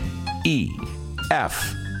 Jeff.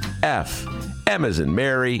 M as in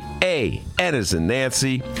Mary, A, N as in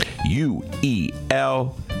Nancy,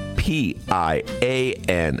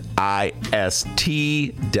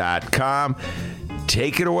 UELPIANIST.com.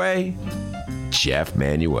 Take it away, Jeff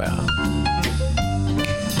Manuel.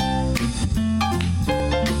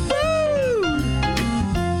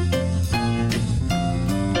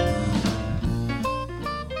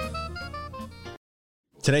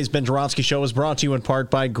 Today's Ben Joravsky Show is brought to you in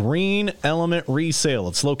part by Green Element Resale.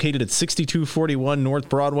 It's located at 6241 North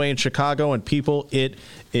Broadway in Chicago, and people, it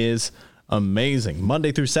is amazing.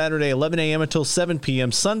 Monday through Saturday, 11 a.m. until 7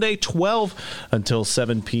 p.m. Sunday, 12 until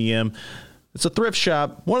 7 p.m. It's a thrift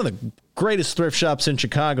shop, one of the greatest thrift shops in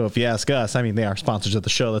Chicago, if you ask us. I mean, they are sponsors of the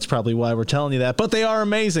show. That's probably why we're telling you that. But they are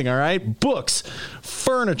amazing, all right? Books,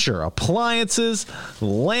 furniture, appliances,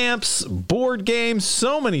 lamps, board games,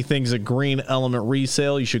 so many things at Green Element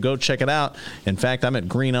Resale. You should go check it out. In fact, I'm at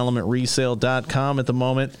greenelementresale.com at the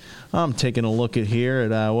moment. I'm taking a look at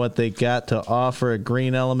here at what they got to offer at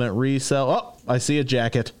Green Element Resale. Oh, I see a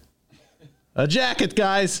jacket. A jacket,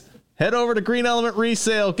 guys. Head over to Green Element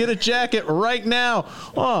Resale. Get a jacket right now.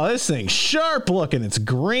 Oh, this thing's sharp looking. It's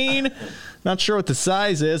green. Not sure what the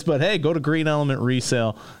size is, but hey, go to Green Element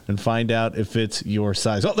Resale and find out if it's your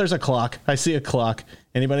size. Oh, there's a clock. I see a clock.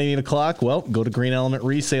 Anybody need a clock? Well, go to Green Element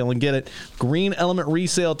Resale and get it.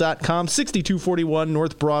 GreenElementResale.com, 6241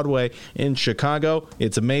 North Broadway in Chicago.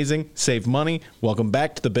 It's amazing. Save money. Welcome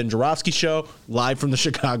back to the Ben Joravsky Show, live from the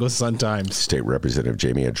Chicago Sun-Times. State Representative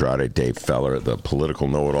Jaime Andrade, Dave Feller, the political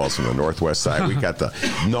know-it-alls from the Northwest side. We got the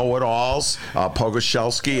know-it-alls,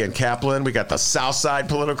 Pogoshelski and Kaplan. We got the South Side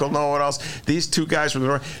political know-it-alls. These two guys from the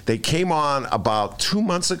North, they came on about 2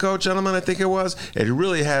 months ago, gentlemen, I think it was. It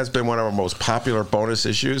really has been one of our most popular bonus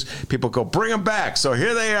issues. People go, bring them back. So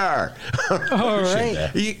here they are. All right.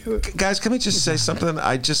 Guys, can we just say something?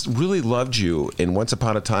 I just really loved you in Once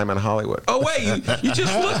Upon a Time in Hollywood. Oh, wait, you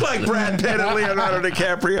just look like Brad Pitt and Leonardo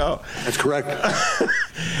DiCaprio. That's correct.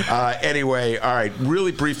 Anyway, all right,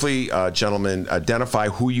 really briefly, gentlemen, identify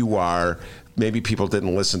who you are. Maybe people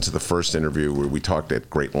didn't listen to the first interview where we talked at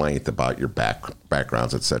great length about your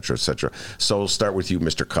backgrounds, et cetera, et cetera. So we'll start with you,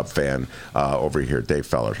 Mr. Cub fan, over here, Dave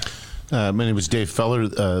Feller. My name is Dave Feller,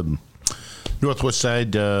 Northwest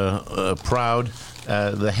Side, proud.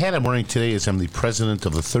 The hat I'm wearing today is I'm the president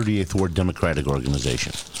of the 38th Ward Democratic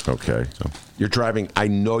Organization. Okay. So you're driving, I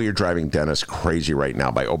know you're driving Dennis crazy right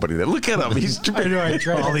now by opening that. Look at him. He's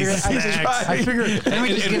all these snacks. I figured,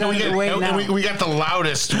 we got the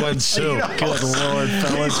loudest ones, too. Good Lord,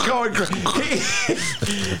 fellas. He's going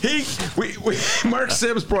crazy. Mark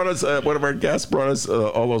Sims brought us, one of our guests brought us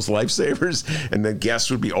all those lifesavers, and then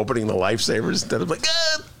guests would be opening the lifesavers instead of like,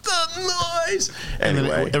 the noise. Anyway. And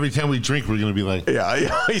then every time we drink, we're going to be like, yeah,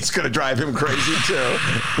 it's going to drive him crazy, too.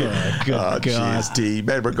 Yeah, good God. Jeez, D.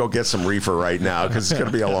 Better go get some reefer right now because it's going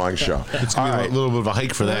to be a long show. It's going to be a little bit of a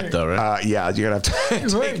hike for that, though, right? Yeah, you're going to have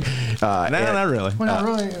to take... not really. Well, not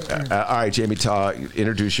really. All right, Jamie,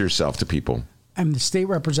 introduce yourself to people. I'm the state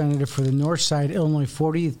representative for the North Side, Illinois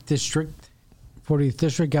 40th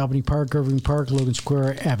District, Albany Park, Irving Park, Logan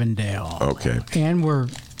Square, Avondale. Okay. And we're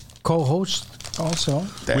co-hosts also.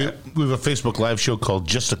 We have a Facebook Live show called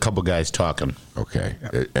Just a Couple Guys Talking. Okay.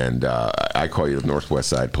 Yep. And I call you the Northwest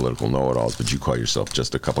Side political know-it-alls, but you call yourself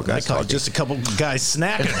Just a Couple Guys Talking. Just a couple guys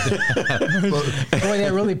snacking. Boy,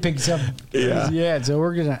 that really picks up. Yeah, so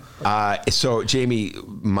we're going to... So, Jamie,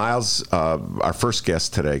 Miles, our first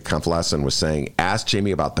guest today, Kampf-Lassin, was saying, ask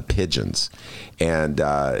Jamie about the pigeons. And...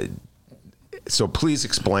 so please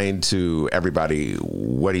explain to everybody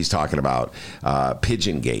what he's talking about.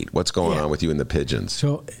 Pigeon Gate. What's going on with you and the pigeons?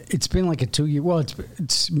 So it's been like a 2-year. Well,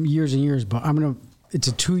 it's years and years, but it's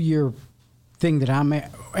a 2-year thing that I'm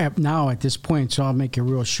at now at this point. So I'll make it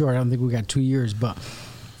real short. I don't think we got 2 years, but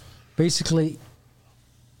basically,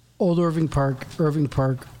 Old Irving Park,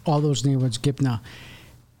 all those neighborhoods, Gipna,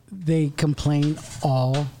 they complain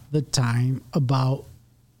all the time about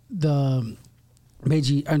the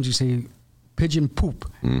pigeon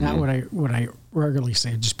poop, not what I regularly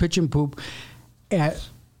say, just pigeon poop at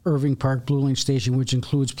Irving Park, Blue Lane Station, which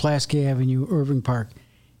includes Plaskett Avenue, Irving Park.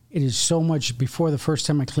 It is so much. Before the first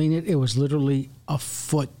time I cleaned it, it was literally a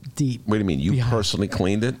foot deep. What do you mean? You personally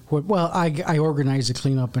cleaned it? Well, I organize the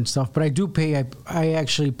cleanup and stuff, but I do pay. I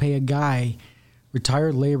actually pay a guy,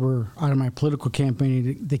 retired labor, out of my political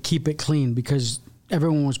campaign to keep it clean because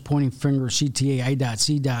everyone was pointing fingers, CTA,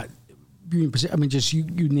 IDOT, CDOT. I mean, just you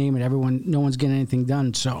name it. No one's getting anything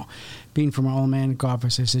done. So, being from my Aldermanic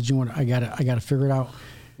office, I said, you know what, I gotta figure it out.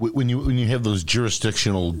 When you have those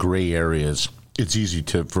jurisdictional gray areas, it's easy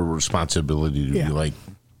for responsibility to be like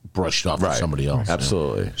brushed off with somebody else.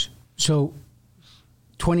 Absolutely. Yeah. So,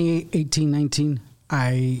 2018, 19,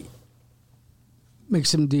 I make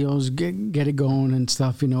some deals, get it going and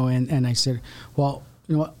stuff, and I said, well,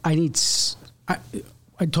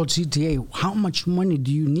 I told CTA, how much money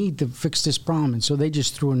do you need to fix this problem? And so they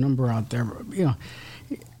just threw a number out there,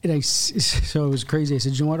 so it was crazy. I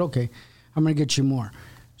said, you know what? Okay, I'm going to get you more.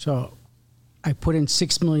 So I put in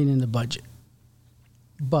 $6 million in the budget.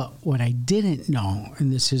 But what I didn't know,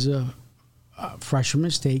 and this is a fresh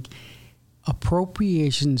mistake,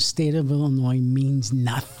 appropriations state of Illinois means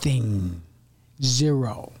nothing.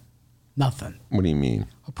 Zero. Nothing. What do you mean?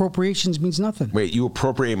 Appropriations means nothing. Wait, you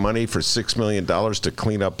appropriate money for $6 million to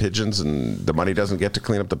clean up pigeons, and the money doesn't get to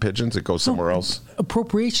clean up the pigeons? It goes somewhere else?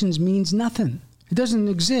 Appropriations means nothing. It doesn't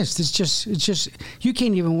exist. It's just you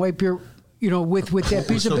can't even wipe your, with that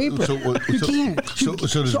piece of paper. You can't.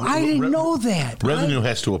 So I didn't know that. Revenue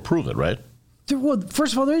has to approve it, right? Well,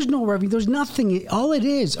 first of all, there's no revenue. There's nothing. All it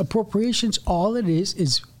is, appropriations, all it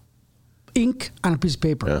is ink on a piece of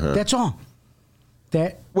paper. Uh-huh. That's all.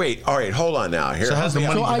 Wait, all right, hold on now. Here, so how's the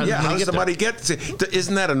money? How does the money get?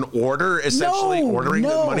 Isn't that an order, essentially? Ordering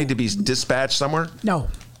the money to be dispatched somewhere? No.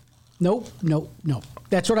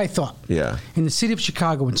 That's what I thought. Yeah. In the city of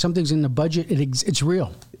Chicago, when something's in the budget, it's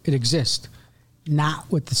real. It exists. Not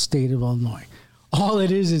with the state of Illinois. All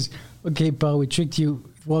it is, okay, Paul, we tricked you.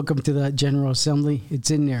 Welcome to the General Assembly.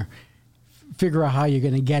 It's in there. Figure out how you're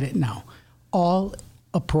going to get it now. All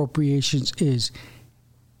appropriations is,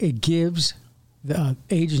 it gives the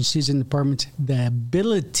agencies and departments the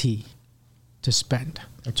ability to spend.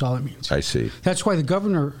 That's all it means. I see. That's why the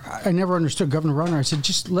governor, I never understood Governor Runner. I said,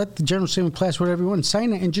 just let the General Assembly pass whatever you want,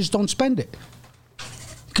 sign it, and just don't spend it.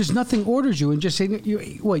 Because nothing orders you. And just say,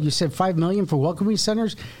 you said $5 million for welcoming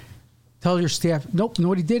centers? Tell your staff, nope. You know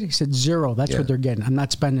what he did? He said $0. That's what they're getting. I'm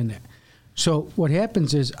not spending it. So what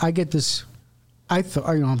happens is I get this, I thought,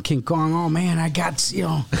 I'm King Kong. Oh, man, I got,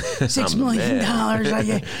 $6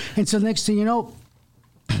 million. And so next thing you know,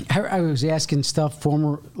 I was asking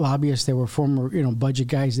former lobbyists, they were former, budget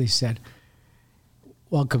guys. They said,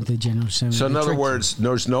 welcome to the General Assembly. So in other words,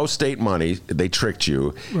 there's no state money. They tricked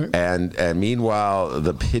you. Right. And meanwhile,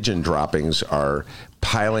 the pigeon droppings are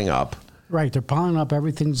piling up. Right. They're piling up.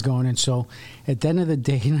 Everything's going. And so at the end of the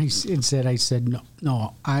day, I said,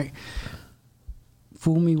 no,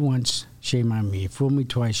 fool me once, shame on me. Fool me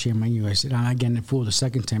twice, shame on you. I said, I'm not getting fooled a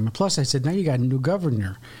second time. And plus, I said, now you got a new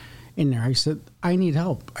governor in there. I said, I need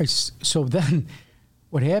help. So then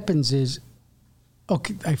what happens is,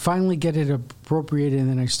 okay, I finally get it appropriated, and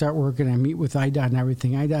then I start working. I meet with IDOT and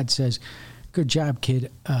everything. IDOT says, good job, kid.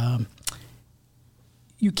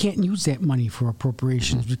 You can't use that money for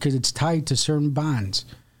appropriations because it's tied to certain bonds.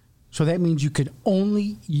 So that means you could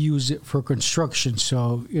only use it for construction.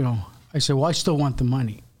 So, I said, well, I still want the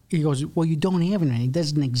money. He goes, well, you don't have it. It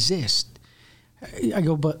doesn't exist. I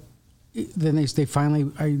go, but then they finally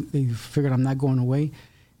figured I'm not going away.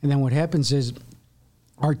 And then what happens is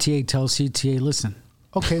RTA tells CTA, listen,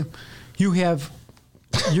 okay, you're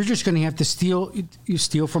just going to have to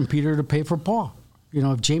steal from Peter to pay for Paul.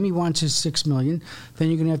 If Jamie wants his $6 million, then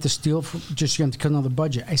you're going to have to steal from, you have to cut another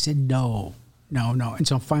budget. I said, no. And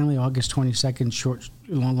so finally, August 22nd,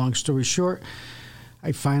 long story short,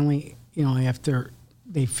 I finally, after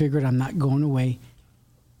they figured I'm not going away,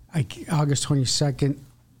 August 22nd,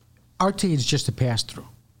 RTA is just a pass-through.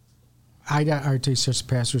 RTA is just a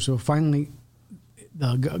pass-through. So finally,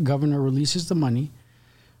 the governor releases the money.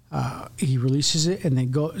 He releases it, and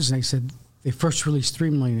they said, they first released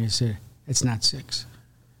 $3 million. They said, it's not 6.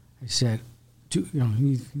 I said, you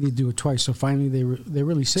need to do it twice. So finally, they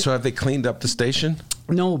released it. So have they cleaned up the station?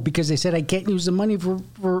 No, because they said I can't use the money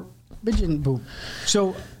for pigeon poop.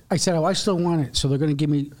 So I said, I still want it. So they're going to give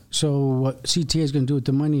me. So what CTA is going to do with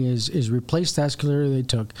the money is replace the escalator they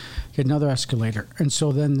took, get another escalator, and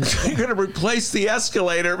so then you're going to replace the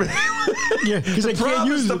escalator. Because I can't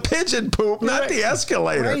use the pigeon poop, not the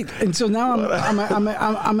escalator. Right. And so now I'm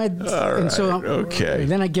at. All right. And so okay.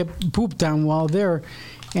 Then I get pooped down while there,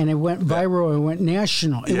 and it went viral. It went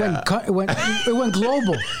national. It went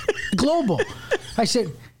global. Global. I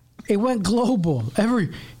said, it went global.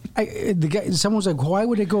 Someone's like, why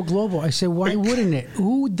would it go global? I said, why wouldn't it?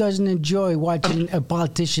 Who doesn't enjoy watching a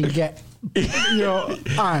politician get,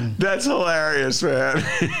 on? That's hilarious, man.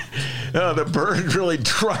 The bird really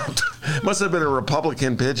dropped. Must have been a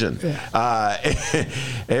Republican pigeon. Yeah.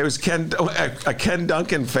 It was a Ken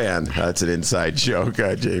Duncan fan. That's an inside joke.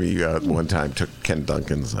 Jamie one time took Ken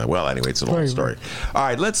Duncan's. Anyway, it's a long story. All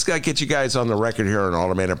right, let's get you guys on the record here on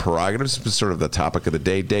Aldermanic prerogatives. It's sort of the topic of the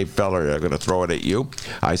day. Dave Feller, I'm going to throw it at you.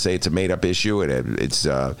 I say it's a made-up issue. It's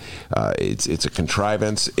a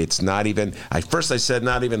contrivance. It's not even. I said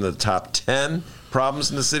not even the top 10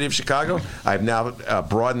 problems in the city of Chicago. I've now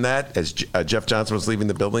broadened that, as Jeff Johnson was leaving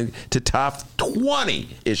the building, to top 20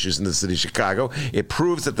 issues in the city of Chicago. It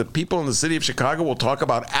proves that the people in the city of Chicago will talk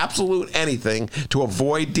about absolute anything to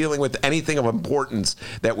avoid dealing with anything of importance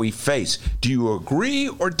that we face. Do you agree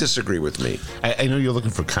or disagree with me? I know you're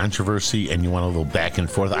looking for controversy and you want a little back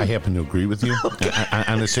and forth. I happen to agree with you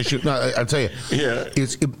on this issue. No, I'll tell you. Yeah.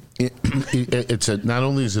 It's not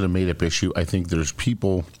only is it a made-up issue, I think there's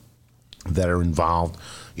people that are involved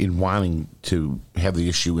in wanting to have the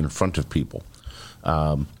issue in front of people.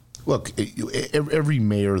 Look, every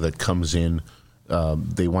mayor that comes in,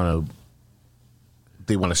 they want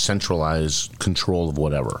to centralize control of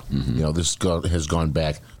whatever. Mm-hmm. You know, this has gone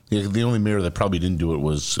back. The only mayor that probably didn't do it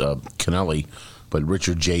was Kennelly, but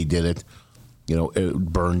Richard J. did it. You know,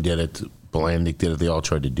 Byrne did it. Blandick did it. They all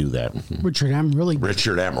tried to do that. Mm-hmm. Richard M. really did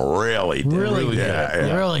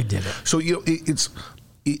it. So, you know, it's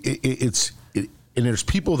and there's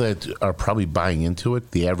people that are probably buying into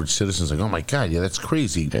it. The average citizen's like, oh my God, yeah, that's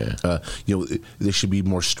crazy. Yeah. You know, they should be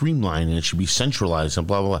more streamlined and it should be centralized and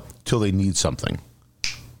blah, blah, blah, till they need something.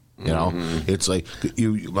 You know, it's like,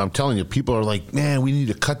 I'm telling you, people are like, man, we need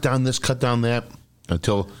to cut down this, cut down that,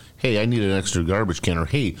 until, hey, I need an extra garbage can, or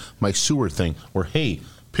hey, my sewer thing, or hey,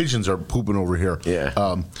 pigeons are pooping over here.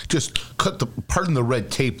 Yeah. Just pardon the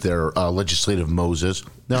red tape there, legislative Moses.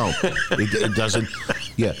 No, it doesn't.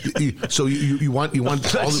 Yeah. So you want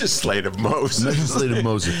legislative Moses. Legislative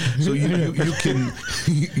Moses. So you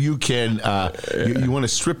want to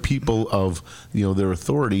strip people of, you know, their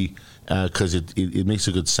authority because it makes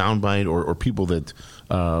a good soundbite, or people that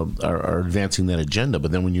are advancing that agenda.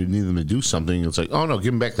 But then when you need them to do something, it's like, oh no,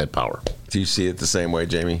 give them back that power. Do you see it the same way,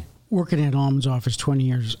 Jamie? Working at Almond's office 20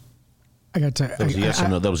 years, I got to. That was a yes or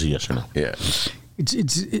no. That was a yes or no. Yeah.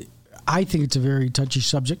 I think it's a very touchy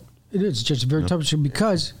subject. It is just a very touchy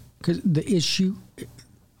because the issue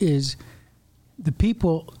is the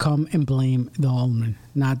people come and blame the alderman,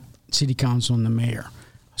 not city council and the mayor.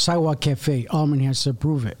 Sidewalk Cafe, alderman has to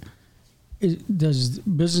approve it. Does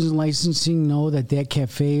business licensing know that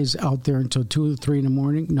cafe is out there until 2 or 3 in the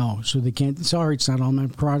morning? No, so they can't. Sorry, it's not all my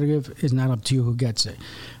prerogative. It's not up to you who gets it.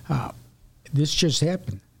 This just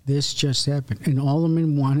happened. And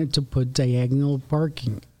alderman wanted to put diagonal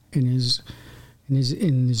parking in his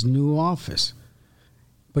new office,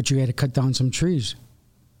 but you had to cut down some trees.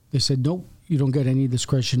 They said, nope, you don't get any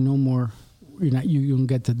discretion no more. You don't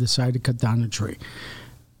get to decide to cut down a tree.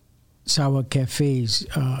 Sidewalk cafes,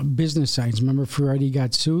 business signs. Remember, Fioretti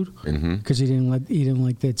got sued because he didn't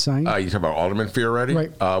like that sign. You talking about Alderman Fioretti,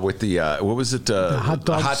 right? With the what was it? The hot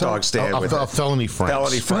dog stand with felony Franks.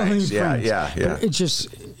 Felony Franks. Yeah. But it's just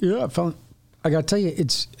I got to tell you,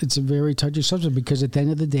 it's a very touchy subject because at the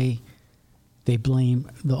end of the day, they blame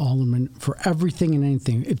the alderman for everything and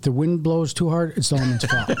anything. If the wind blows too hard, it's the alderman's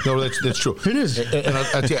fault. No, that's true. It is. And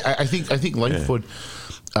I think Lightfoot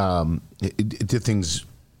did things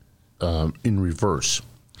in reverse.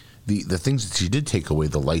 The things that she did take away,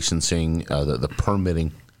 the licensing, the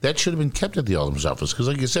permitting, that should have been kept at the alderman's office. Because,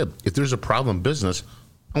 like you said, if there's a problem business,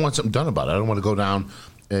 I want something done about it. I don't want to go down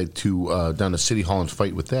to City Hall and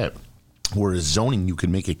fight with that. Whereas zoning, you can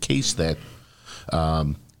make a case that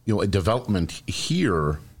a development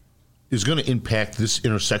here is going to impact this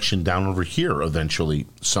intersection down over here eventually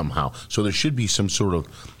somehow. So there should be some sort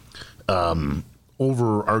of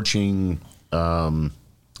overarching.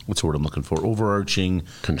 What's the word I'm looking for? Overarching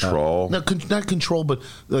control. Not control, but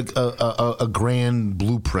like a grand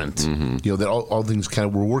blueprint. You know, that all things kind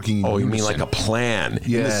of were working in unison. You mean like a plan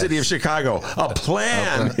in the city of Chicago? A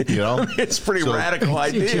plan. You know, it's a pretty radical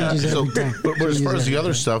idea. But as far as the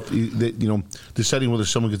other stuff, deciding whether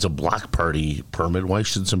someone gets a block party permit, why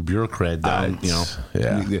should some bureaucrat down?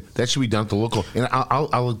 That should be down to local. And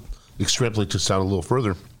I'll extrapolate this out a little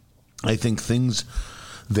further. I think things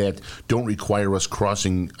that don't require us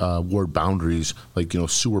crossing ward boundaries, like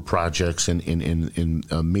sewer projects and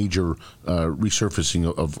major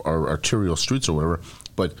resurfacing of our arterial streets or whatever,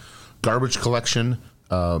 but garbage collection,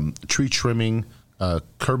 tree trimming,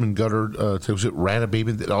 curb and gutter, rat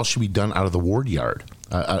abatement, that all should be done out of the ward yard,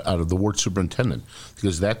 out of the ward superintendent,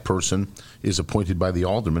 because that person is appointed by the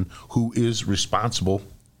alderman, who is responsible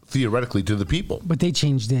theoretically to the people. But they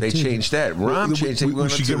changed that. They changed that. Ron changed it. We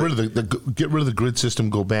should get rid of the grid system.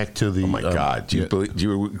 Go back to the. Oh my God! Do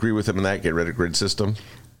you agree with him on that? Get rid of grid system.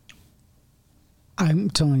 I'm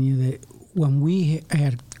telling you that when we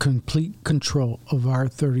had complete control of our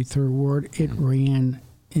 33rd ward, it ran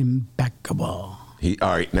impeccable. All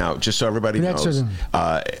right, now just so everybody knows,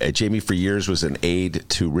 Jamie for years was an aide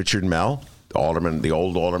to Richard Mell, the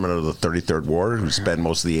old alderman of the 33rd ward, who spent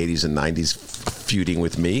most of the 80s and 90s feuding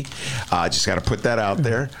with me. Just got to put that out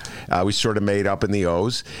there. We sort of made up in the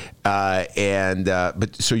O's.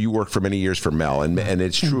 But so you worked for many years for Mel, and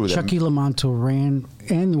it's true that Chucky Lamonto ran,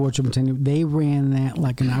 and the ward superintendent, they ran that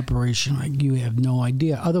like an operation like you have no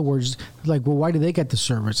idea. Other words, like, well, why do they get the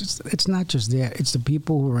service? It's not just that. It's the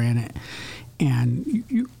people who ran it. And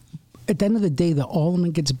you at the end of the day, the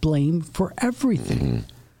alderman gets blamed for everything. Mm-hmm.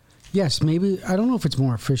 Yes, maybe, I don't know if it's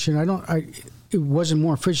more efficient. It wasn't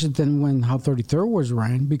more efficient than when how 33rd was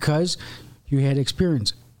ran because you had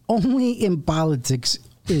experience. Only in politics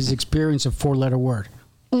is experience a four-letter word.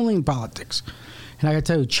 Only in politics. And I got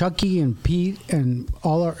to tell you, Chucky and Pete and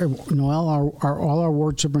all all our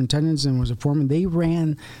ward superintendents and was a foreman, they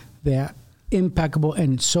ran that impeccable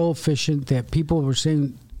and so efficient that people were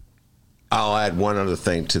saying. I'll add one other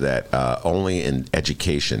thing to that. Only in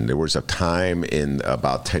education. There was a time in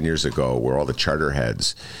about 10 years ago where all the charter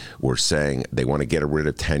heads were saying they want to get rid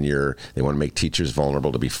of tenure. They want to make teachers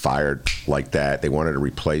vulnerable to be fired like that. They wanted to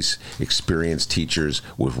replace experienced teachers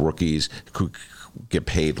with rookies who get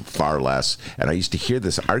paid far less. And I used to hear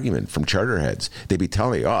this argument from charter heads. They'd be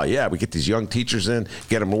telling me, oh, yeah, we get these young teachers in,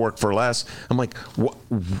 get them to work for less. I'm like,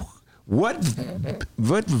 what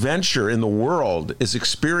venture in the world is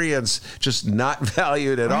experience just not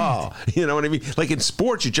valued at all? You know what I mean? Like in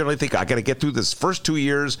sports, you generally think, I got to get through this first 2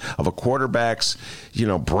 years of a quarterback's,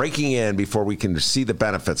 breaking in before we can see the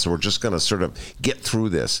benefits. So we're just going to sort of get through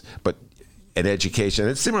this. But in education,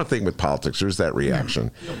 it's a similar thing with politics. There's that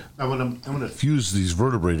reaction. I'm going to fuse these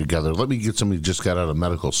vertebrae together. Let me get somebody who just got out of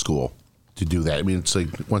medical school to do that. I mean, it's like,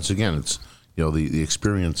 once again, it's, the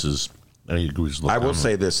experiences. I will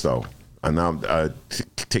say this, though. I'm now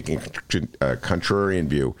taking a contrarian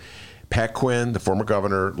view. Pat Quinn, the former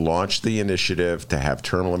governor, launched the initiative to have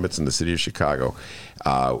term limits in the city of Chicago.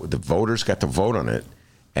 The voters got to vote on it,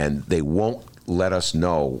 and they won't let us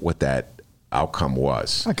know what that outcome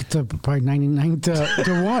was. I could tell probably 99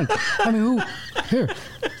 to 1. I mean, here.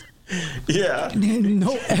 Yeah.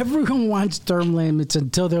 No, everyone wants term limits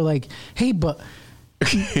until they're like, hey, but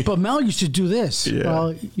Mel used to do this. Yeah.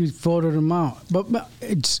 Well, you voted him out.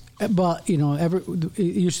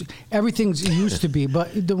 Everything's used to be.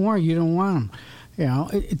 But don't worry, you don't want him.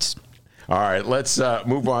 It's. All right, let's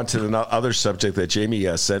move on to the other subject that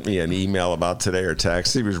Jamie sent me an email about today or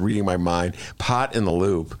text. He was reading my mind. Pot in the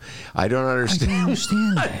loop. I don't understand. I don't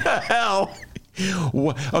understand what the hell?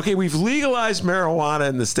 Okay, we've legalized marijuana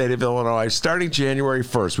in the state of Illinois starting January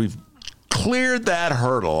 1st. We've cleared that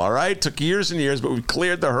hurdle, all right? Took years and years, but we've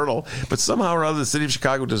cleared the hurdle. But somehow or other, the city of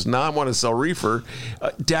Chicago does not want to sell reefer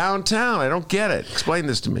downtown. I don't get it. Explain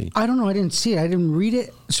this to me. I don't know. I didn't see it. I didn't read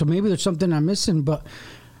it. So maybe there's something I'm missing, but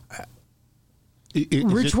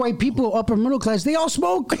rich white people, upper middle class, they all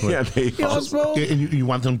smoke. Yeah, they all smoke. And you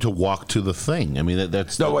want them to walk to the thing. I mean,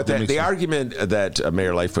 that's... No, the argument that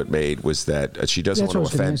Mayor Lightfoot made was that she doesn't want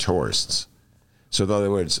to offend tourists. So in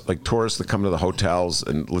other words, like tourists that come to the hotels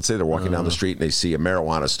and let's say they're walking down the street and they see a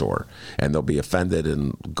marijuana store and they'll be offended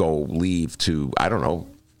and leave to, I don't know,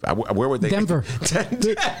 where would they? Denver,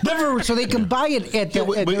 so they can buy it at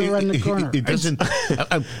the corner. It doesn't.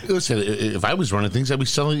 Listen, if I was running things, I'd be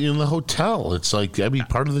selling it in the hotel. It's like that'd be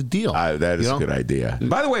part of the deal. That is a good idea.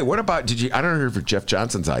 By the way, what about I don't know if Jeff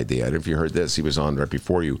Johnson's idea. I don't know if you heard this. He was on right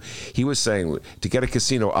before you. He was saying to get a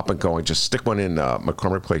casino up and going, just stick one in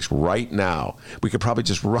McCormick Place right now. We could probably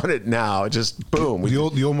just run it now. Just boom. The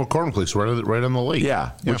old McCormick Place, right on the lake.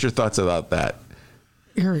 Yeah. What's your thoughts about that?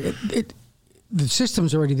 The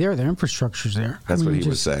system's already there. The infrastructure's there. That's what he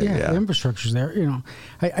was saying. Yeah, the infrastructure's there.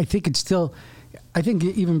 I think it's still. I think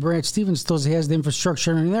even Brad Stevens still has the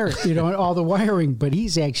infrastructure in there. All the wiring. But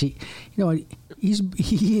he's actually,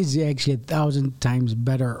 he is actually 1,000 times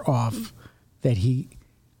better off that he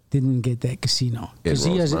didn't get that casino because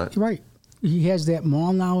he has right. He has that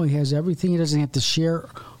mall now. He has everything. He doesn't have to share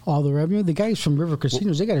all the revenue. The guys from River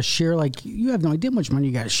Casinos, they got to share like you have no idea how much money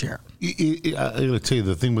you got to share. I got to tell you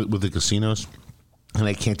the thing with the casinos. And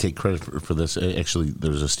I can't take credit for this. Actually,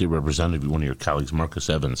 there's a state representative, one of your colleagues, Marcus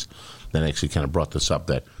Evans, that actually kind of brought this up,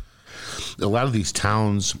 that a lot of these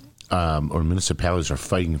towns or municipalities are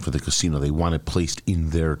fighting for the casino. They want it placed in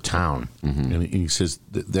their town. Mm-hmm. And he says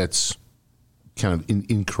that's kind of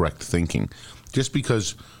incorrect thinking. Just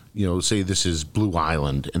because, say this is Blue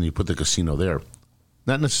Island and you put the casino there,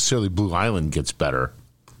 not necessarily Blue Island gets better.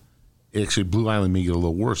 Actually, Blue Island may get a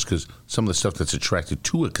little worse because some of the stuff that's attracted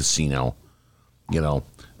to a casino,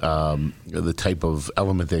 the type of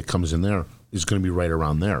element that comes in there is going to be right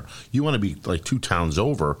around there. You want to be like 2 towns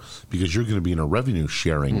over because you're going to be in a revenue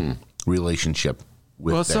sharing relationship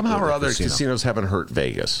with somehow or other, casinos haven't hurt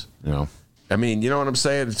Vegas. I mean, you know what I'm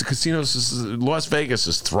saying? It's casinos. Las Vegas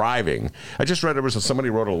is thriving. I just read somebody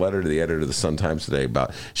wrote a letter to the editor of the Sun-Times today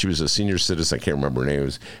about she was a senior citizen. I can't remember her name. It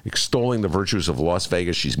was extolling the virtues of Las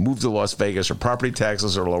Vegas. She's moved to Las Vegas. Her property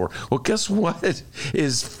taxes are lower. Well, guess what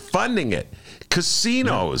is funding it?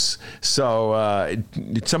 Casinos. So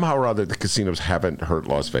somehow or other, the casinos haven't hurt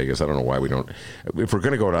Las Vegas. I don't know why we don't. If we're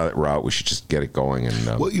going to go down that route, we should just get it going. And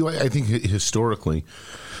I think historically,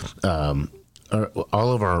 all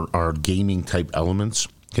of our gaming type elements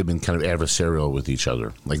have been kind of adversarial with each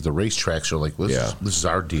other. Like the racetracks are like, this is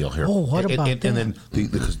our deal here. Oh, what about that? And then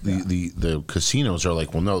the casinos are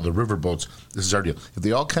like, well, no, the riverboats, this is our deal. If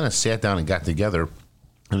they all kind of sat down and got together,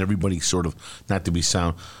 and everybody sort of, not to be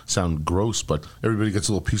sound gross, but everybody gets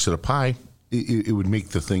a little piece of the pie, it would make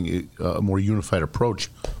the thing a more unified approach,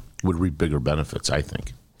 would reap bigger benefits, I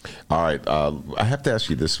think. All right, I have to ask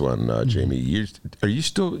you this one, Jamie. You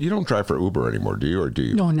don't drive for Uber anymore, do you, or do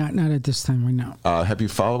you? No, not at this time right now. Have you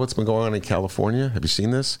followed what's been going on in California? Have you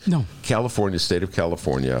seen this? No. California, state of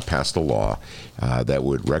California, passed a law that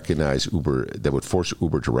would recognize Uber, that would force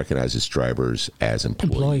Uber to recognize its drivers as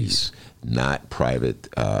employees. Not private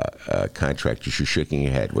contractors. You're shaking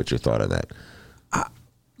your head. What's your thought on that?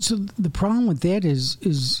 So the problem with that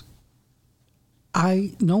is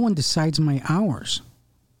no one decides my hours.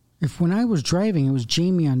 If when I was driving, it was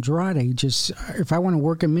Jaime Andrade. Just if I want to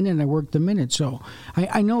work a minute, I worked a minute. So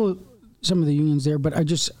I know some of the unions there, but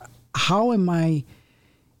how am I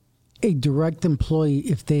a direct employee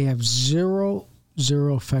if they have zero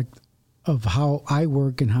effect of how I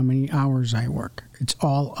work and how many hours I work? It's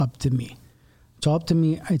all up to me. It's all up to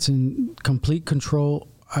me. It's in complete control.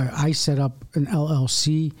 I set up an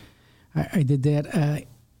LLC. I did that,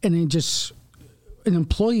 and it just. An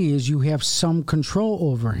employee is you have some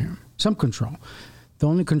control over him, some control. The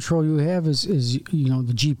only control you have is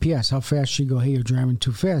the GPS, how fast you go. Hey, you're driving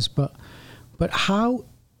too fast. But how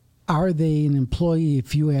are they an employee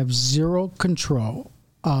if you have zero control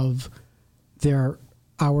of their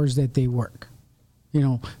hours that they work?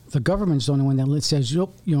 The government's the only one that says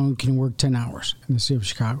you can work 10 hours in the city of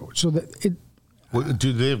Chicago. So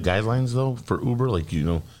do they have guidelines though for Uber? Like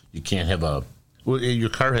you can't have a. Well, your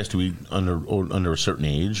car has to be under a certain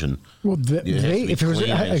age, and if it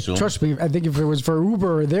was, trust me, I think if it was for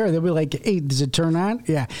Uber or they'll be like, "Hey, does it turn on?"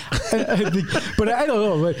 Yeah, but I don't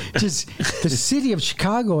know. But just the city of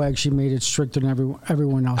Chicago actually made it stricter than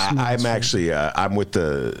everyone else. I'm with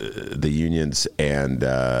the unions and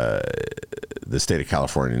the state of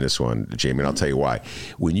California in this one, Jamie. And I'll tell you why.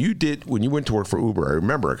 When you went to work for Uber, I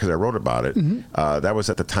remember because I wrote about it. Mm-hmm. That was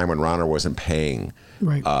at the time when Ronner wasn't paying.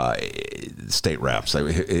 Right. State reps.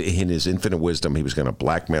 In his infinite wisdom, he was going to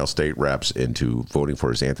blackmail state reps into voting for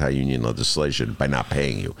his anti-union legislation by not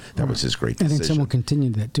paying you. That was his great decision. I think someone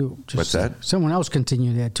continued that too. What's that? Someone else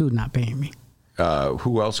continued that too, not paying me.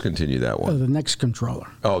 Who else continued that one? The next controller.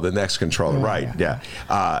 Oh, the next controller, right? Yeah.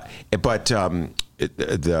 Are you talking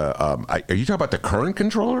about the current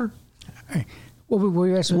controller? What were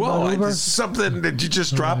you asking about Uber? Something that you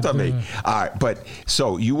just dropped on me. All right, but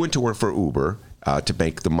so you went to work for Uber. To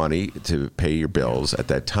make the money to pay your bills at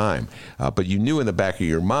that time. But you knew in the back of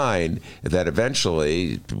your mind that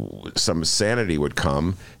eventually some sanity would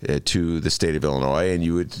come to the state of Illinois and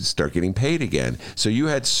you would start getting paid again. So you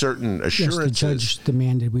had certain assurances. Yes, the judge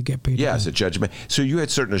demanded we get paid Yes, the judge. So you had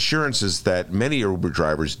certain assurances that many Uber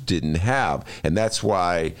drivers didn't have. And that's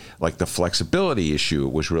why, like, the flexibility issue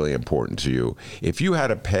was really important to you. If you had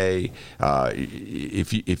to pay,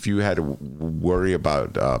 if you had to worry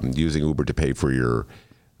about using Uber to pay for your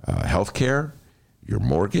health care, your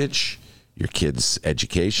mortgage, your kids'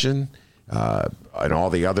 education, and all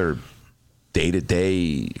the other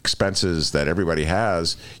day-to-day expenses that everybody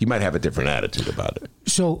has, you might have a different attitude about it.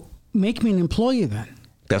 So make me an employee then.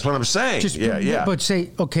 That's what I'm saying. But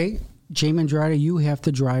say, okay, Jaime Andrade, you have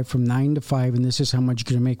to drive from 9 to 5, and this is how much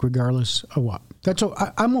you're going to make regardless of what.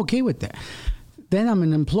 I'm okay with that. Then I'm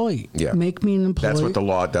an employee. Yeah. Make me an employee. That's what the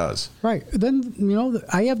law does. Right. Then,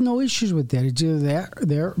 I have no issues with that. It's either that or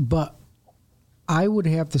there. But I would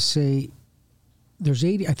have to say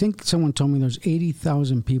I think someone told me there's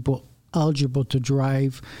 80,000 people eligible to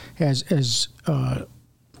drive as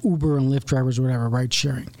Uber and Lyft drivers or whatever, ride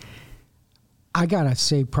sharing. I got to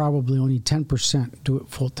say probably only 10% do it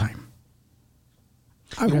full time.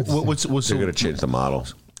 They're going to change the model.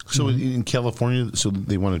 So in California, so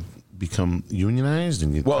they want to become unionized?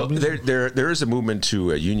 There is a movement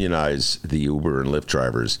to unionize the Uber and Lyft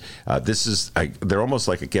drivers. They're almost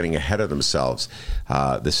like getting ahead of themselves.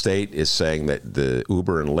 The state is saying that the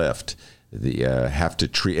Uber and Lyft have to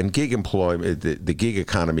treat, and gig employment, the gig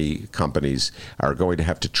economy companies are going to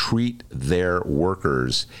have to treat their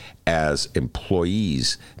workers as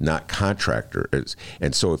employees, not contractors.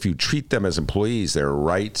 And so if you treat them as employees, there are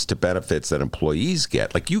rights to benefits that employees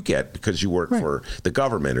get, like you get because you work for the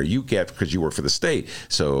government, or you get because you work for the state.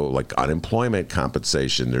 So like unemployment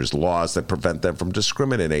compensation, there's laws that prevent them from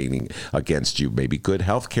discriminating against you, maybe good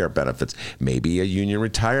health care benefits, maybe a union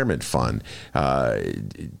retirement fund.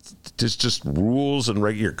 There's just rules, and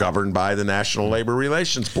you're governed by the National Labor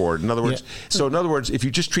Relations Board. In other words, if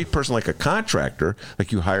you just treat a person like a contractor,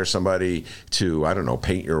 like you hire somebody to, I don't know,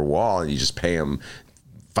 paint your wall, and you just pay him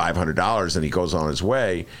 $500 and he goes on his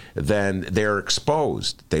way, then they're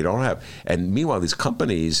exposed. They don't have. And meanwhile, these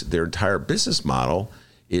companies, their entire business model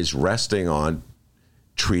is resting on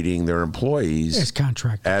treating their employees as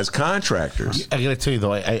contractors. I got to tell you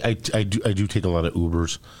though, I do take a lot of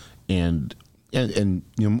Ubers, and you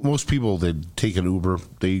know, most people that take an Uber,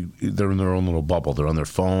 they're in their own little bubble. They're on their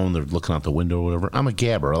phone, they're looking out the window or whatever. I'm a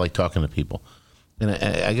gabber. I like talking to people. And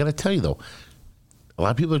I got to tell you, though, a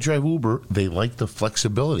lot of people that drive Uber, they like the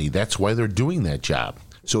flexibility. That's why they're doing that job.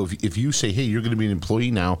 So if you say, hey, you're going to be an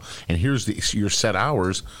employee now, and here's your set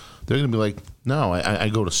hours, they're going to be like, no, I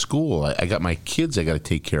go to school. I got my kids I got to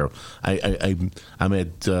take care of. I'm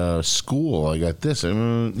at school. I got this.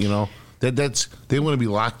 You know, that's they want to be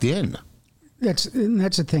locked in. That's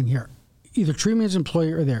the thing here. Either treat me as an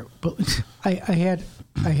employee or there. But I had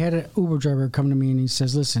an Uber driver come to me and he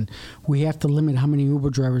says, listen, we have to limit how many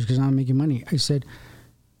Uber drivers because I'm not making money. I said,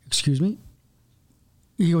 excuse me?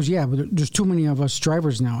 He goes, yeah, but there's too many of us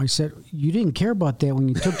drivers now. I said, you didn't care about that when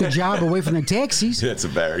you took the job away from the taxis. That's a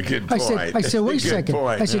very good point. I said, wait a second.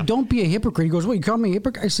 I said, don't be a hypocrite. He goes, what, you call me a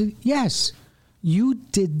hypocrite? I said, yes. You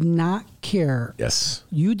did not care. Yes.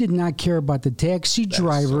 You did not care about the taxi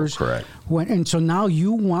drivers. So correct. And so now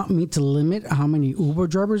you want me to limit how many Uber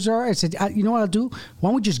drivers are? I said, you know what I'll do? Why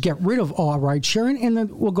don't we just get rid of all ride sharing and then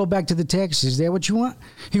we'll go back to the taxis? Is that what you want?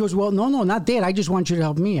 He goes, well, no, not that. I just want you to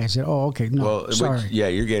help me. I said, oh, okay. No, sorry.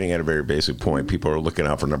 You're getting at a very basic point. People are looking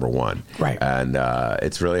out for number one. Right. And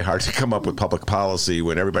it's really hard to come up with public policy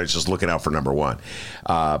when everybody's just looking out for number one.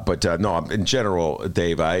 But no, in general,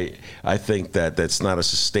 Dave, I think that's not a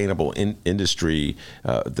sustainable industry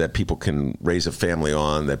that people can raise a family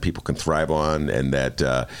on, that people can thrive on, and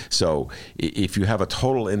that so if you have a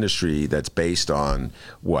total industry that's based on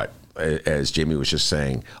what, as Jamie was just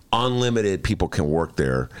saying, unlimited people can work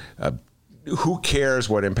there. Who cares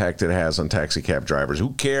what impact it has on taxi cab drivers?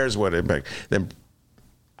 Who cares what impact? Then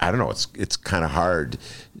I don't know. It's kind of hard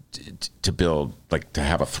to build, like, to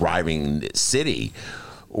have a thriving city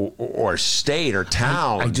or state or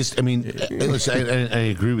town. I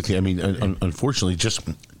agree with you. I mean, unfortunately, just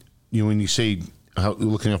when you say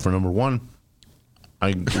looking out for number one,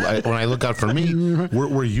 when I look out for me,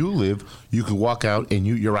 where you live, you can walk out and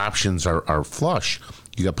your options are flush.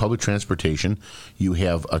 You got public transportation, you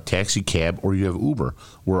have a taxi cab, or you have Uber.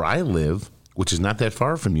 Where I live, which is not that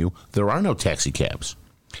far from you, there are no taxi cabs.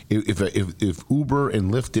 If Uber and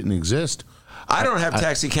Lyft didn't exist, I don't have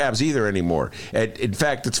taxi cabs either anymore. In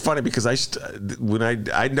fact, it's funny because I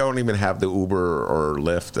don't even have the Uber or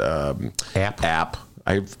Lyft app.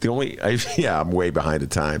 I'm way behind the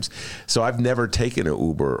times. So I've never taken an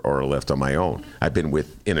Uber or a Lyft on my own. I've been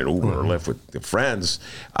in an Uber or Lyft with friends,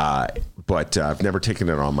 but I've never taken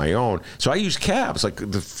it on my own. So I use cabs. Like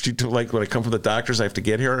when I come from the doctors, I have to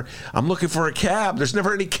get here. I'm looking for a cab. There's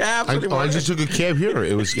never any cabs anymore. I just took a cab here.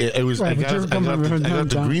 It was. I got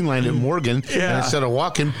the green line at Morgan, and instead of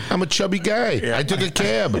walking, I'm a chubby guy. Yeah. I took a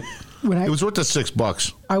cab. It was worth the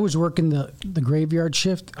 $6. I was working the graveyard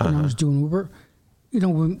shift when I was doing Uber. You know,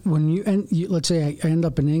 when you let's say I end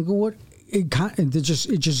up in Englewood,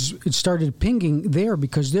 it started pinging there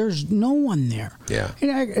because there's no one there. Yeah.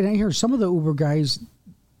 And I hear some of the Uber guys,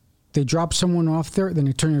 they drop someone off there, then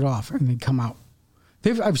they turn it off and they come out.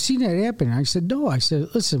 I've seen that happen. I said, no. I said,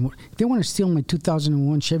 listen, if they want to steal my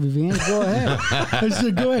 2001 Chevy van, go ahead. I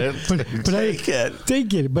said, go ahead. But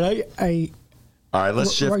take it. But all right,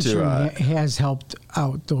 let's shift to... has helped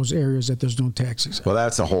out those areas that there's no taxis. Well,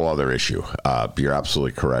 that's a whole other issue. You're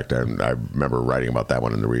absolutely correct. I remember writing about that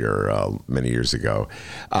one in the Reader many years ago.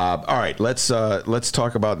 All right, let's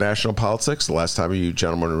talk about national politics. The last time you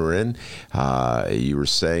gentlemen were in, you were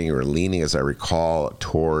saying you were leaning, as I recall,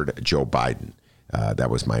 toward Joe Biden. That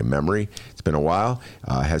was my memory. It's been a while.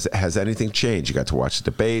 Has anything changed? You got to watch the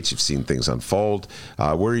debates. You've seen things unfold.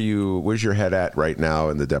 Where's your head at right now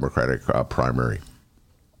in the Democratic primary?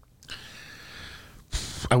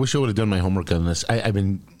 I wish I would have done my homework on this. I've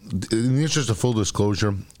been, in the interest of full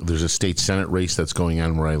disclosure, there's a state Senate race that's going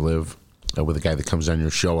on where I live. with a guy that comes on your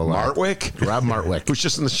show a lot. Martwick? Rob Martwick. Who was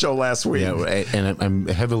just in the show last week. Yeah, and I'm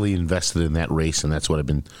heavily invested in that race, and that's what I've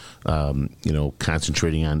been,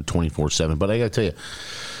 concentrating on 24/7. But I got to tell you,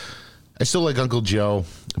 I still like Uncle Joe,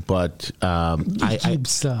 but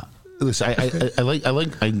listen, I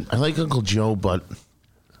like Uncle Joe, but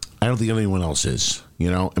I don't think anyone else is.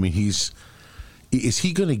 I mean, is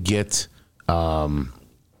he going to get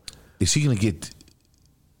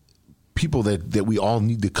people that we all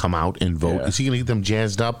need to come out and vote? Yeah. Is he going to get them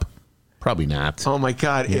jazzed up? Probably not. Oh, my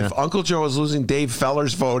God. Yeah. If Uncle Joe is losing Dave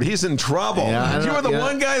Feller's vote, he's in trouble. Yeah, you were the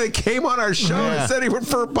one guy that came on our show and said he would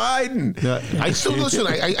for Biden. Yeah. I still listen.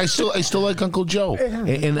 I still like Uncle Joe.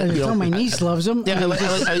 And my niece loves him. Yeah,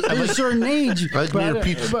 at a certain age.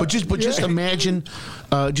 But just imagine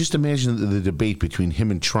the debate between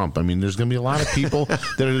him and Trump. I mean, there's going to be a lot of people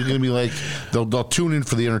that are going to be like, they'll tune in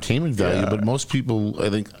for the entertainment value, but most people,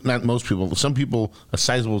 I think, not most people, some people, a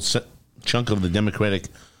sizable chunk of the Democratic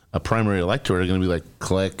primary electorate are going to be like,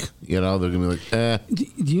 click, they're going to be like, eh.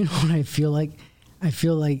 Do you know what I feel like? I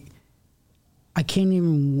feel like I can't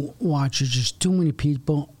even watch. There's just too many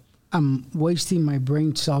people. I'm wasting my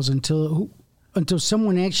brain cells until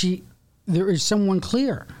someone actually, there is someone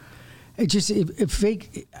clear. It just, if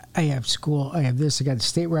fake, I have school, I have this, I got the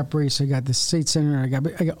state rep race, I got the state senator, I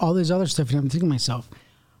got all this other stuff, and I'm thinking to myself,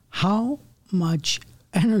 how much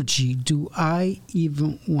energy do I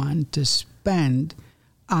even want to spend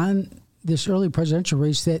on this early presidential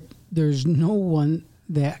race that there's no one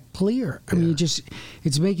that clear? I mean,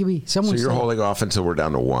 it's making me. So you're holding off until we're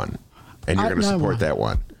down to one, and you're going to support that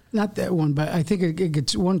one. Not that one, but I think it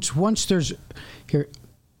gets once there's here.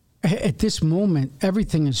 At this moment,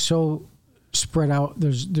 everything is so spread out.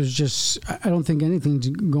 There's just, I don't think anything's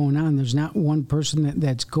going on. There's not one person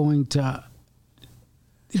that's going to.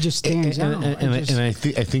 It just stands out. And I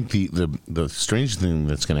think the strange thing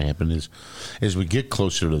that's going to happen is, as we get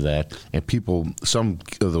closer to that, and some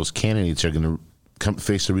of those candidates are going to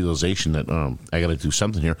face the realization that I got to do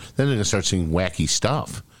something here. Then they're going to start seeing wacky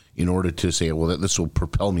stuff in order to say, well, this will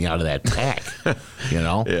propel me out of that pack,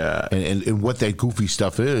 Yeah. And what that goofy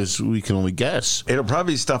stuff is, we can only guess. It'll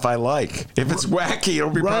probably be stuff I like. If it's wacky,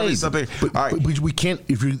 it'll be probably something. But we can't.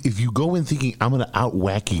 If you go in thinking I'm going to out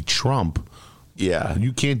wacky Trump. Yeah,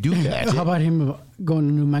 you can't do that. How about him going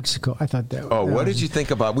to New Mexico? I thought that. Oh, what did you think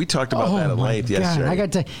about? We talked about that at length yesterday. I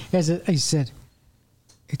got to. As I said,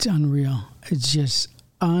 it's unreal. It's just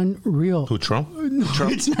unreal. Who, Trump? No,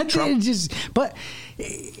 Trump? It's not. Trump? It's just. But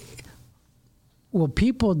what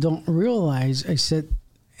people don't realize, I said,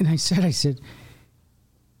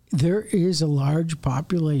 there is a large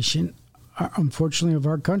population, unfortunately, of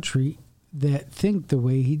our country that think the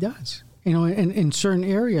way he does. In certain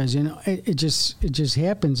areas, it just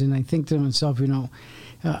happens. And I think to myself, you don't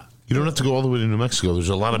have to go all the way to New Mexico. There's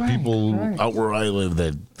a lot of people out where I live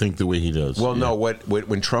that think the way he does. Well, no,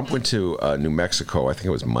 when Trump went to New Mexico, I think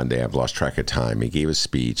it was Monday, I've lost track of time, he gave a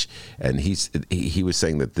speech, and he was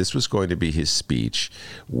saying that this was going to be his speech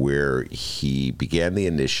where he began the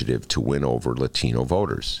initiative to win over Latino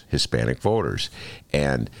voters, Hispanic voters.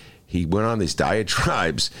 And he went on these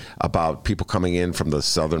diatribes about people coming in from the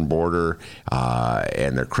southern border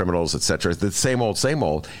and they're criminals, etc. The same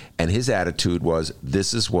old. And his attitude was,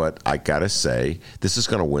 this is what I got to say. This is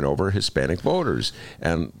going to win over Hispanic voters.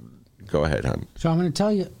 And go ahead, Jaime. So I'm going to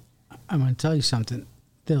tell you something.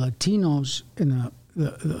 The Latinos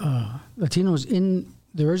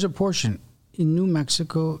there is a portion in New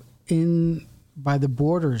Mexico, by the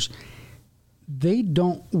borders. They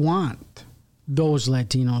don't want those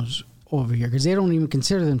Latinos over here because they don't even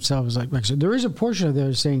consider themselves like Mexico. There is a portion of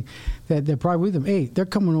there saying that they're probably with them. Hey, they're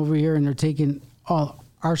coming over here and they're taking all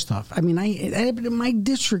our stuff. I mean, that happened in my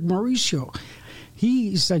district, Mauricio.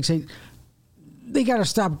 He's like saying they got to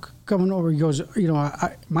stop coming over. He goes,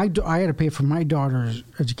 I had to pay for my daughter's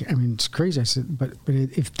education. I mean, it's crazy. I said, but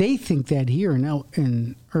if they think that here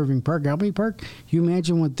in Irving Park, Albany Park, you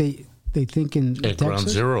imagine what they think in at Texas? Ground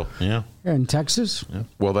Zero, yeah. In Texas? Yeah.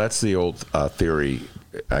 Well, that's the old theory.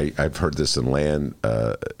 I've heard this in land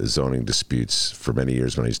zoning disputes for many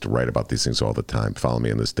years when I used to write about these things all the time. Follow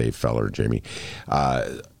me on this, Dave Feller, Jamie.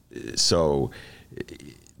 So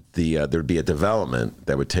there'd be a development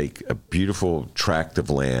that would take a beautiful tract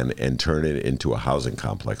of land and turn it into a housing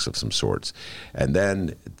complex of some sorts. And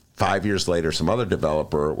then 5 years later, some other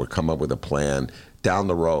developer would come up with a plan down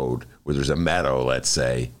the road where there's a meadow, let's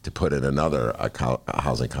say, to put in another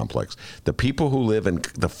housing complex. The people who live in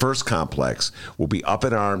the first complex will be up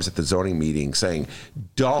in arms at the zoning meeting saying,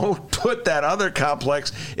 don't put that other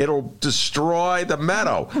complex, it'll destroy the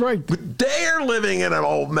meadow. Right. But they're living in an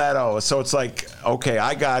old meadow. So it's like, okay,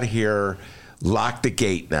 I got here, lock the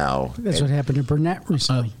gate now. That's what happened to Burnett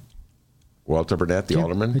recently. Walter Burnett, the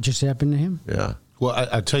alderman? It just happened to him. Yeah. Well,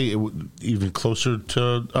 I tell you, even closer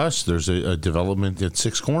to us, there's a development at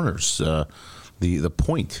Six Corners. The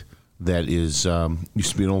Point that is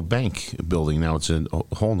used to be an old bank building. Now it's a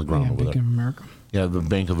hole in the ground over there. Bank of America. Yeah, the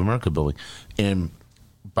Bank of America building. And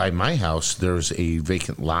by my house, there's a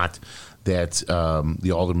vacant lot that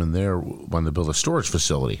the alderman there wanted to build a storage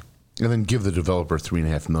facility and then give the developer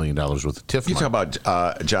 $3.5 million worth of TIF money. You talk about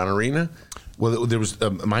John Arena? Well, there was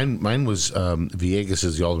mine was Villegas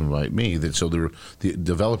is the alderman by me. So the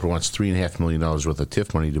developer wants $3.5 million worth of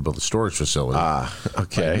TIF money to build a storage facility.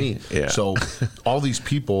 Okay. Yeah. So all these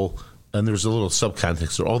people, and there's a little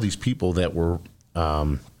subcontext. There, all these people that were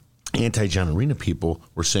anti-John Arena people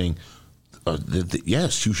were saying,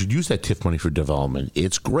 yes, you should use that TIF money for development.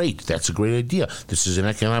 It's great. That's a great idea. This is an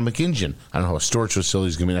economic engine. I don't know how a storage facility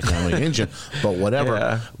is going to be an economic engine, but whatever.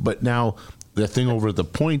 Yeah. But now the thing over at the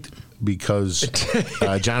Point, because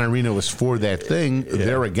John Arena was for that thing,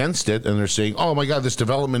 they're against it, and they're saying, oh, my God, this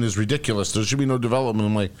development is ridiculous. There should be no development.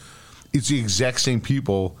 I'm like, it's the exact same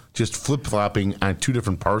people just flip-flopping on two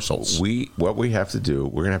different parcels. What we have to do,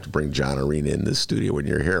 we're going to have to bring John Arena in the studio when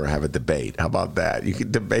you're here and have a debate. How about that? You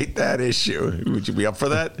can debate that issue. Would you be up for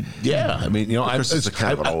that? Yeah. I mean, I'm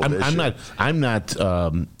not.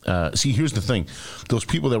 See, here's the thing. Those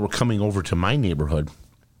people that were coming over to my neighborhood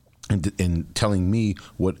and telling me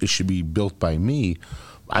what it should be built by me,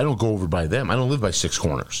 I don't go over by them. I don't live by Six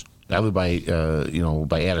Corners. I live by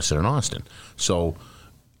by Addison and Austin. So,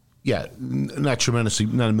 yeah, not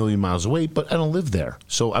a million miles away, but I don't live there.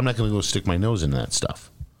 So I'm not going to go stick my nose in that stuff.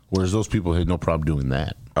 Whereas those people had no problem doing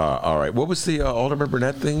that. All right. What was the Alderman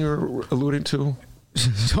Burnett thing you were alluding to?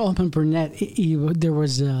 Alderman Burnett, there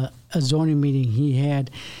was a zoning meeting he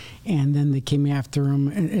had, and then they came after him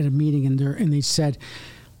at a meeting, and they said,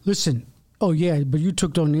 listen, oh, yeah, but you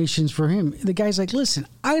took donations for him. The guy's like, listen,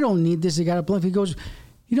 I don't need this. They got a bluff. He goes,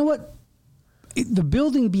 you know what? The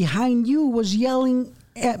building behind you was yelling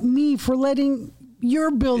at me for letting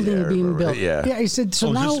your building being built. Yeah. I said,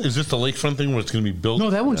 so now... Is this the lakefront thing where it's going to be built? No,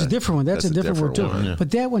 that one's a different one. That's a different one, too. one, yeah.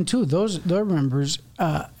 But that one, too, their members...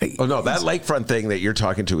 oh, no, that lakefront thing that you're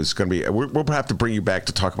talking to is going to be... We'll have to bring you back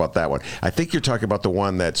to talk about that one. I think you're talking about the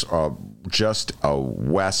one that's just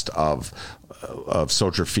west of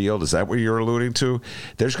Soldier Field. Is that what you're alluding to?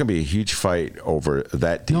 There's going to be a huge fight over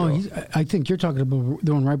that deal. No, I think you're talking about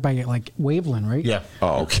the one right by like Waveland, right? Yeah.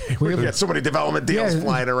 Oh, okay. We got so many development deals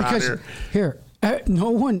flying around here. Here,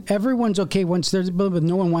 everyone's okay once there's a building, but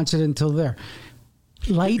no one wants it until there.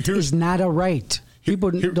 Light is not a right.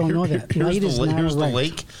 People don't know that. Light is not a right. Here's the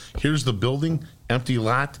lake. Here's the building, empty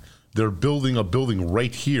lot. They're building a building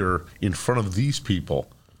right here in front of these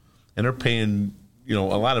people, and they're paying a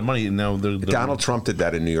lot of money. And now Donald Trump did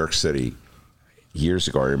that in New York City years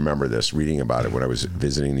ago. I remember this, reading about it when I was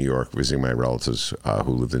visiting New York, visiting my relatives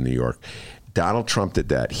who lived in New York. Donald Trump did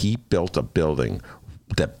that. He built a building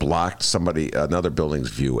that blocked another building's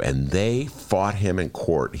view, and they fought him in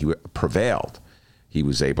court. He prevailed. He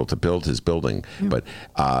was able to build his building. Yeah. But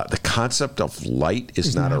the concept of light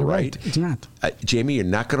is not a right. It's not. Jamie, you're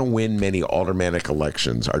not going to win many aldermanic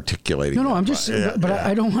elections articulating No, I'm just,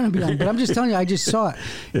 I don't want to be on, but I'm just telling you, I just saw it.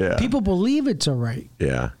 Yeah. People believe it's a right.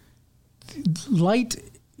 Yeah. Light,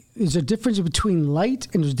 there's a difference between light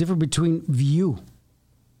and there's a difference between view.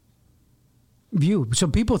 So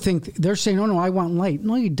people think, they're saying, oh, no, I want light.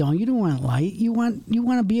 No, you don't. You don't want light. You want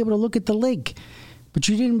to be able to look at the lake. But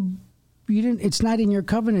you didn't, it's not in your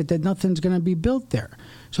covenant that nothing's going to be built there.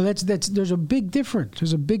 So there's a big difference.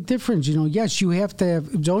 There's a big difference. Yes, you have to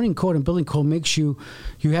have zoning code and building code makes you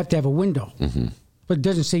have to have a window. Mm-hmm. But it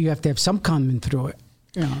doesn't say you have to have some coming through it.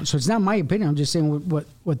 So it's not my opinion. I'm just saying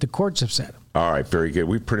what the courts have said. All right, very good.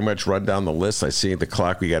 We've pretty much run down the list. I see the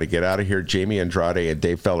clock. We got to get out of here. Jaime Andrade and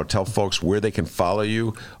Dave Feller, tell folks where they can follow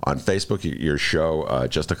you on Facebook, your show,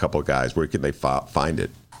 Just a Couple of Guys. Where can they find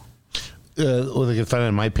it? Well, they can find it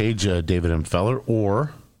on my page, David M. Feller,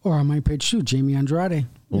 or on my page too, Jaime Andrade.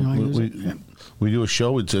 We do a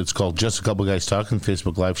show. It's called Just a Couple of Guys Talking,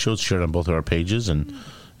 Facebook Live show. It's shared on both of our pages, and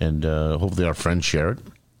hopefully our friends share it.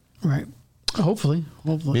 Right. Hopefully.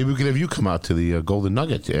 Maybe we could have you come out to the Golden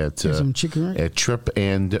Nugget at some chicken rice. At Tripp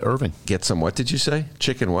and Irving. Get some, what did you say?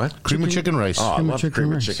 Chicken what? Cream of chicken rice. Oh, I love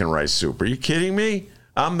cream of chicken rice soup. Are you kidding me?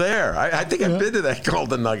 I'm there. I think I've been to that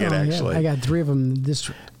Golden Nugget, actually. Yeah. I got 3 of them in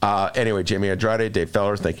this. Anyway, Jaime Andrade, Dave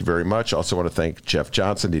Feller, thank you very much. Also want to thank Jeff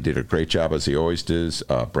Johnson. He did a great job, as he always does,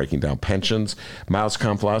 breaking down pensions. Miles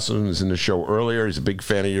Kampf-Lassin was in the show earlier. He's a big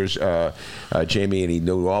fan of yours, Jaime, and he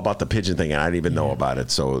knew all about the pigeon thing, and I didn't even know about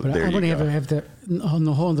it. So but there you go. have to on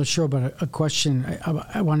the whole of the show, but a question.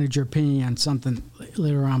 I wanted your opinion on something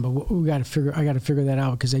later on, but we got to figure. I got to figure that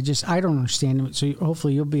out because I don't understand it. So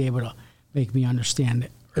hopefully you'll be able to make me understand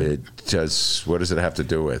it. What does it have to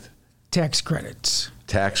do with? Tax credits.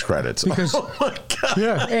 Tax credits. Because, oh my God.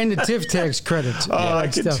 Yeah, and the TIF tax credits. I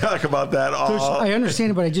can talk about that all. I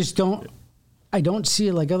understand it, but I don't see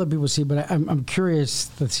it like other people see, but I'm curious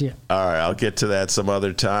to see it. All right, I'll get to that some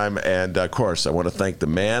other time. And, of course, I want to thank the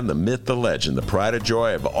man, the myth, the legend, the pride and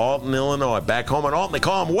joy of Alton, Illinois. Back home in Alton, they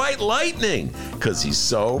call him White Lightning because he's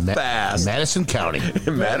so fast. Madison County.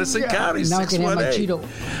 Madison County, now 618. I can have my Cheeto.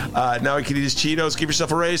 Now he can eat his Cheetos. Give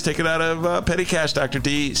yourself a raise. Take it out of petty cash, Dr.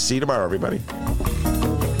 D. See you tomorrow, everybody.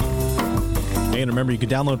 And remember, you can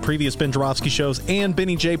download previous Ben Joravsky shows and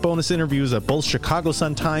Benny J bonus interviews at both Chicago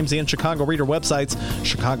Sun-Times and Chicago Reader websites,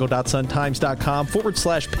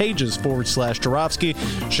 chicago.suntimes.com/pages/Joravsky,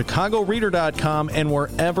 chicagoreader.com, and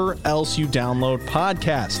wherever else you download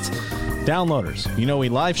podcasts. Downloaders, you know we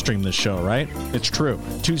live stream this show, right? It's true.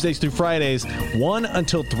 Tuesdays through Fridays, 1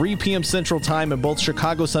 until 3 p.m. Central Time at both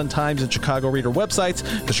Chicago Sun-Times and Chicago Reader websites,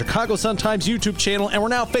 the Chicago Sun-Times YouTube channel, and we're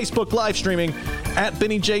now Facebook live streaming at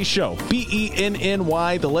Benny J Show.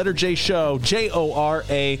 BENNY, the letter J Show,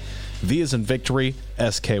 JORA, V as in victory,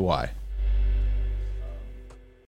 SKY.